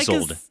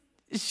bamboozled.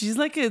 She's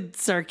like a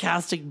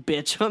sarcastic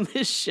bitch on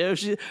this show.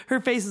 Her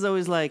face is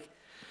always like,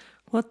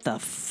 what the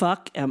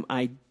fuck am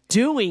I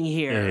doing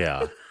here?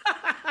 Yeah.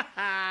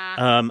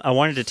 I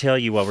wanted to tell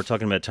you while we're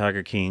talking about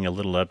Tiger King, a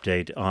little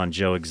update on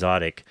Joe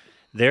Exotic.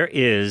 There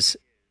is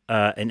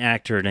an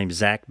actor named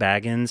Zach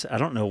Baggins. I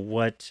don't know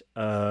what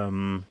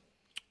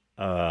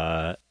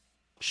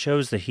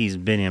shows that he's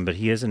been in, but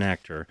he is an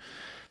actor.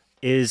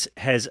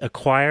 Has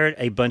acquired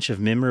a bunch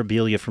of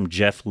memorabilia from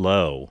Jeff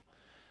Lowe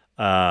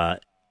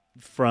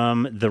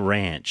from the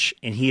ranch,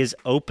 and he has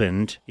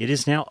opened. It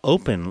is now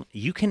open.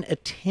 You can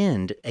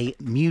attend a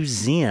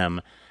museum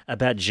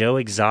about Joe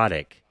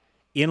Exotic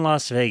in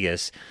Las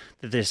Vegas.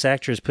 That this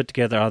actor has put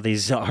together all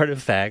these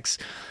artifacts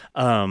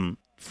from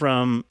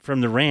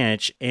the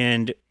ranch,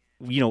 and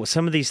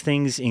some of these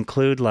things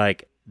include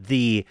like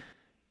the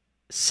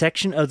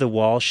section of the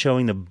wall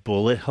showing the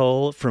bullet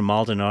hole from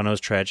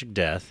Maldonado's tragic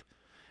death.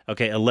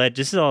 Okay,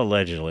 this is all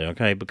allegedly,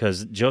 okay,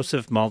 because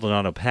Joseph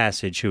Maldonado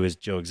Passage, who is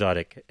Joe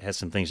Exotic, has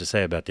some things to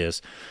say about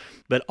this,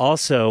 but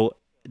also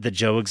the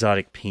Joe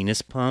Exotic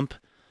penis pump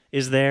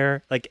is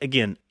there. Like,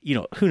 again,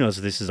 who knows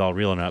if this is all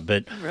real or not,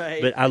 but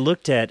but I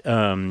looked at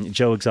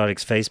Joe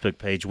Exotic's Facebook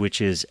page,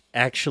 which is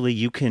actually,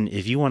 you can,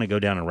 if you want to go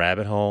down a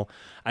rabbit hole,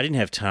 I didn't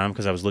have time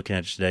because I was looking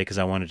at it today because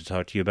I wanted to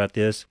talk to you about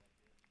this,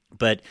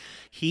 but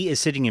he is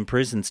sitting in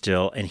prison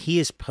still, and he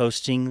is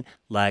posting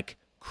like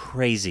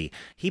crazy.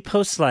 He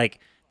posts like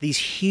these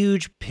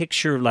huge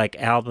picture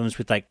like albums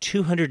with like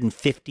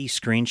 250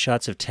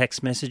 screenshots of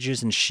text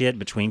messages and shit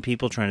between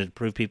people trying to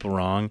prove people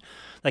wrong.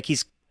 Like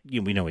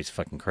we know he's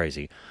fucking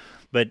crazy.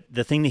 But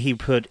the thing that he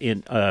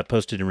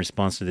posted in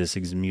response to this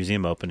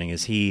museum opening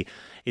is he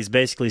is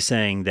basically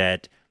saying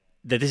that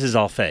this is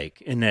all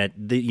fake, and that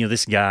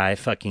this guy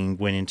fucking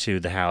went into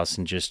the house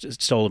and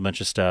just stole a bunch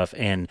of stuff,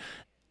 and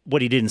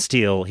what he didn't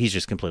steal, he's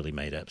just completely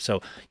made up.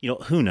 So,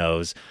 who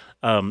knows?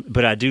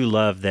 But I do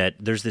love that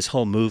there's this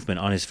whole movement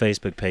on his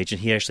Facebook page,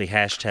 and he actually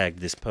hashtagged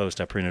this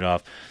post I printed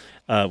off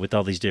with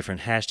all these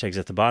different hashtags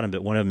at the bottom,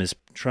 but one of them is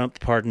Trump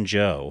Pardon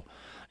Joe,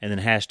 and then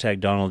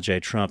hashtag Donald J.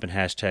 Trump and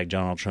hashtag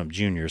Donald Trump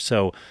Jr.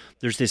 So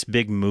there's this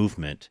big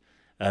movement,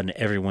 and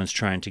everyone's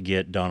trying to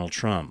get Donald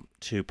Trump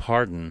to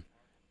pardon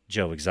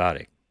Joe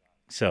Exotic.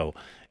 So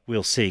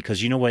we'll see,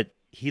 because you know what?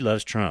 He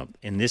loves Trump,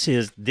 and this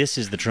is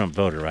the Trump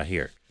voter right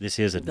here. This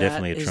is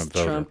definitely a Trump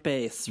voter. Trump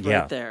base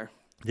right there.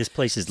 This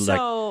place is like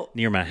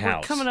near my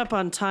house. We're coming up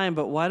on time,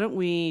 but why don't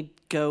we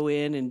go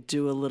in and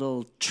do a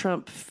little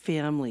Trump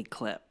family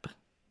clip?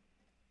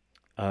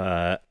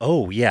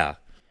 Oh, yeah.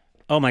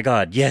 Oh, my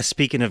God. Yes,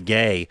 speaking of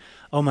gay.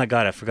 Oh, my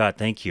God, I forgot.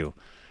 Thank you.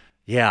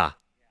 Yeah.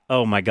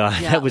 Oh, my God.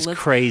 Yeah, that was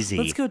crazy.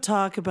 Let's go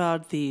talk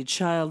about the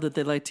child that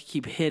they like to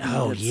keep hidden.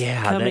 Oh,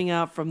 yeah. Coming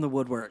out from the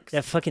woodworks.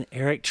 That fucking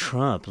Eric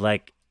Trump.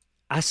 Like,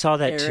 I saw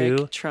that too.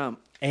 Eric Trump.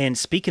 And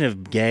speaking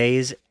of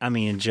gays, I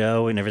mean,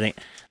 Joe and everything,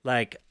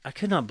 like, I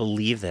could not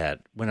believe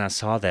that when I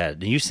saw that.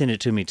 And you sent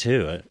it to me,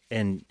 too.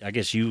 And I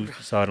guess you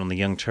saw it on the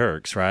Young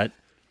Turks, right?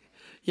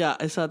 Yeah,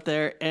 I saw it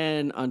there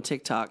and on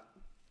TikTok.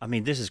 I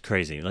mean, this is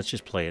crazy. Let's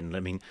just play it. I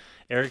mean,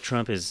 Eric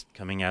Trump is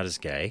coming out as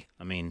gay.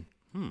 I mean,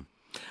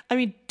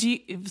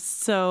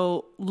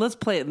 so let's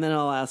play it and then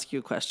I'll ask you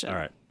a question. All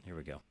right, here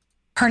we go.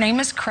 Her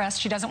name is Chris.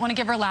 She doesn't want to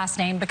give her last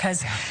name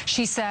because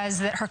she says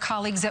that her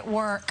colleagues at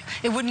work,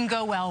 it wouldn't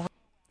go well.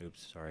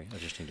 Oops, sorry. I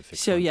just need to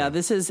fix So one yeah, thing.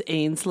 this is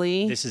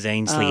Ainsley. This is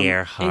Ainsley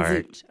Earhart.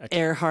 Ainsley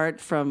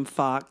Earhart from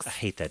Fox. I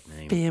hate that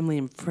name. Family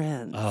and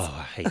Friends. Oh,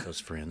 I hate those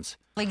friends.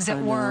 Colleagues at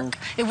work,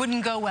 it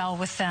wouldn't go well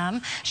with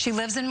them. She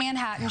lives in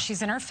Manhattan.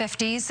 She's in her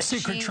 50s.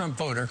 Secret Trump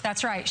voter.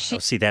 That's right. Oh,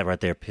 see, that right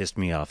there pissed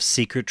me off.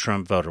 Secret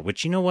Trump voter,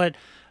 which, you know what?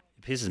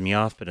 It pisses me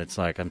off, but it's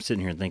like I'm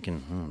sitting here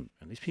thinking,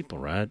 are these people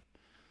right?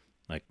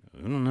 Like,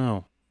 I don't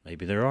know.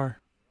 Maybe there are.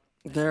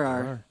 There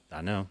are.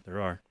 I know,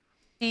 there are.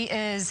 She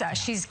is,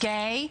 she's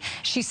gay.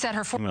 She said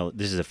her Well,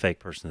 this is a fake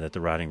person that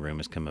the writing room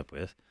has come up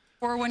with.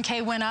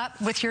 401k went up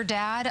with your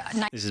dad.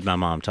 This is my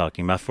mom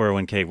talking. My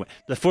 401k.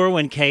 The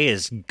 401k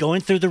is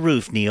going through the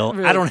roof, Neil.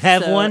 I don't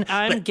have So one,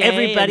 I'm but gay,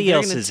 everybody and they're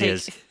else's gonna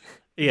is. take-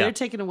 Yeah, They're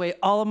taking away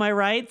all of my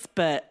rights,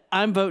 but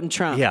I'm voting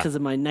Trump Yeah. because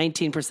of my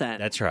 19%.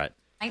 that's right.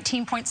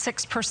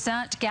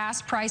 19.6% gas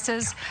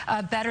prices,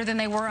 better than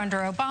they were under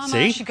Obama.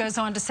 See? She goes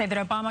on to say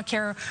that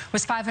Obamacare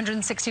was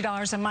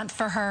 $560 a month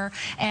for her,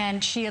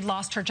 and she had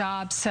lost her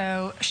job,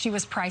 so she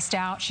was priced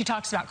out. She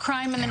talks about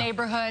crime in the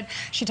neighborhood.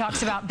 She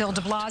talks about Bill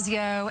de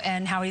Blasio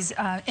and how he's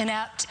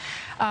inept.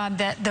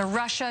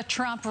 The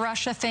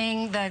Trump-Russia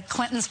thing, the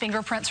Clintons'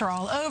 fingerprints are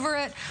all over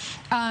it.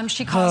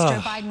 She calls Joe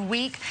Biden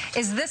weak.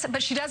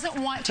 But she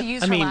doesn't want to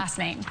use her last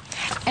name.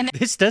 And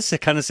This does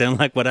kind of sound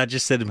like what I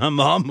just said my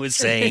mom was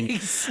saying.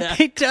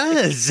 It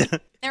does.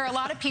 there are a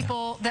lot of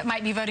people that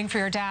might be voting for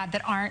your dad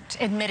that aren't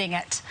admitting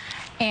it.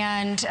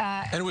 And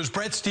And it was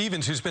Brett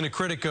Stevens, who's been a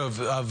critic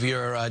of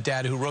your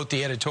dad, who wrote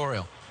the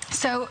editorial.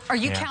 so are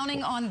you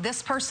counting on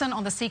this person,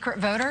 on the secret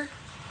voter?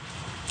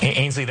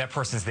 Ainsley, that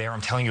person's there.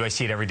 I'm telling you, I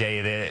see it every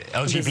day. The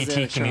LGBT Eric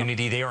Trump.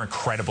 community, they are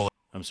incredible.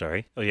 I'm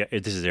sorry. Oh, yeah,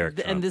 this is Eric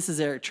Trump. And this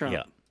is Eric Trump.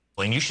 Yeah.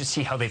 And you should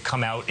see how they've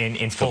come out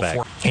in full back.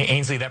 force.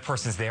 Ainsley, that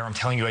person's there. I'm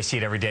telling you, I see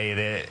it every day.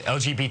 The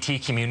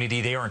LGBT community,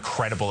 they are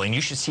incredible. And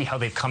you should see how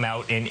they've come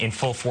out in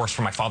full force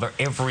for my father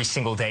every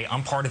single day.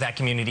 I'm part of that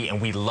community,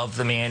 and we love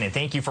the man. And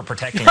thank you for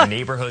protecting our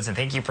neighborhoods, and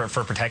thank you for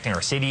protecting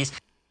our cities.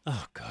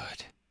 Oh,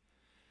 God.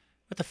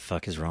 What the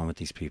fuck is wrong with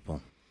these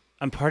people?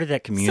 I'm part of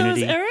that So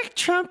community. is Eric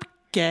Trump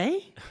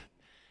gay?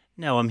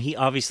 No, he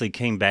obviously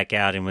came back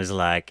out and was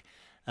like,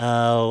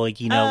 oh,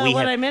 we what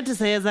have... I meant to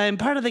say is I'm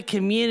part of the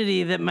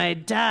community that my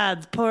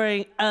dad's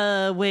pouring.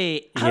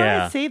 Wait, how do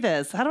Yeah. I say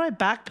this? How do I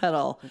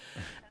backpedal?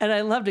 And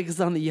I loved it because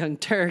on the Young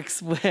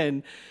Turks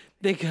when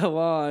they go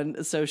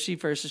on, so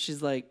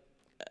she's like,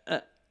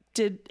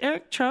 did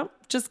Eric Trump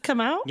just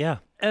come out? Yeah.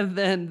 And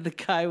then the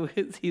guy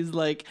he's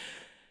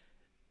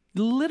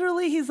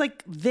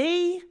like,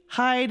 they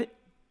hide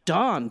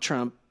Don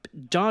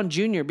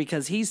Jr.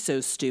 because he's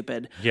so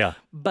stupid. Yeah.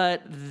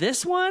 But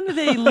this one,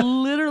 they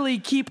literally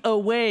keep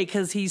away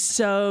because he's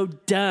so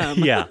dumb.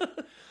 Yeah.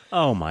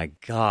 Oh, my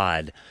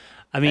God.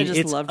 I mean, just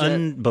it's loved it.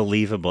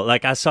 unbelievable.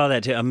 Like, I saw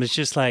that, too. I was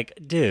just like,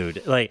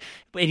 dude. Like,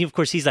 and of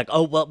course, he's like,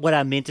 oh, well, what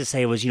I meant to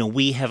say was,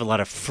 we have a lot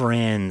of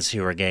friends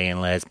who are gay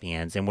and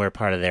lesbians, and we're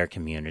part of their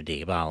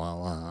community, blah, blah,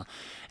 blah.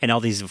 And all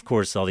these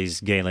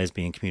gay and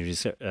lesbian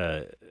communities,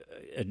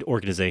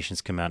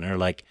 organizations come out and are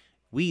like,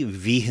 we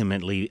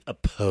vehemently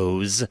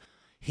oppose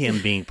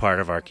him being part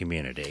of our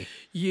community.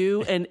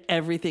 You and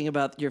everything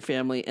about your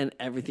family and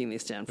everything they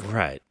stand for.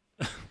 Right.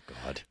 Oh,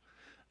 God.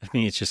 I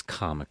mean, it's just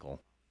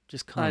comical.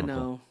 Just comical. I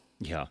know.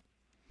 Yeah.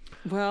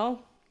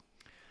 Well,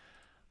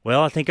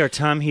 Well, I think our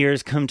time here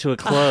has come to a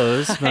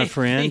close, my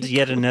friend. think-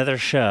 Yet another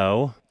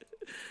show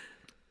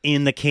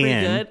in the pretty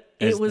can. good.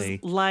 as It was they-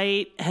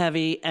 light,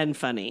 heavy, and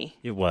funny.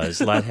 It was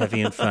light,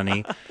 heavy, and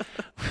funny.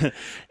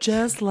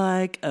 Just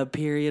like a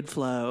period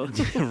flow.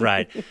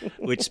 Right.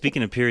 Which,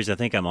 speaking of periods, I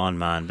think I'm on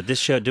mine. But this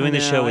show, doing the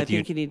show with I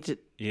think you need to.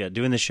 yeah,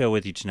 doing the show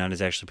with you tonight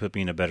has actually put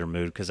me in a better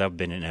mood because I've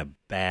been in a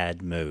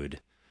bad mood.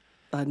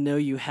 I know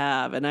you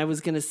have. And I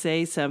was going to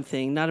say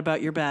something, not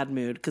about your bad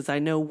mood, because I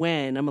know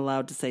when I'm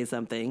allowed to say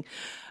something.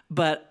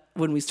 But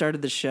when we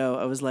started the show,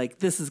 I was like,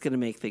 this is going to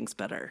make things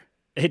better.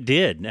 It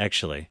did,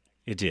 actually.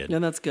 It did.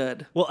 And that's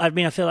good. Well, I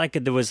mean, I feel like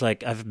there was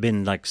like I've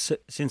been like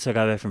since I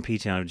got back from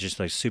P-Town, I'm just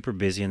like super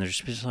busy, and there's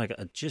just like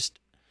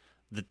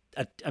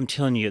I'm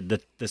telling you,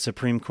 the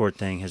Supreme Court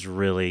thing has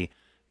really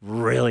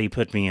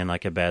put me in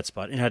like a bad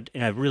spot, and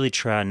I really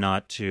try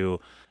not to.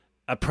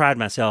 I pride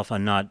myself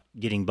on not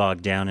getting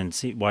bogged down and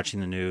watching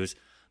the news,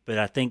 but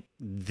I think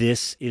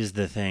this is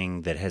the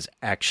thing that has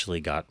actually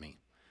got me.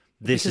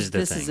 This is the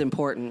This thing. is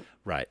important.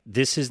 Right.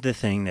 This is the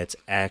thing that's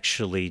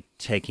actually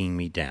taking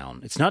me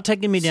down. It's not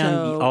taking me down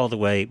So- all the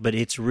way, but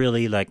it's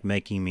really like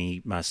making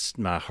me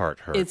my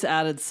heart hurt. It's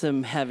added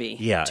some heavy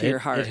to your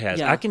heart. It has.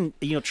 Yeah. I can,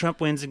 Trump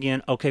wins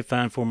again. Okay,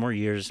 fine, 4 more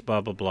years,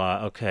 blah blah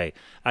blah. Okay.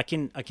 I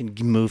can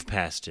move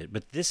past it.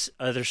 But this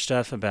other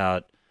stuff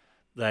about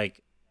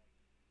like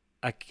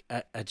I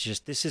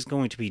just this is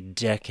going to be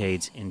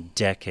decades and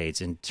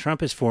decades, and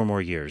Trump is 4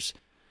 more years.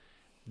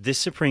 This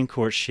Supreme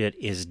Court shit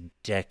is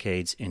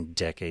decades and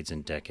decades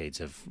and decades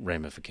of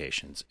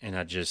ramifications, and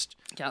I just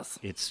Yes.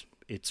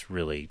 it's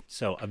really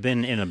so. I've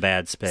been in a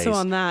bad space. So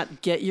on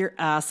that, get your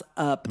ass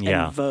up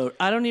Yeah. and vote.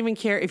 I don't even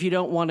care if you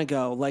don't want to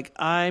go. Like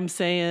I'm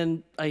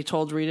saying, I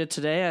told Rita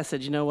today, I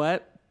said, you know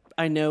what?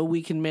 I know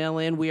we can mail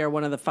in. We are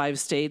one of the 5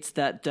 states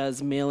that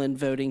does mail-in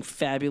voting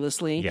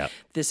fabulously. Yep.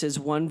 This is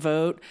one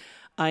vote.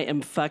 I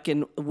am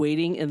fucking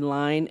waiting in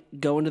line,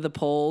 going to the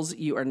polls.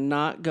 You are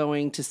not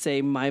going to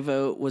say my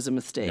vote was a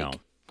mistake. No.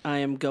 I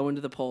am going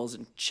to the polls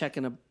and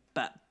checking a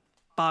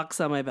box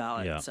on my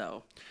ballot. Yeah.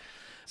 So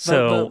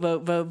vote.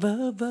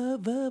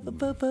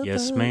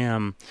 Yes,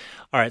 ma'am.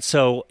 All right.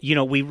 So,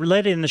 we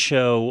led in the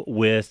show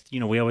with,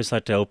 we always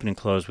like to open and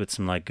close with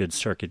some like good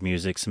circuit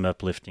music, some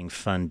uplifting,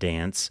 fun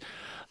dance.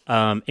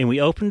 And we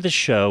opened the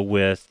show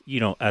with,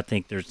 I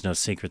think there's no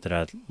secret that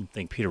I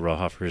think Peter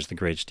Rauhofer is the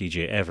greatest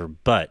DJ ever,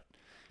 but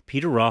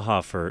Peter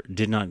Rauhofer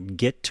did not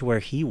get to where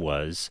he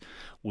was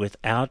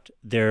without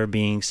there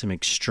being some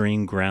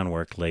extreme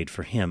groundwork laid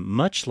for him,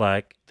 much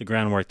like the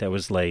groundwork that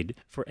was laid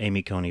for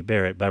Amy Coney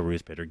Barrett by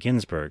Ruth Bader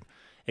Ginsburg.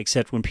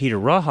 Except when Peter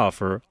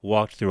Rauhofer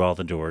walked through all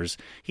the doors,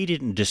 he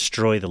didn't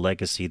destroy the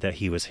legacy that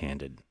he was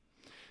handed.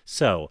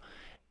 So,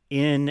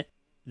 in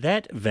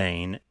that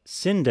vein,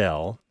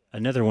 Sindel,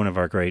 another one of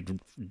our great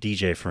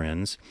DJ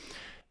friends,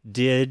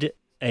 did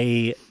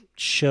a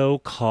show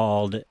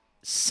called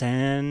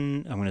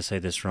I'm going to say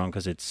this wrong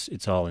because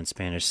it's all in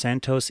Spanish,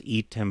 Santos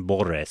y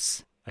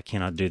Tambores. I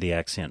cannot do the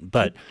accent,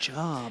 but good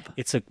job.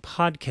 It's a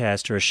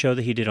podcast or a show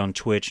that he did on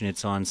Twitch, and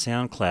it's on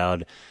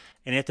SoundCloud.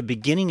 And at the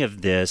beginning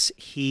of this,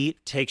 he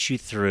takes you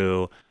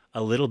through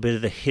a little bit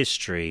of the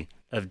history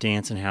of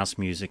dance and house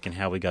music and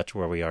how we got to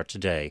where we are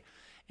today.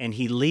 And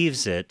he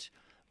leaves it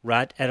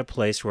right at a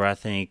place where I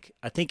think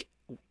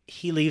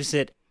he leaves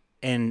it,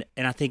 and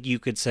I think you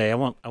could say, I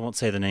won't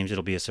say the names,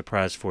 it'll be a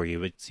surprise for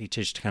you, but he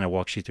just kind of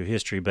walks you through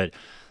history. But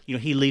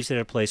he leaves it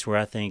at a place where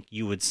I think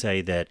you would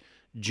say that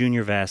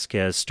Junior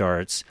Vasquez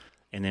starts,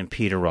 and then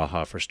Peter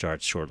Rauhofer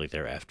starts shortly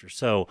thereafter.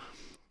 So,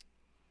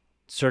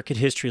 circuit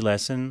history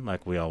lesson,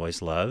 like we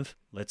always love.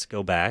 Let's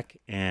go back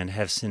and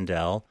have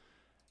Sindel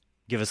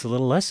give us a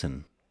little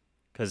lesson,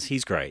 because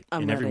he's great,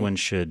 I'm and ready.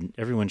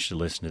 everyone should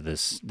listen to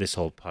this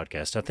whole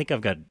podcast. I think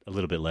I've got a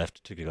little bit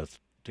left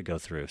to go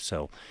through.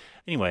 So,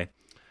 anyway,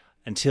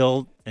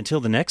 until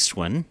the next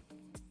one,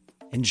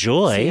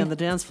 enjoy. See you on the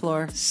dance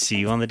floor. See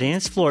you on the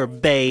dance floor,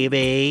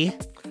 baby.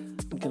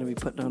 I'm going to be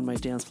putting on my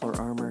dance floor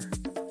armor.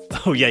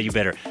 Oh, yeah, you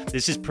better.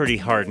 This is pretty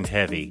hard and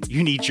heavy.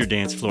 You need your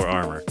dance floor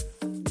armor.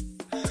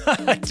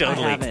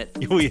 Totally. I have it.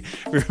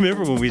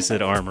 Remember when we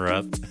said armor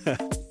up?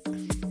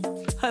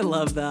 I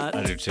love that.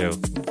 I do too.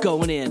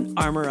 Going in,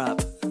 armor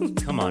up.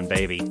 Come on,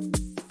 baby.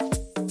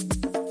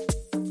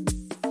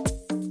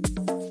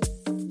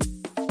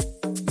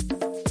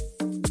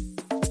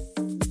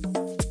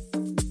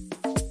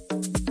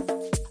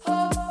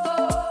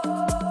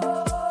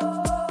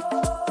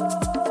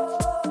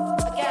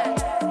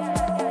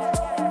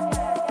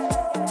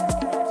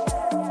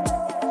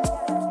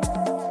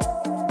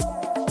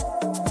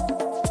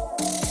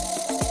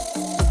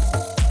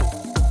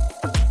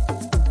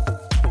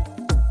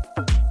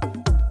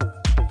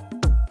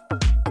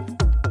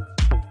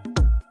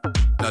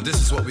 Now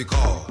this is what we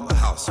call a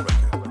house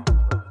record.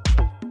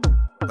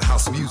 The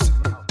house music,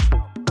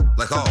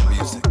 like all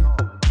music,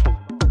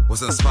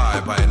 was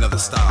inspired by another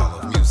style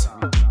of music.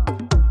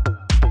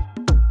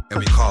 And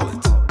we call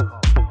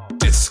it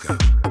disco.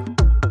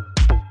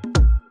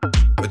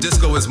 But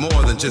disco is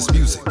more than just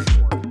music.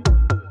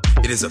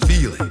 It is a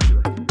feeling.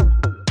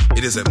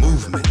 It is a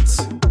movement.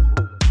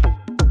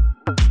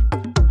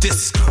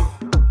 Disco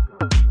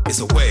is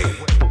a way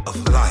of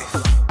life.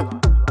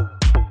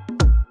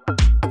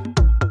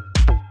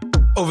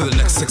 Over the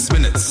next 6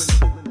 minutes,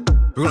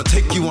 we're gonna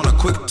take you on a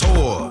quick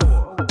tour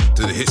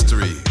through the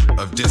history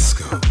of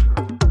disco.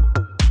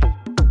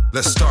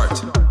 Let's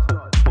start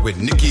with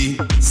Nicky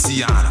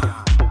Siano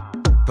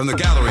from the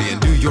Gallery in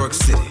New York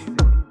City.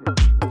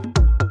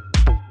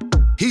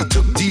 He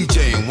took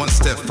DJing one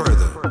step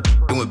further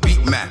and would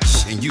beat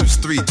match and use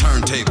 3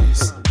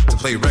 turntables to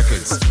play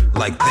records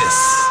like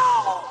this.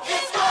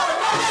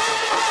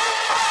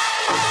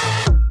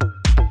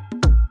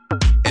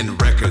 And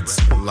records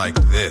like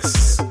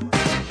this.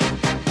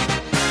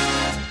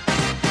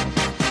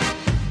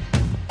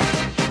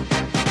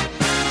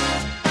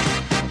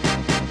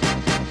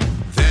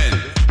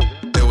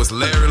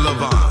 Larry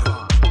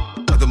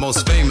Levon of the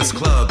most famous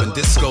club in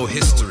disco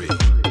history,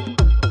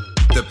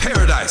 the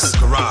Paradise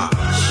Garage.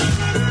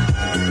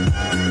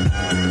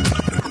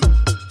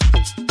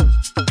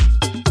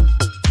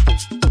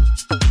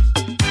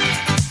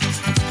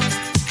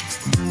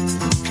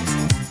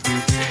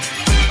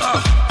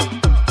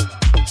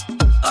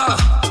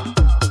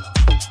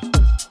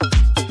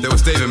 There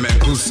was David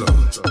Mancuso,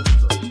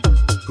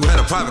 who had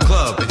a private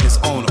club in his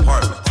own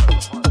apartment.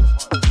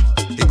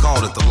 He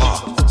called it The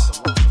Loft.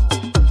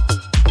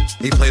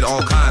 He played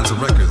all kinds of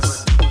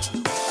records.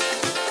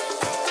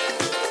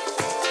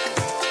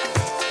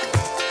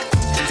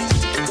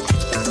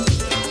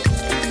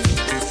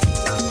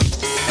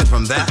 And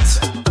from that,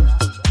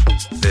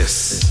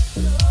 this.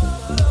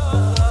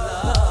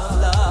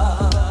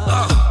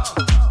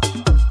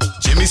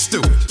 Jimmy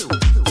Stewart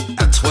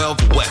at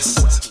 12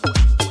 West.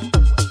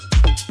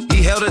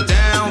 He held it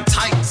down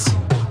tight.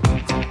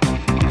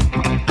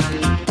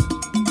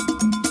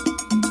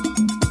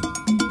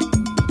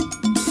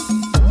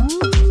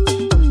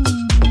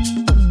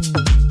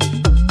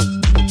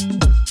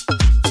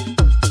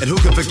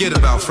 forget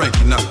about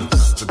Frankie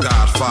Knuckles, the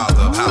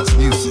godfather of house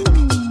music.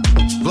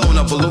 Blowing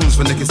up balloons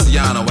for Nick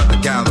Ciano at the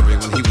gallery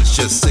when he was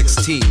just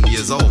 16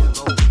 years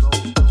old.